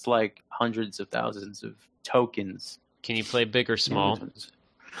 It's like hundreds of thousands of tokens. Can you play big or small?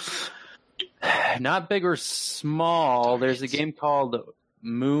 Not big or small. There's a game called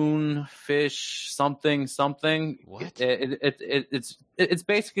Moonfish something. What? It's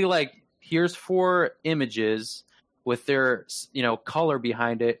basically like, here's 4 images with their color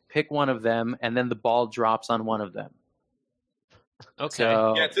behind it. Pick one of them, and then the ball drops on one of them. Okay.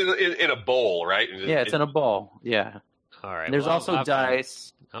 So, Yeah, it's in a bowl, right? it's in a ball. Yeah. All right. And there's well, also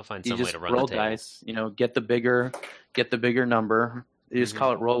dice. I'll find You some way just to run roll the table. dice. Get the bigger number. You just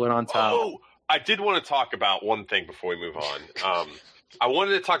call it roll it on top. Oh, I did want to talk about one thing before we move on. I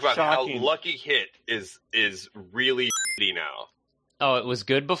wanted to talk about Shocking. how Lucky Hit is really shitty now. Oh, it was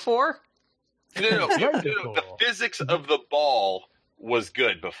good before? No. Right The before. physics of the ball was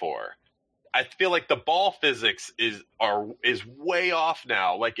good before. I feel like the ball physics is way off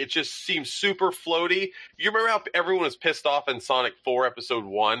now. Like, it just seems super floaty. You remember how everyone was pissed off in Sonic 4 Episode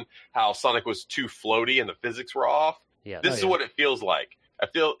 1, how Sonic was too floaty and the physics were off? Yeah. This is what it feels like.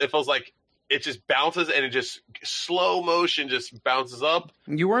 It feels like it just bounces and it just slow motion just bounces up.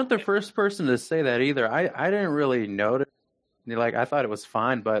 You weren't the first person to say that either. I didn't really notice. Like, I thought it was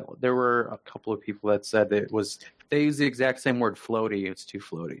fine, but there were a couple of people that said that it was. They use the exact same word, floaty. It's too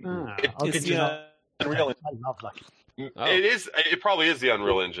floaty. I'll It's give you that. the Unreal. I love Lucky. Oh. It probably is the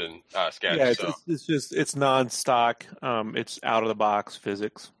Unreal Engine sketch. Yeah, so. it's non-stock. It's out of the box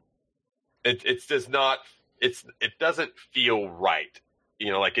physics. It doesn't feel right.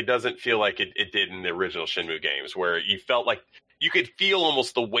 Like, it doesn't feel like it did in the original Shenmue games, where you felt like you could feel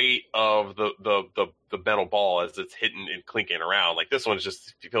almost the weight of the metal ball as it's hitting and clinking around. Like, this one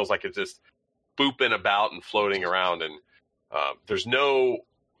just feels like it's just booping about and floating around, and there's no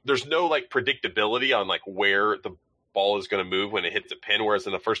like predictability on like where the ball is going to move when it hits a pin. Whereas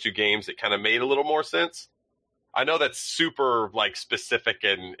in the first 2 games, it kind of made a little more sense. I know that's super like specific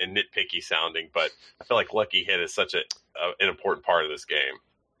and nitpicky sounding, but I feel like Lucky Hit is such an important part of this game.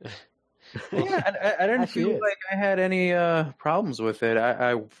 Yeah, I didn't Actually feel is. like I had any problems with it.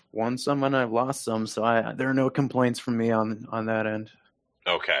 I won some and I've lost some, so there are no complaints from me on that end.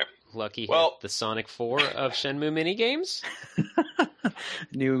 Okay. Lucky Well- hit the Sonic 4 of Shenmue minigames?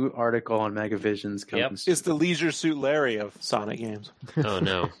 New article on Megavisions comes. It's the Leisure Suit Larry of Sonic games. Oh,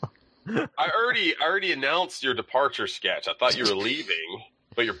 no. I already announced your departure sketch. I thought you were leaving,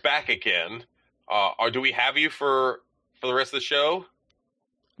 but you're back again. Do we have you for the rest of the show?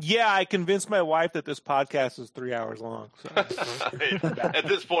 Yeah, I convinced my wife that this podcast is 3 hours long. So. At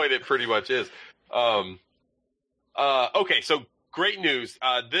this point, it pretty much is. Okay, so great news.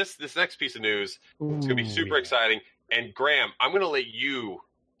 This next piece of news is going to be super exciting. And Graham, I'm going to let you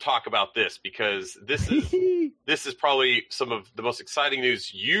talk about this because this is probably some of the most exciting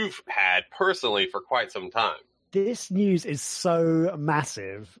news you've had personally for quite some time. This news is so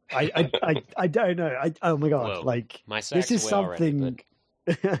massive. I don't know. Oh my god! Whoa. Like, My sack's this is way already, something.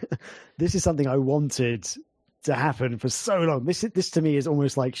 This is something I wanted to happen for so long. This to me is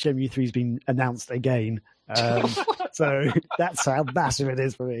almost like Shenmue 3's been announced again. So that's how massive it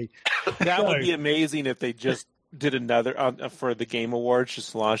is for me. That would be amazing if they just did another for the Game Awards.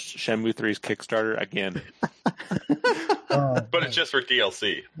 Just launched Shenmue 3's Kickstarter again. But it's just for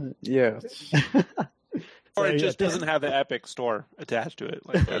DLC. Yeah. Or it So, just yeah, doesn't have the Epic Store attached to it.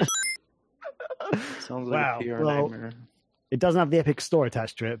 Like that. Sounds Wow, like a PR well, nightmare. It doesn't have the Epic Store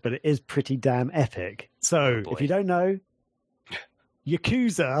attached to it, but it is pretty damn epic. So, boy. if you don't know,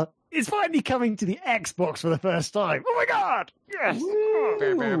 Yakuza is finally coming to the Xbox for the first time. Oh my god! Yes!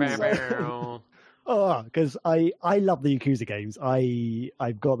 Because I love the Yakuza games.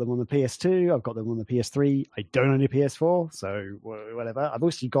 I've got them on the PS2. I've got them on the PS3. I don't own a PS4, so whatever. I've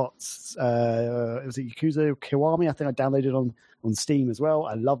also got it was a Yakuza Kiwami. I think I downloaded on Steam as well.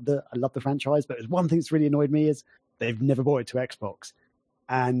 I love the franchise, but there's one thing that's really annoyed me is they've never brought it to Xbox.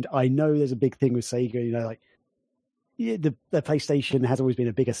 And I know there's a big thing with Sega, like the PlayStation has always been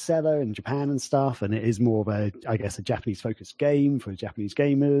a bigger seller in Japan and stuff, and it is more of a Japanese-focused game for Japanese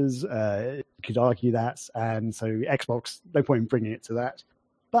gamers. You could argue that, and so Xbox, no point in bringing it to that.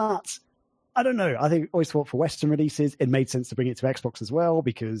 But I don't know. I think always thought for Western releases, it made sense to bring it to Xbox as well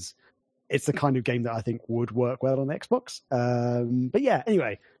because it's the kind of game that I think would work well on Xbox. But yeah,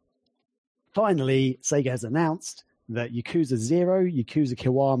 anyway, finally, Sega has announced that Yakuza 0, Yakuza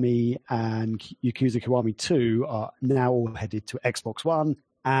Kiwami, and Yakuza Kiwami 2 are now all headed to Xbox One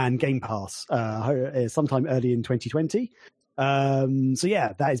and Game Pass sometime early in 2020. So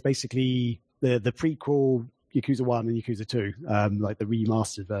yeah, that is basically the prequel Yakuza 1 and Yakuza 2, like the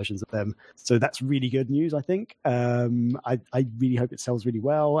remastered versions of them. So that's really good news, I think. I really hope it sells really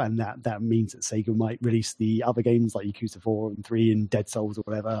well, and that means that Sega might release the other games like Yakuza 4 and 3 and Dead Souls or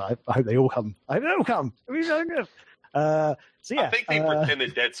whatever. I hope they all come. I hope they all come. It'll be so good. So yeah, I think they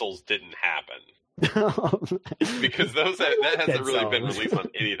pretended Dead Souls didn't happen. Because that hasn't really been released on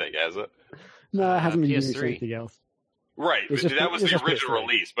anything, has it? No, it hasn't been PS3. released on anything else. Right, that was the original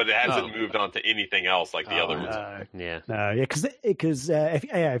release, but it hasn't Oh. moved on to anything else like the other ones. Yeah. No, yeah, because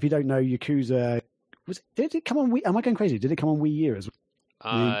if you don't know, Yakuza did it come on Wii? Am I going crazy? Did it come on Wii U as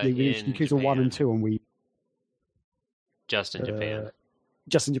well? They released In Yakuza 1 and 2 on Wii, Just in Japan.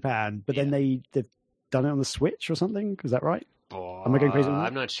 just in Japan. But then they've done it on the Switch or something. Is that right? Am I going crazy on that?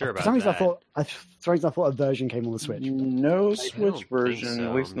 I'm not sure about For some reason, that. I thought a version came on the Switch. No don't Switch think version, so.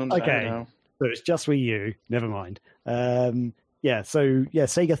 at least not Okay. I know. So it's just Wii U. Never mind. Sega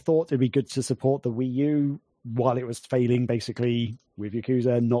thought it'd be good to support the Wii U while it was failing, basically, with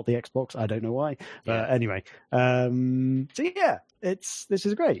Yakuza, not the Xbox. I don't know why. But anyway. This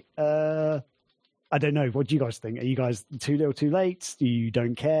is great. I don't know. What do you guys think? Are you guys too little, too late? You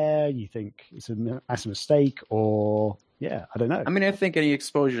don't care? You think it's a massive mistake? Or, I don't know. I mean, I think any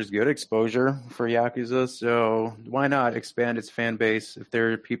exposure is good exposure for Yakuza, so why not expand its fan base if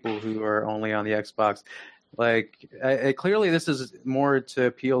there are people who are only on the Xbox? Like, clearly this is more to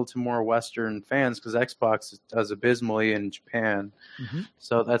appeal to more Western fans because Xbox does abysmally in Japan,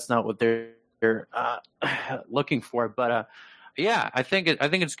 so that's not what they're looking for. But I think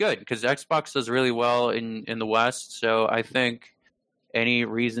it's good because Xbox does really well in the West. So I think any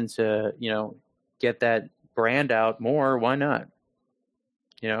reason to get that brand out more, why not?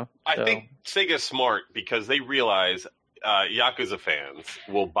 I think Sega's smart because they realize Yakuza fans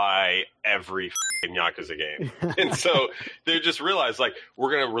will buy every f***ing Yakuza game. And so they just realize, like,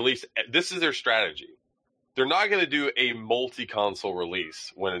 we're going to release – this is their strategy. They're not going to do a multi-console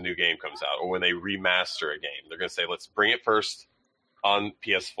release when a new game comes out or when they remaster a game. They're going to say, let's bring it first on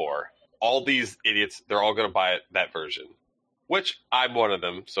PS4. All these idiots, they're all going to buy that version, which I'm one of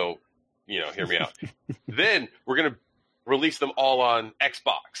them, so, hear me out. Then we're going to release them all on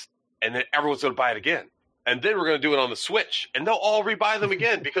Xbox, and then everyone's going to buy it again. And then we're going to do it on the Switch, and they'll all rebuy them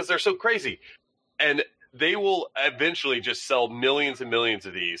again because they're so crazy. And they will eventually just sell millions and millions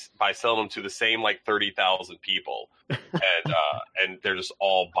of these by selling them to the same, 30,000 people. And they're just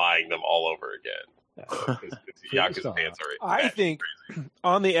all buying them all over again. Yakuza fans are I think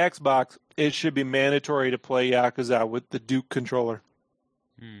on the Xbox, it should be mandatory to play Yakuza with the Duke controller.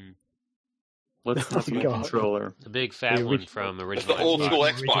 What's the Duke controller? The big fat one from It's original the old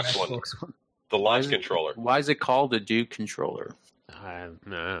Xbox. school Xbox one. The launch controller. Why is it called a Duke controller?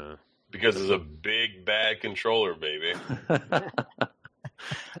 No. Because it's a big, bad controller, baby.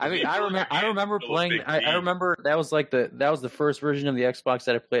 I mean, I remember playing. I remember that was the first version of the Xbox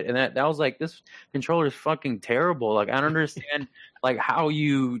that I played, and that was like, this controller is fucking terrible. Like, I don't understand how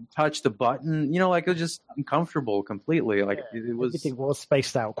you touch the button. It was just uncomfortable completely. Like it was. Everything was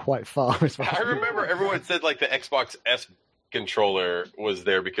spaced out quite far as well. I remember everyone said the Xbox S controller was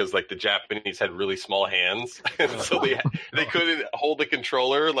there because the Japanese had really small hands, and so they couldn't hold the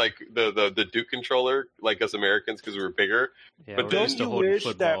controller like the Duke controller like us Americans because we were bigger. Yeah, But we're don't used to you holding wish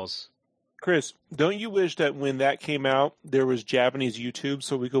that- footballs. Chris, don't you wish that when that came out, there was Japanese YouTube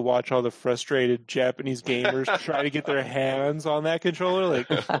so we could watch all the frustrated Japanese gamers try to get their hands on that controller?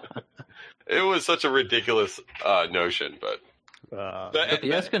 It was such a ridiculous notion, but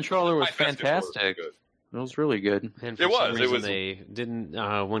The S controller was my best controller was fantastic. good. It was really good. And for It some was. It reason was- they didn't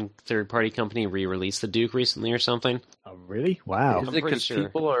one third-party company re-release the Duke recently or something. Oh, really? Wow. Is I'm it pretty because sure.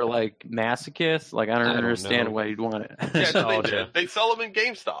 people are masochists? I don't understand know. why you'd want it. Yeah, they Nostalgia. did. They sell them in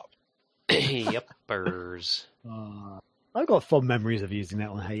GameStop. Yuppers. I've got fond memories of using that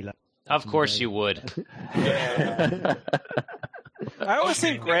on Halo. Of course you would. I always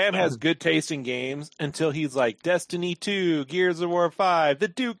think Graham has good taste in games until he's like Destiny 2, Gears of War 5, the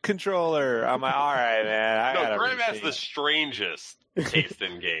Duke controller. I'm like, all right, man. No, Graham has the strangest taste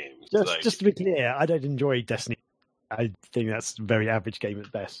in games. Just to be clear, I don't enjoy Destiny. I think that's a very average game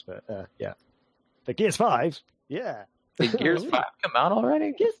at best. But yeah, but Gears 5, yeah. Did Gears 5 come out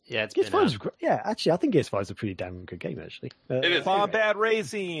already? Yeah, it's Gears been 5's great. Yeah, actually, I think Gears 5 is a pretty damn good game. Actually, It is. Combat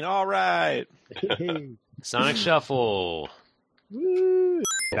Racing. All right. Sonic Shuffle. Woo.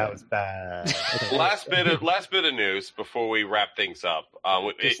 That was bad. Okay. last bit of news before we wrap things up.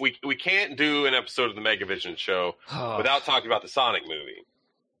 We can't do an episode of the Megavision show without talking about the Sonic movie.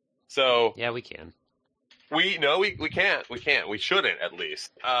 So Yeah, we can. we can't. We shouldn't, at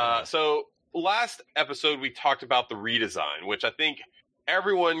least. So last episode we talked about the redesign, which I think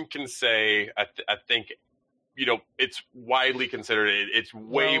everyone can say. I think it's widely considered it's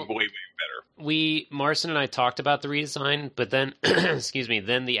way better. Marcin and I talked about the redesign, but then, excuse me,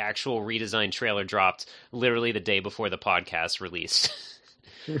 then the actual redesign trailer dropped literally the day before the podcast released.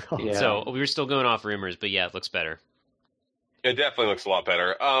 Yeah. So we were still going off rumors, but yeah, it looks better. It definitely looks a lot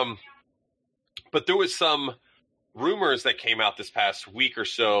better. But there was some rumors that came out this past week or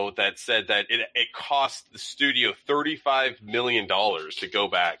so that said that it cost the studio $35 million to go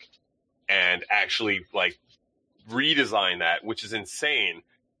back and actually like redesign that, which is insane.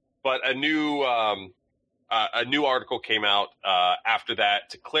 But a new article came out after that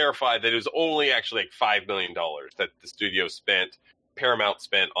to clarify that it was only actually like $5 million that the studio Paramount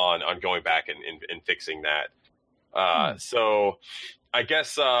spent on going back and fixing that. So I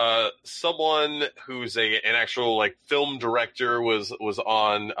guess someone who's an actual like film director was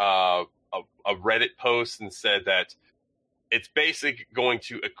on a Reddit post and said that it's basically going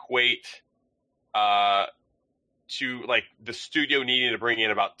to equate to like the studio needing to bring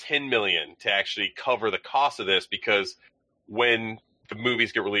in about $10 million to actually cover the cost of this, because when the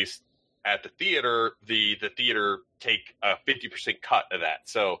movies get released at the theater, the theater take a 50% cut of that.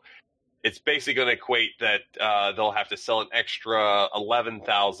 So it's basically going to equate that they'll have to sell an extra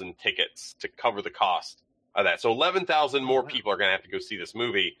 11,000 tickets to cover the cost of that. So 11,000 more people are going to have to go see this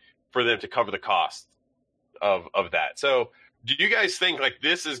movie for them to cover the cost of that. So do you guys think like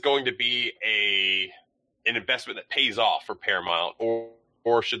this is going to be an investment that pays off for Paramount,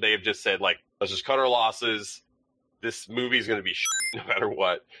 or should they have just said like, let's just cut our losses. This movie is going to be no matter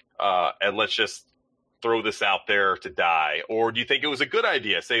what, and let's just throw this out there to die? Or do you think it was a good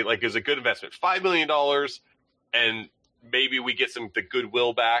idea? Say like it was a good investment, $5 million, and maybe we get the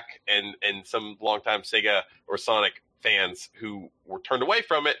goodwill back, and some longtime Sega or Sonic fans who were turned away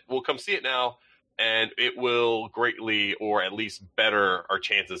from it will come see it now, and it will greatly, or at least better our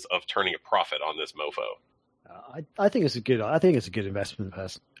chances of turning a profit on this mofo. I think it's a good investment.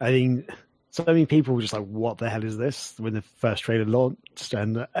 I think so many people were just like, "What the hell is this?" when the first trailer launched,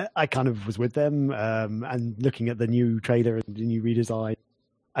 and I kind of was with them. And looking at the new trailer and the new redesign,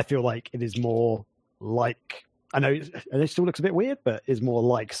 I feel like it is more like, I know it still looks a bit weird, but it's more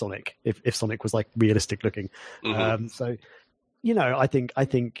like Sonic. If Sonic was like realistic looking, so I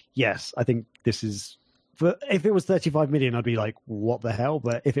think yes, I think this is. But if it was 35 million, I'd be like, what the hell?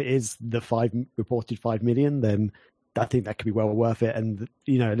 But if it is the reported 5 million, then I think that could be well worth it. And,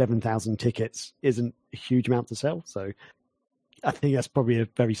 11,000 tickets isn't a huge amount to sell. So I think that's probably a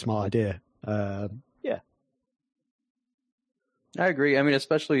very smart idea. Yeah. I agree. I mean,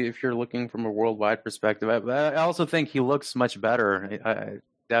 especially if you're looking from a worldwide perspective. I also think he looks much better.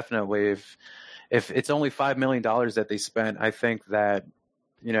 Definitely. If it's only $5 million that they spent, I think that,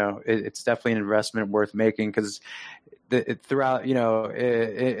 it's definitely an investment worth making, because throughout,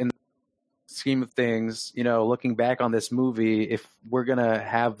 in the scheme of things, looking back on this movie, if we're going to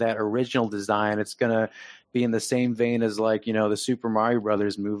have that original design, it's going to be in the same vein as like, the Super Mario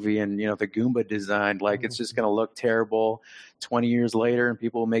Brothers movie and, the Goomba design. Like, it's just going to look terrible 20 years later and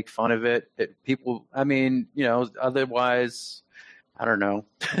people will make fun of it. Otherwise, I don't know.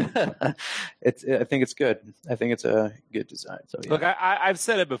 I think it's good. I think it's a good design. So yeah. Look, I've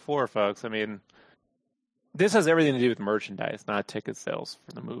said it before, folks. I mean, this has everything to do with merchandise, not ticket sales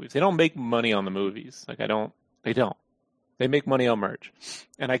for the movies. They don't make money on the movies. They don't. They make money on merch.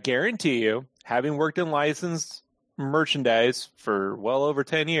 And I guarantee you, having worked in licensed merchandise for well over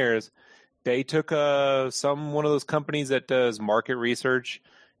 10 years, they took one of those companies that does market research.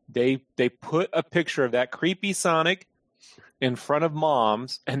 They put a picture of that creepy Sonic in front of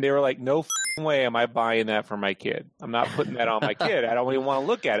moms, and they were like, no way am I buying that for my kid. I'm not putting that on my kid. I don't even want to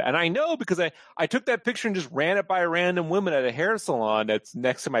look at it. And I know, because I took that picture and just ran it by random women at a hair salon that's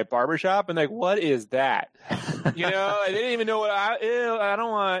next to my barbershop, and like, what is that? They didn't even know what I don't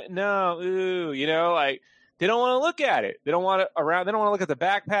want, no, like, they don't want to look at it. They don't want to look at the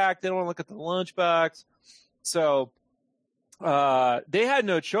backpack. They don't want to look at the lunchbox. So they had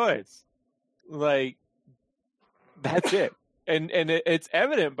no choice. Like, that's it. And it's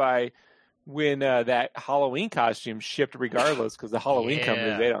evident by when that Halloween costume shipped regardless, because the Halloween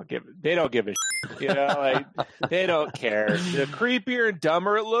companies, they don't give a shit. Like, they don't care. The creepier and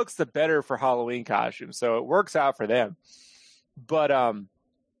dumber it looks, the better for Halloween costumes. So it works out for them. But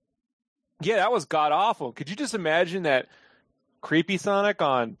yeah, that was god awful. Could you just imagine that creepy Sonic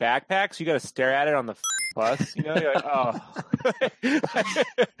on backpacks? You got to stare at it on the bus. You're like, oh.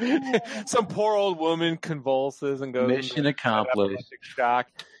 Some poor old woman convulses and goes, mission accomplished. Shock.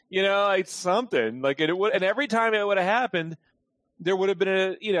 Like something like it would. And every time it would have happened, there would have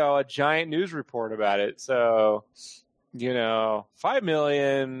been a giant news report about it. So, $5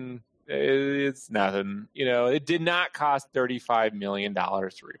 million, It's nothing. It did not cost $35 million to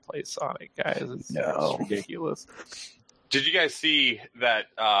replace Sonic, guys. It's ridiculous. Did you guys see that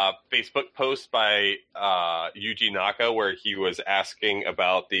Facebook post by Yuji Naka where he was asking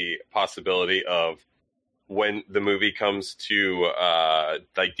about the possibility of when the movie comes to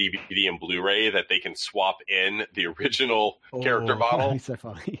like DVD and Blu-ray that they can swap in the original character model? So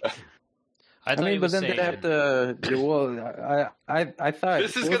funny. I mean, but then they'd have to. Well, I thought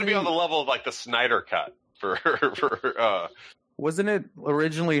this is going to be on the level of like the Snyder cut for. Wasn't it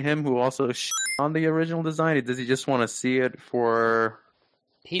originally him who also on the original design? Does he just want to see it for?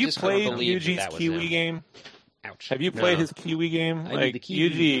 He just played believed Yuji's that was Kiwi him. game. Ouch. Have you played his Kiwi game? I need the Kiwi.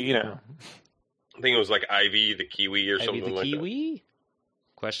 Yuji, I think it was like Ivy the Kiwi or Maybe something the like Kiwi?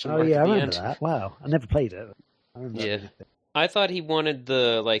 Question Oh mark yeah, I at the remember end. that. Wow, I never played it. I remember Yeah. that. I thought he wanted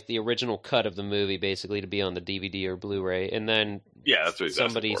the original cut of the movie basically to be on the DVD or Blu-ray, and then that. Yeah, that's what he's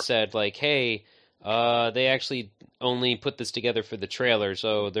somebody asking for. said like, "Hey, they actually only put this together for the trailer,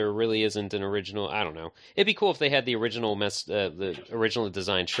 so there really isn't an original." I don't know. It'd be cool if they had the original the original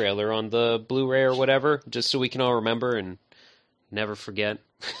design trailer on the Blu-ray or whatever, just so we can all remember and never forget.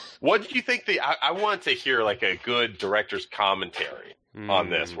 What do you think? I want to hear like a good director's commentary on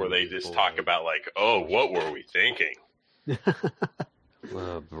this, where they just talk about like, oh, what were we thinking?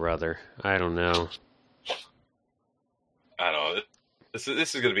 Oh, brother, I don't know. I don't know. This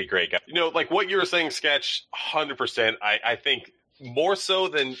is going to be great, guys. Like what you were saying, Sketch, 100%. I think more so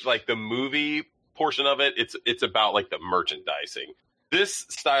than like the movie portion of it, it's about like the merchandising. This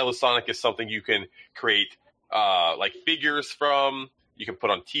style of Sonic is something you can create like figures from. You can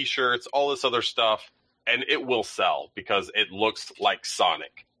put on T-shirts, all this other stuff, and it will sell because it looks like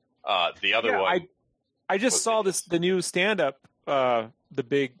Sonic. The other one, I just saw the new stand-up, the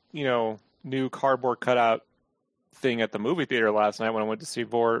big new cardboard cutout thing at the movie theater last night when I went to see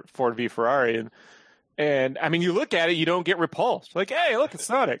Ford v Ferrari, and I mean, you look at it, you don't get repulsed. Like, hey, look, it's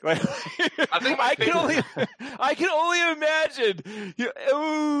Sonic. Like, I can only imagine.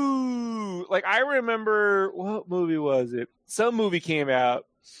 Like I remember, what movie was it? Some movie came out,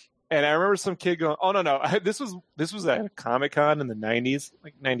 and I remember some kid going, "Oh no, this was at Comic-Con in the '90s,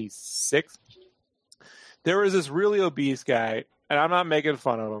 like '96." There was this really obese guy, and I'm not making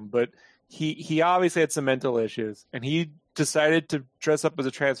fun of him, but he obviously had some mental issues, and he decided to dress up as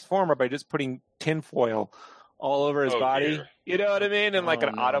a Transformer by just putting tinfoil all over his body. Dear. You know what I mean? And like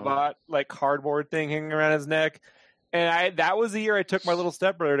an Autobot, like cardboard thing hanging around his neck. And that was the year I took my little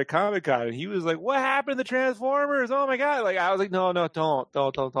stepbrother to Comic-Con, and he was like, "What happened to the Transformers? Oh my god!" Like I was like, "No, don't."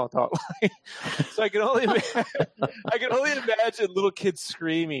 So I can only imagine little kids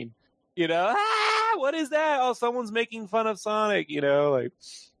screaming, what is that? Oh, someone's making fun of Sonic, like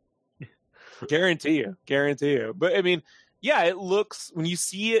guarantee you. But I mean, yeah, it looks, when you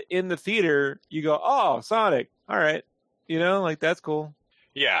see it in the theater, you go, "Oh, Sonic. All right." Like that's cool.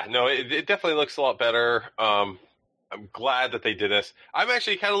 Yeah, no, it definitely looks a lot better. I'm glad that they did this. I'm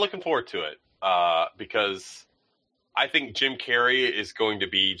actually kind of looking forward to it because I think Jim Carrey is going to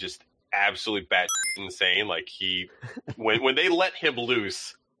be just absolutely bat insane. Like when they let him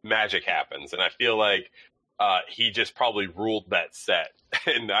loose, magic happens, and I feel like he just probably ruled that set,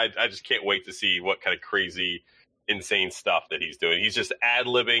 and I just can't wait to see what kind of crazy, insane stuff that he's doing. He's just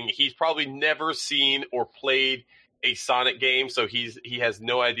ad-libbing. He's probably never seen or played a Sonic game, so he has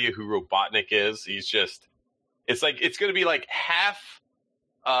no idea who Robotnik is. He's just, it's going to be like half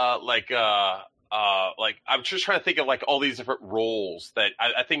like I'm just trying to think of like all these different roles that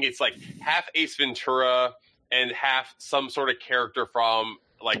I think it's like half Ace Ventura and half some sort of character from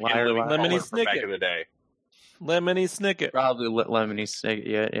like Lemony from back in the day. Lemony Snicket. Probably Lemony Snicket.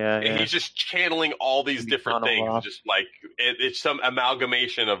 Yeah. And he's just channeling all these different things. Off. Just like it's some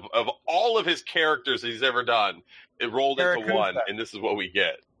amalgamation of all of his characters that he's ever done. It rolled into one, and this is what we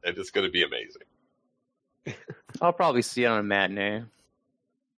get. And it's going to be amazing. I'll probably see it on a matinee.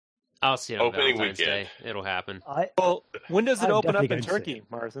 I'll see it on Opening Valentine's weekend. Day. It'll happen. Well, when does it I'm open up definitely in going to see Turkey,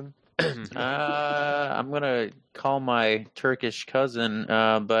 Martin? I'm gonna call my Turkish cousin,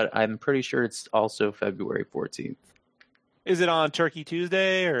 but I'm pretty sure it's also February 14th. Is it on Turkey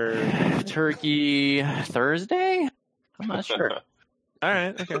Tuesday or Turkey Thursday? I'm not sure. All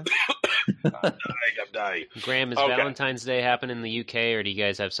right, okay. I'm dying. Graham, is Okay. Valentine's Day happen in the UK, or do you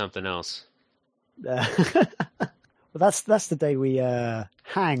guys have something else? Well, that's the day we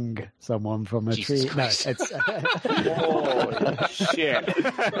hang someone from a Jesus tree. Christ. No, it's Holy shit.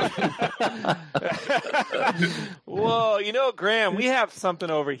 Whoa, Graham, we have something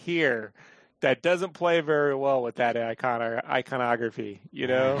over here that doesn't play very well with that iconography. You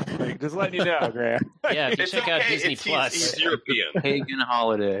know, like, just letting you know, Graham. Yeah, if you It's check out okay. Disney It's- Plus. He's European. Pagan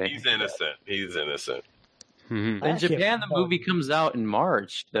holiday. He's innocent. He's innocent. Mhm. In Actually, Japan, the movie comes out in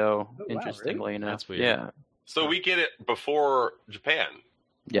March, though. wow, Interestingly enough, That's weird. Yeah. So we get it before Japan.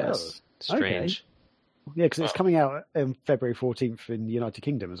 Yes. Strange. Yeah, because it's coming out on February 14th in the United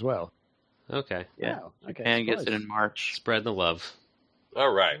Kingdom as well. Okay. Yeah. Wow, okay, Japan gets it surprised. in March. Spread the love.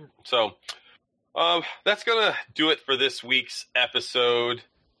 All right. So that's going to do it for this week's episode.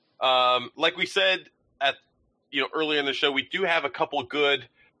 Like we said earlier in the show, we do have a couple good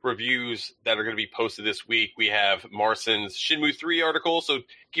reviews that are going to be posted this week. We have Marson's Shenmue 3 article, so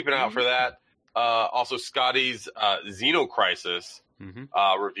keep an eye out for that. Also, Scotty's Xenocrisis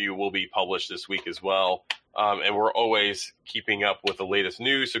review will be published this week as well. And we're always keeping up with the latest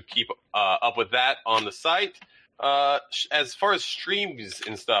news, so keep up with that on the site. As far as streams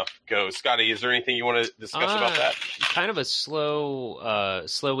and stuff goes, Scotty, is there anything you want to discuss about that? Kind of a slow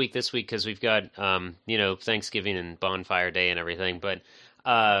week this week because we've got Thanksgiving and Bonfire Day and everything. But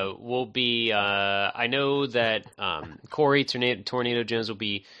we'll be. I know that Corey Tornado Jones will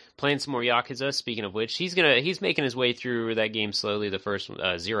be playing some more Yakuza. Speaking of which, he's making his way through that game slowly. The first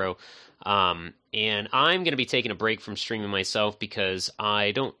Zero. And I'm going to be taking a break from streaming myself because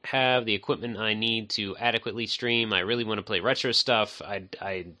I don't have the equipment I need to adequately stream. I really want to play retro stuff.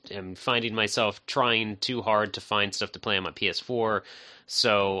 I am finding myself trying too hard to find stuff to play on my PS4.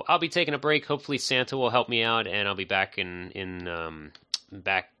 So I'll be taking a break. Hopefully Santa will help me out, and I'll be back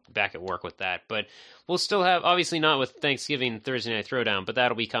back at work with that. But we'll still have, obviously not with Thanksgiving Thursday Night Throwdown, but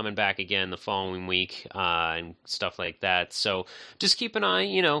that'll be coming back again the following week and stuff like that. So just keep an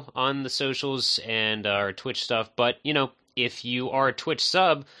eye, on the socials and our Twitch stuff. But, if you are a Twitch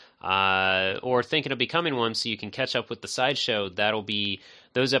sub or thinking of becoming one so you can catch up with the sideshow,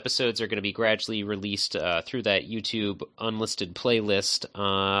 those episodes are going to be gradually released through that YouTube unlisted playlist.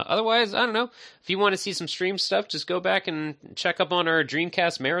 Otherwise, I don't know. If you want to see some stream stuff, just go back and check up on our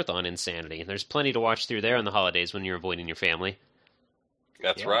Dreamcast Marathon insanity. There's plenty to watch through there on the holidays when you're avoiding your family.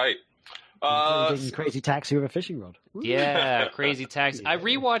 That's right. Including Crazy Taxi with a fishing rod. Woo. Yeah, Crazy Taxi. I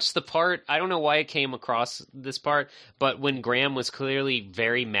rewatched the part. I don't know why it came across this part, but when Graham was clearly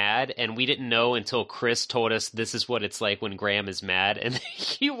very mad, and we didn't know until Chris told us this is what it's like when Graham is mad. And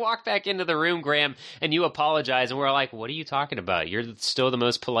you walk back into the room, Graham, and you apologize, and we're like, what are you talking about? You're still the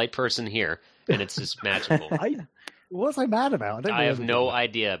most polite person here. And it's just magical. What was I mad about? I have no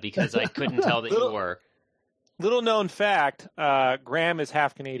idea because I couldn't tell that you were. Little known fact: Graham is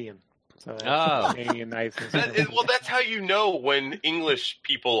half Canadian. So that's Canadian niceness. That's how you know when English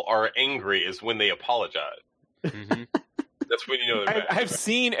people are angry is when they apologize. Mm-hmm. That's when you know they're mad. I've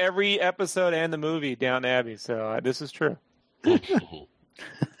seen every episode and the movie Downton Abbey, so this is true.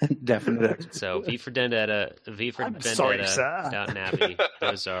 Definitely. So V for Vendetta, sorry, sir. Downton Abbey.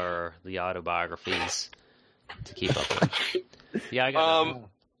 Those are the autobiographies to keep up with. Yeah, I got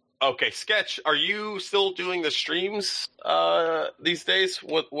Okay, Sketch, are you still doing the streams these days?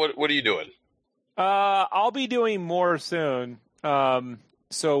 What are you doing? I'll be doing more soon.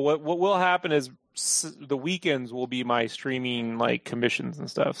 So what will happen is the weekends will be my streaming commissions and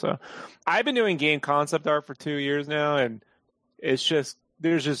stuff. So I've been doing game concept art for 2 years now, and it's just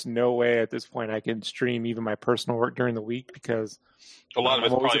there's just no way at this point I can stream even my personal work during the week because a lot of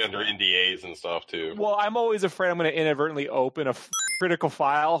it's probably under NDAs and stuff too. Well, I'm always afraid I'm going to inadvertently open a critical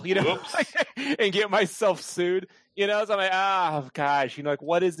file, and get myself sued. So I'm like, gosh,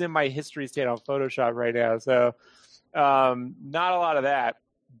 what is in my history state on Photoshop right now? So, not a lot of that,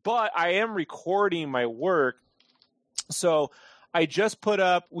 but I am recording my work. So we just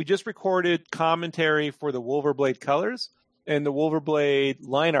recorded commentary for the Wolverblade Colors and the Wolverblade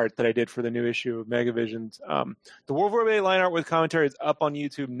line art that I did for the new issue of Megavisions. The Wolverblade line art with commentary is up on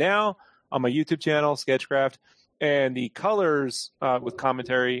YouTube now on my YouTube channel, Sketchcraft. And the colors with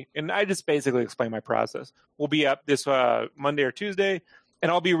commentary, and I just basically explain my process, will be up this Monday or Tuesday.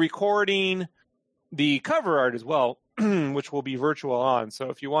 And I'll be recording the cover art as well, which will be virtual on. So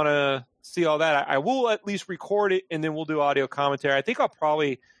if you want to see all that, I will at least record it, and then we'll do audio commentary. I think I'll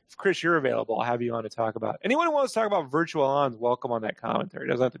probably, if Chris, you're available, I'll have you on to talk about it. Anyone who wants to talk about virtual ons, welcome on that commentary. It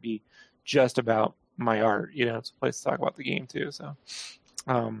doesn't have to be just about my art. It's a place to talk about the game too. So,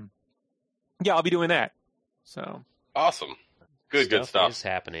 yeah, I'll be doing that. So awesome. Good stuff is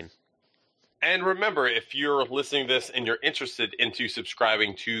happening. And remember, if you're listening to this and you're interested into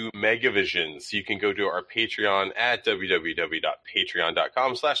subscribing to Megavisions, you can go to our Patreon at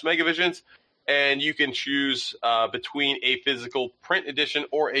www.patreon.com/Megavisions, and you can choose between a physical print edition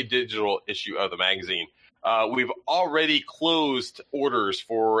or a digital issue of the magazine. we've already closed orders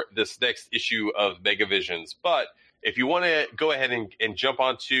for this next issue of Megavisions. But if you want to go ahead and jump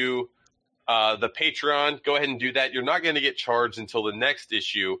onto the Patreon, go ahead and do that. You're not going to get charged until the next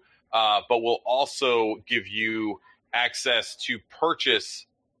issue, but we'll also give you access to purchase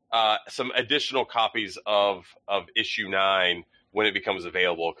some additional copies of issue 9 when it becomes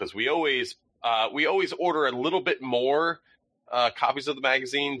available, because we always order a little bit more copies of the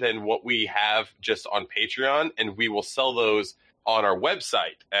magazine than what we have just on Patreon, and we will sell those on our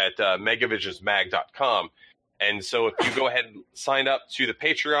website at megavisionsmag.com. And so if you go ahead and sign up to the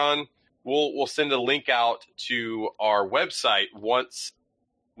Patreon, we'll send a link out to our website once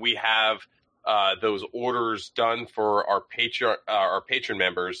we have those orders done for our patron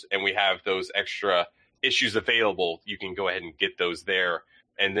members, and we have those extra issues available. You can go ahead and get those there,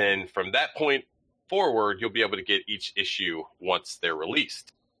 and then from that point forward, you'll be able to get each issue once they're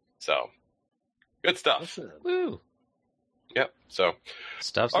released. So, good stuff. Woo. Yep. So,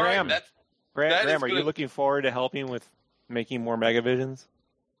 Stuff's all right. Graham. That Graham, is are you good. looking forward to helping with making more Megavisions?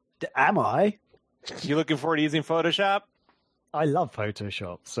 Am I? You looking forward to using Photoshop? I love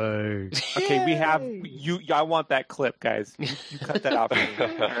Photoshop, so Okay, we have Yay. you. I want that clip, guys. You cut that out for me.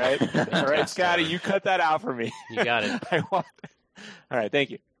 All right, Scotty, you cut that out for me. You got it. I want. All right,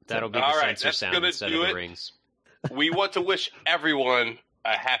 thank you. That'll be All the right, censor that's sound gonna instead do of it. the rings. We want to wish everyone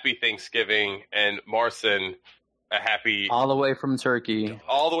a happy Thanksgiving, and Marcin a happy, All the way from Turkey.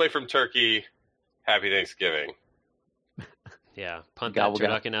 all the way from Turkey, happy Thanksgiving. Yeah, punt Gobble, that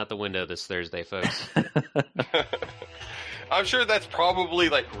gobble. turducken out the window this Thursday, folks. I'm sure that's probably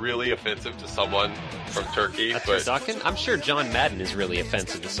like really offensive to someone from Turkey, A but turducken? I'm sure John Madden is really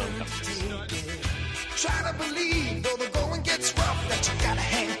offensive to some countries. Try to believe, though the going gets rough, that you gotta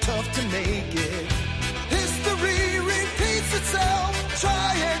hang tough to make it. History repeats itself.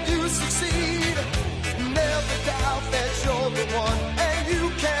 Try and you succeed. Never doubt that you're the one, and you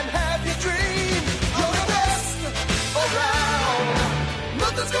can have your dream. You're the best around.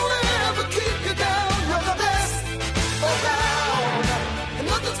 Nothing's gonna ever keep you down. You're the best around. And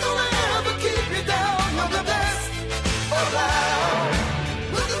nothing's gonna ever keep you down. You're the best around.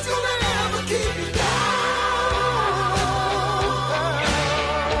 Nothing's gonna ever keep you down.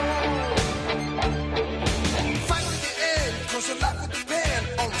 Fight to the end, 'cause your life will depend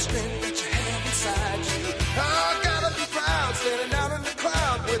on the strength that you have inside you. I gotta be proud, standing out in the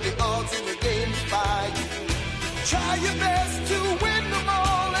crowd with the odds in the game by you. Try your best.